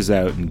reaches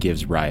out and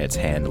gives Riot's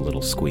hand a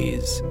little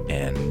squeeze,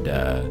 and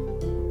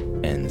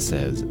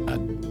says,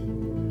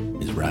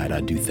 Ms. is right.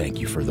 I do thank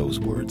you for those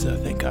words. I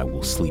think I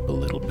will sleep a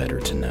little better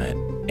tonight,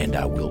 and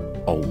I will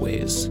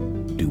always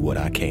do what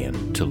I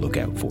can to look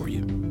out for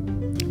you.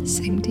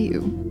 Same to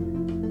you.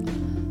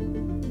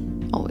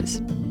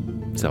 Always.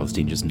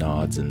 Celestine just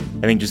nods and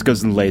I think just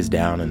goes and lays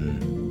down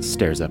and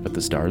stares up at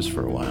the stars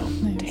for a while.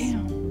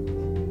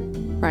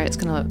 Damn. Riot's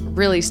gonna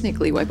really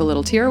sneakily wipe a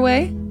little tear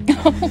away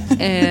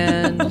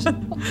and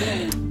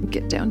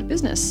get down to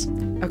business.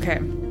 Okay.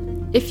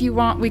 If you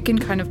want, we can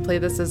kind of play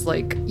this as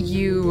like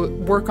you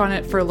work on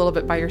it for a little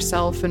bit by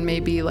yourself and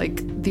maybe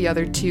like the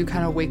other two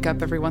kind of wake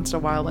up every once in a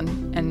while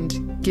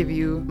and give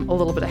you a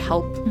little bit of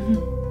help.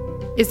 Mm-hmm.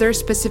 Is there a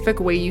specific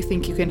way you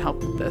think you can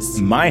help with this?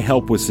 My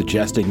help was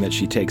suggesting that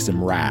she take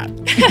some rat.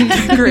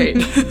 Great.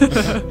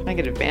 I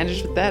get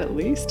advantage with that at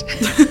least.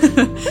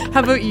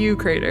 How about you,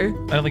 Crater?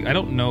 I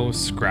don't know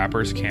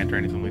Scrapper's Cant or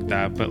anything like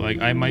that, but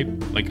I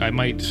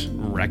might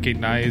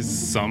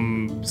recognize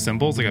some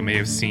symbols. Like I may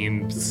have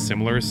seen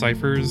similar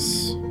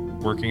ciphers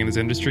working in this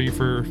industry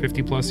for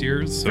 50 plus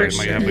years. So I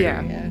might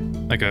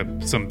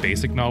have some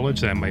basic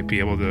knowledge that I might be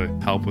able to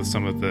help with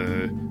some of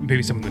the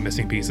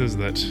missing pieces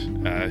that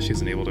she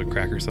isn't able to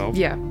crack herself.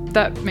 Yeah,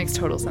 that makes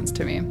total sense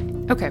to me.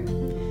 Okay.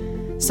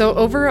 So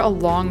over a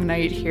long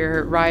night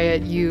here,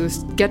 Riot, you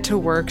get to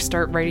work,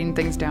 start writing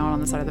things down on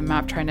the side of the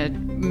map, trying to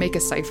make a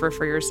cipher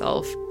for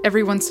yourself.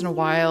 Every once in a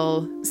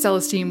while,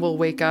 Celestine will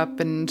wake up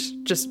and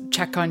just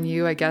check on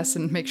you, I guess,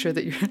 and make sure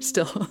that you're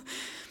still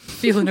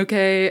feeling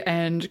okay.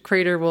 And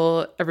Crater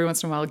will every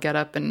once in a while get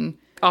up and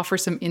offer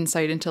some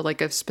insight into like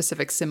a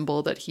specific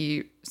symbol that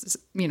he,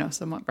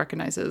 somewhat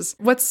recognizes.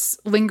 What's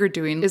Linger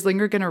doing? Is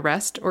Linger going to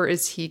rest or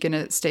is he going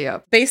to stay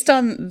up? Based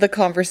on the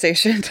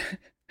conversation,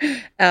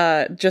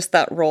 just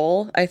that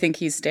roll, I think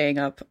he's staying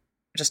up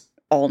just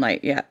all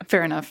night. Yeah.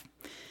 Fair enough.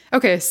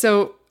 Okay.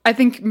 So I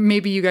think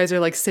maybe you guys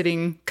are like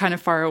sitting kind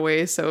of far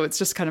away. So it's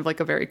just kind of like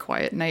a very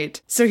quiet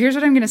night. So here's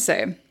what I'm going to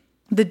say.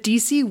 The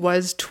DC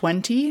was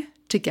 20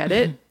 to get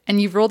it. And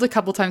you've rolled a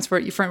couple times for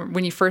it from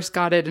when you first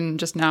got it and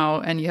just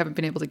now, and you haven't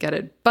been able to get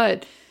it.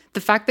 But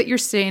the fact that you're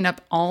staying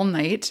up all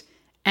night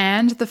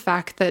and the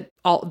fact that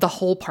the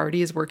whole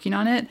party is working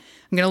on it,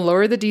 I'm going to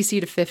lower the DC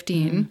to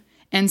 15. Mm-hmm.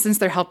 And since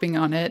they're helping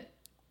on it,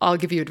 I'll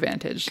give you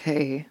advantage.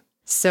 Okay.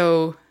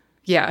 So,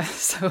 yeah.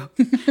 So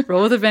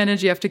roll with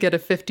advantage. You have to get a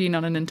 15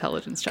 on an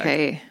intelligence check.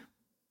 Okay.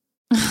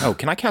 Oh,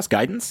 can I cast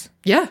guidance?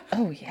 Yeah.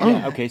 Oh, yeah.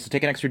 Yeah, okay, so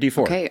take an extra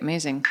D4. Okay,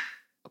 amazing.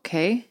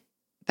 Okay.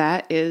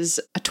 That is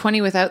a 20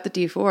 without the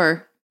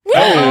D4.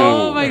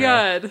 Oh my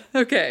God.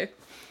 Okay.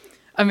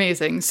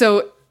 Amazing.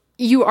 So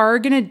you are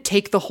going to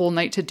take the whole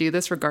night to do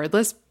this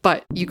regardless,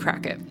 but you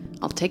crack it.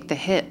 I'll take the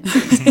hit.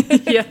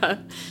 Yeah.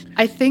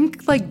 I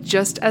think like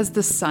just as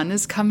the sun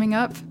is coming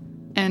up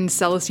and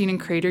Celestine and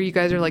Crater, you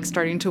guys are like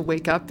starting to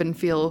wake up and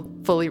feel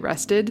fully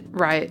rested.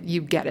 Riot,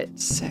 you get it.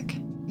 Sick.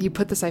 You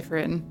put the cipher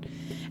in.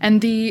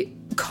 And the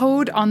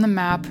code on the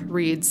map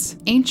reads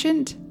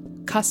Ancient,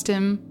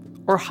 Custom,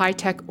 or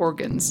high-tech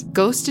organs.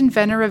 Ghost in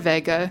Venera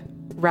Vega,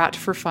 rat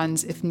for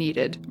funds if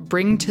needed.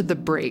 Bring to the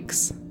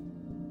breaks.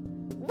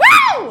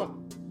 Wow!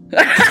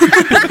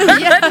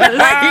 Yes!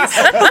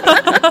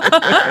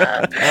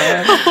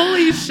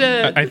 Holy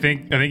shit. I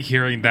think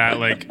hearing that,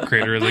 like,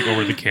 Crater is like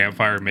over the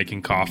campfire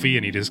making coffee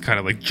and he just kind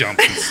of like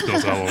jumps and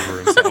spills all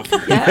over himself.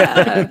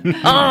 Yeah.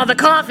 Oh, the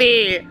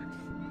coffee!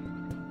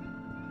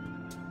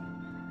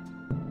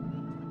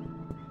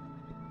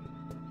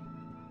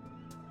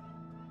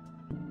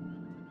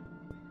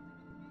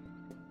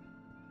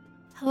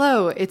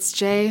 Hello, it's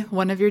Jay,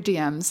 one of your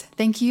DMs.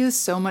 Thank you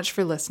so much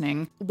for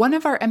listening. One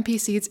of our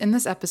NPCs in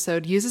this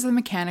episode uses the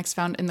mechanics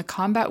found in the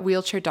combat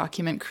wheelchair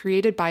document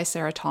created by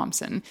Sarah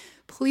Thompson.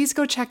 Please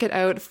go check it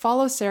out.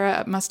 Follow Sarah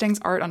at Mustang's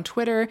Art on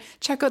Twitter.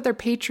 Check out their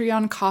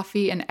Patreon,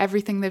 Coffee, and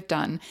everything they've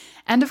done.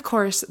 And of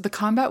course, the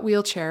combat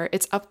wheelchair,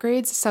 its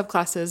upgrades,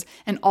 subclasses,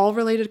 and all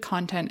related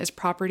content is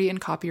property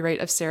and copyright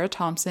of Sarah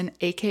Thompson,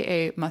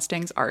 aka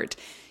Mustang's Art.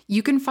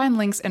 You can find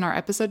links in our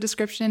episode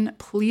description.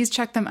 Please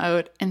check them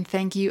out, and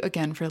thank you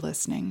again for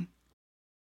listening.